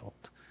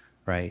failed,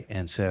 right?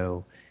 And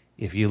so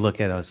if you look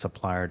at a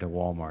supplier to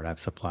Walmart, I've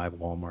supplied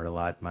Walmart a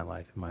lot in my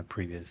life, in my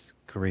previous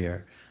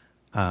career,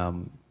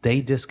 they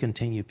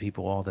discontinue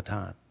people all the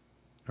time,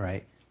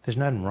 right? There's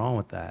nothing wrong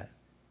with that.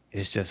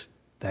 It's just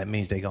that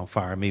means they're going to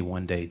fire me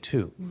one day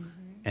too.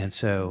 And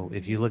so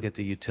if you look at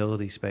the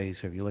utility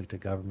space, or if you look at the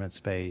government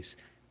space,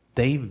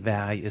 they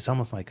value, it's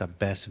almost like a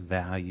best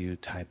value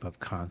type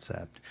of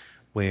concept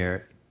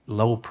where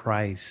low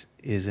price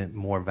isn't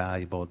more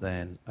valuable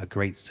than a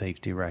great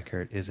safety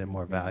record, isn't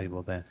more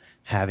valuable than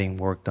having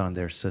worked on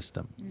their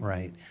system,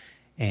 right?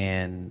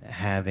 And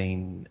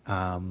having,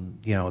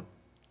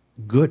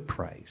 good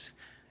price.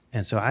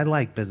 And so I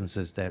like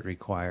businesses that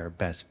require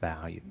best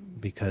value,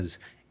 because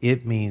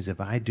it means if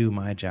I do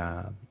my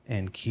job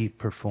and keep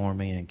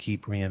performing and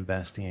keep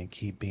reinvesting and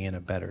keep being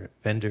a better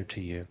vendor to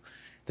you,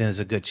 then there's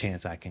a good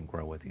chance I can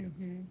grow with you.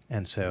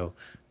 And so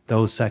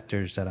those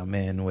sectors that I'm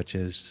in, which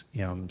is,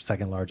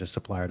 second largest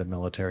supplier to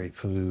military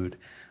food,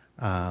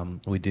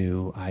 we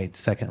do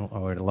second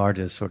or the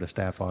largest sort of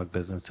staff aug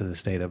business to the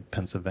state of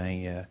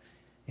Pennsylvania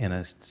in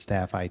a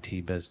staff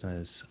IT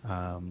business.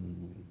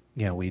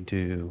 We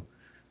do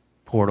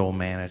portal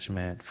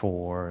management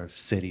for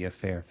City of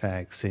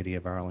Fairfax, City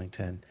of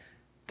Arlington,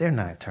 they're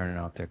not turning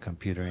off their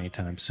computer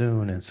anytime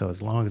soon. And so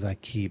as long as I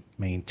keep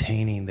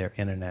maintaining their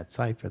internet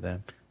site for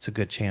them, it's a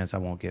good chance I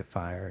won't get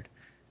fired.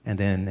 And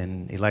then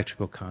in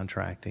electrical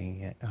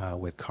contracting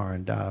with Carr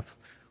and Duff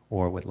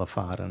or with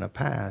LaFada in the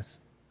past,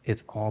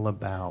 it's all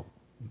about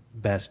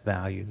best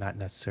value, not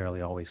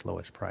necessarily always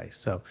lowest price.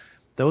 So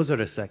those are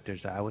the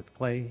sectors I would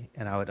play,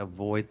 and I would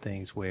avoid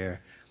things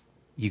where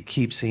you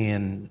keep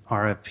seeing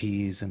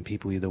RFPs and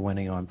people either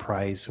winning on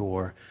price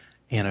or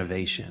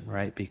innovation,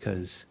 right?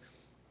 Because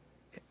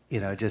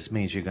it just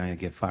means you're going to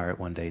get fired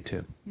one day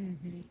too.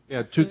 Mm-hmm.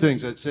 Yeah, two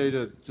things. I'd say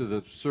to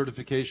the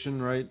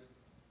certification, right?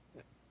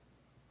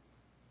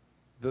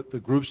 The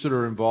groups that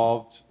are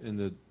involved in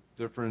the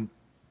different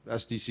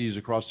SDCs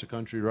across the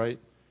country, right?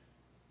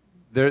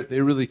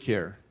 They really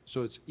care.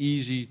 So it's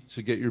easy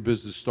to get your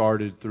business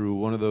started through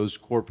one of those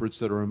corporates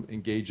that are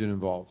engaged and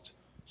involved.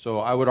 So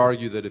I would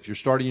argue that if you're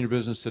starting your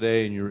business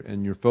today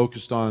and you're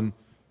focused on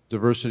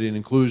diversity and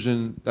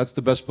inclusion, that's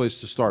the best place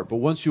to start. But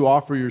once you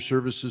offer your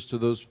services to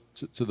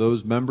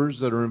those members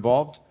that are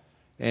involved,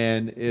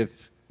 and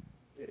if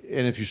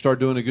you start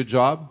doing a good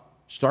job,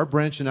 start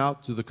branching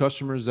out to the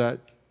customers that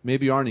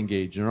maybe aren't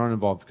engaged and aren't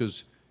involved,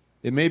 because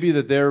it may be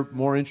that they're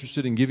more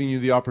interested in giving you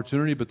the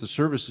opportunity, but the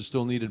service is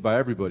still needed by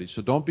everybody.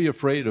 So don't be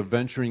afraid of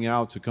venturing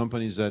out to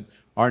companies that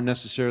aren't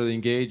necessarily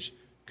engaged.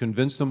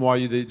 Convince them why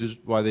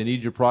they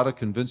need your product.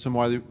 Convince them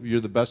why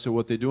you're the best at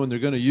what they do, and they're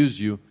going to use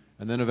you,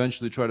 and then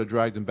eventually try to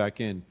drag them back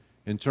in.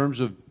 In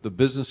terms of the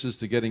businesses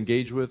to get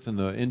engaged with and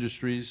the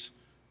industries,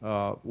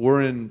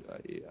 we're in.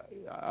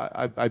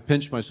 I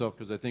pinch myself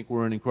because I think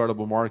we're in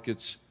incredible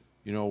markets.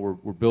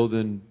 We're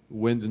building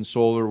wind and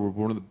solar.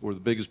 We're the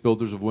biggest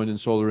builders of wind and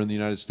solar in the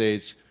United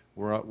States.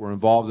 We're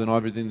involved in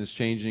everything that's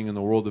changing in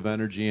the world of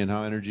energy and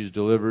how energy is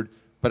delivered.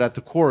 But at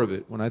the core of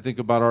it, when I think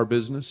about our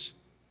business,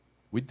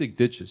 we dig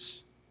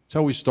ditches. That's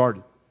how we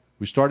started.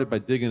 We started by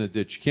digging a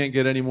ditch. You can't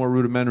get any more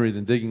rudimentary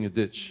than digging a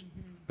ditch.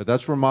 But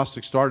that's where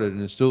Mostek started,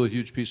 and it's still a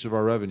huge piece of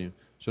our revenue.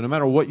 So no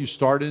matter what you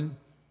start in,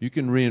 you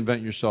can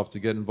reinvent yourself to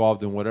get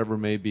involved in whatever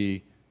may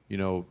be,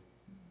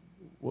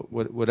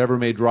 whatever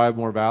may drive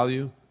more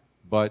value.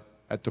 But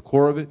at the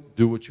core of it,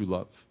 do what you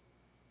love.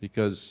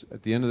 Because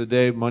at the end of the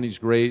day, money's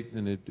great,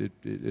 and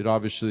it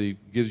obviously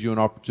gives you an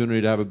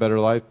opportunity to have a better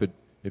life. But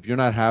if you're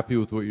not happy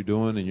with what you're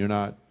doing and you're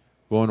not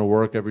going to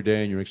work every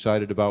day and you're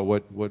excited about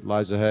what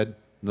lies ahead,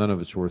 none of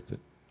it's worth it.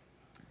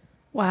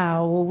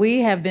 Wow. Well, we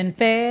have been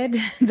fed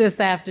this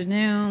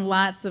afternoon.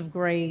 Lots of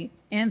great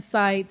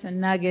insights and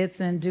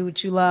nuggets, and do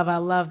what you love. I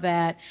love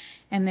that.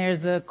 And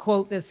there's a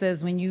quote that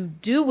says, when you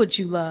do what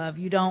you love,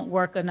 you don't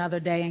work another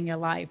day in your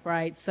life,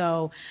 right?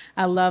 So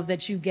I love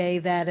that you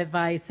gave that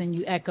advice and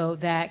you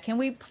echoed that. Can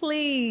we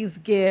please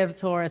give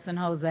Tarrus and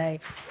Jose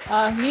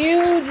a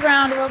huge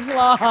round of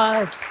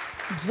applause?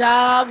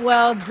 Job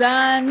well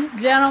done,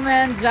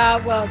 gentlemen.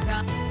 Job well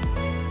done.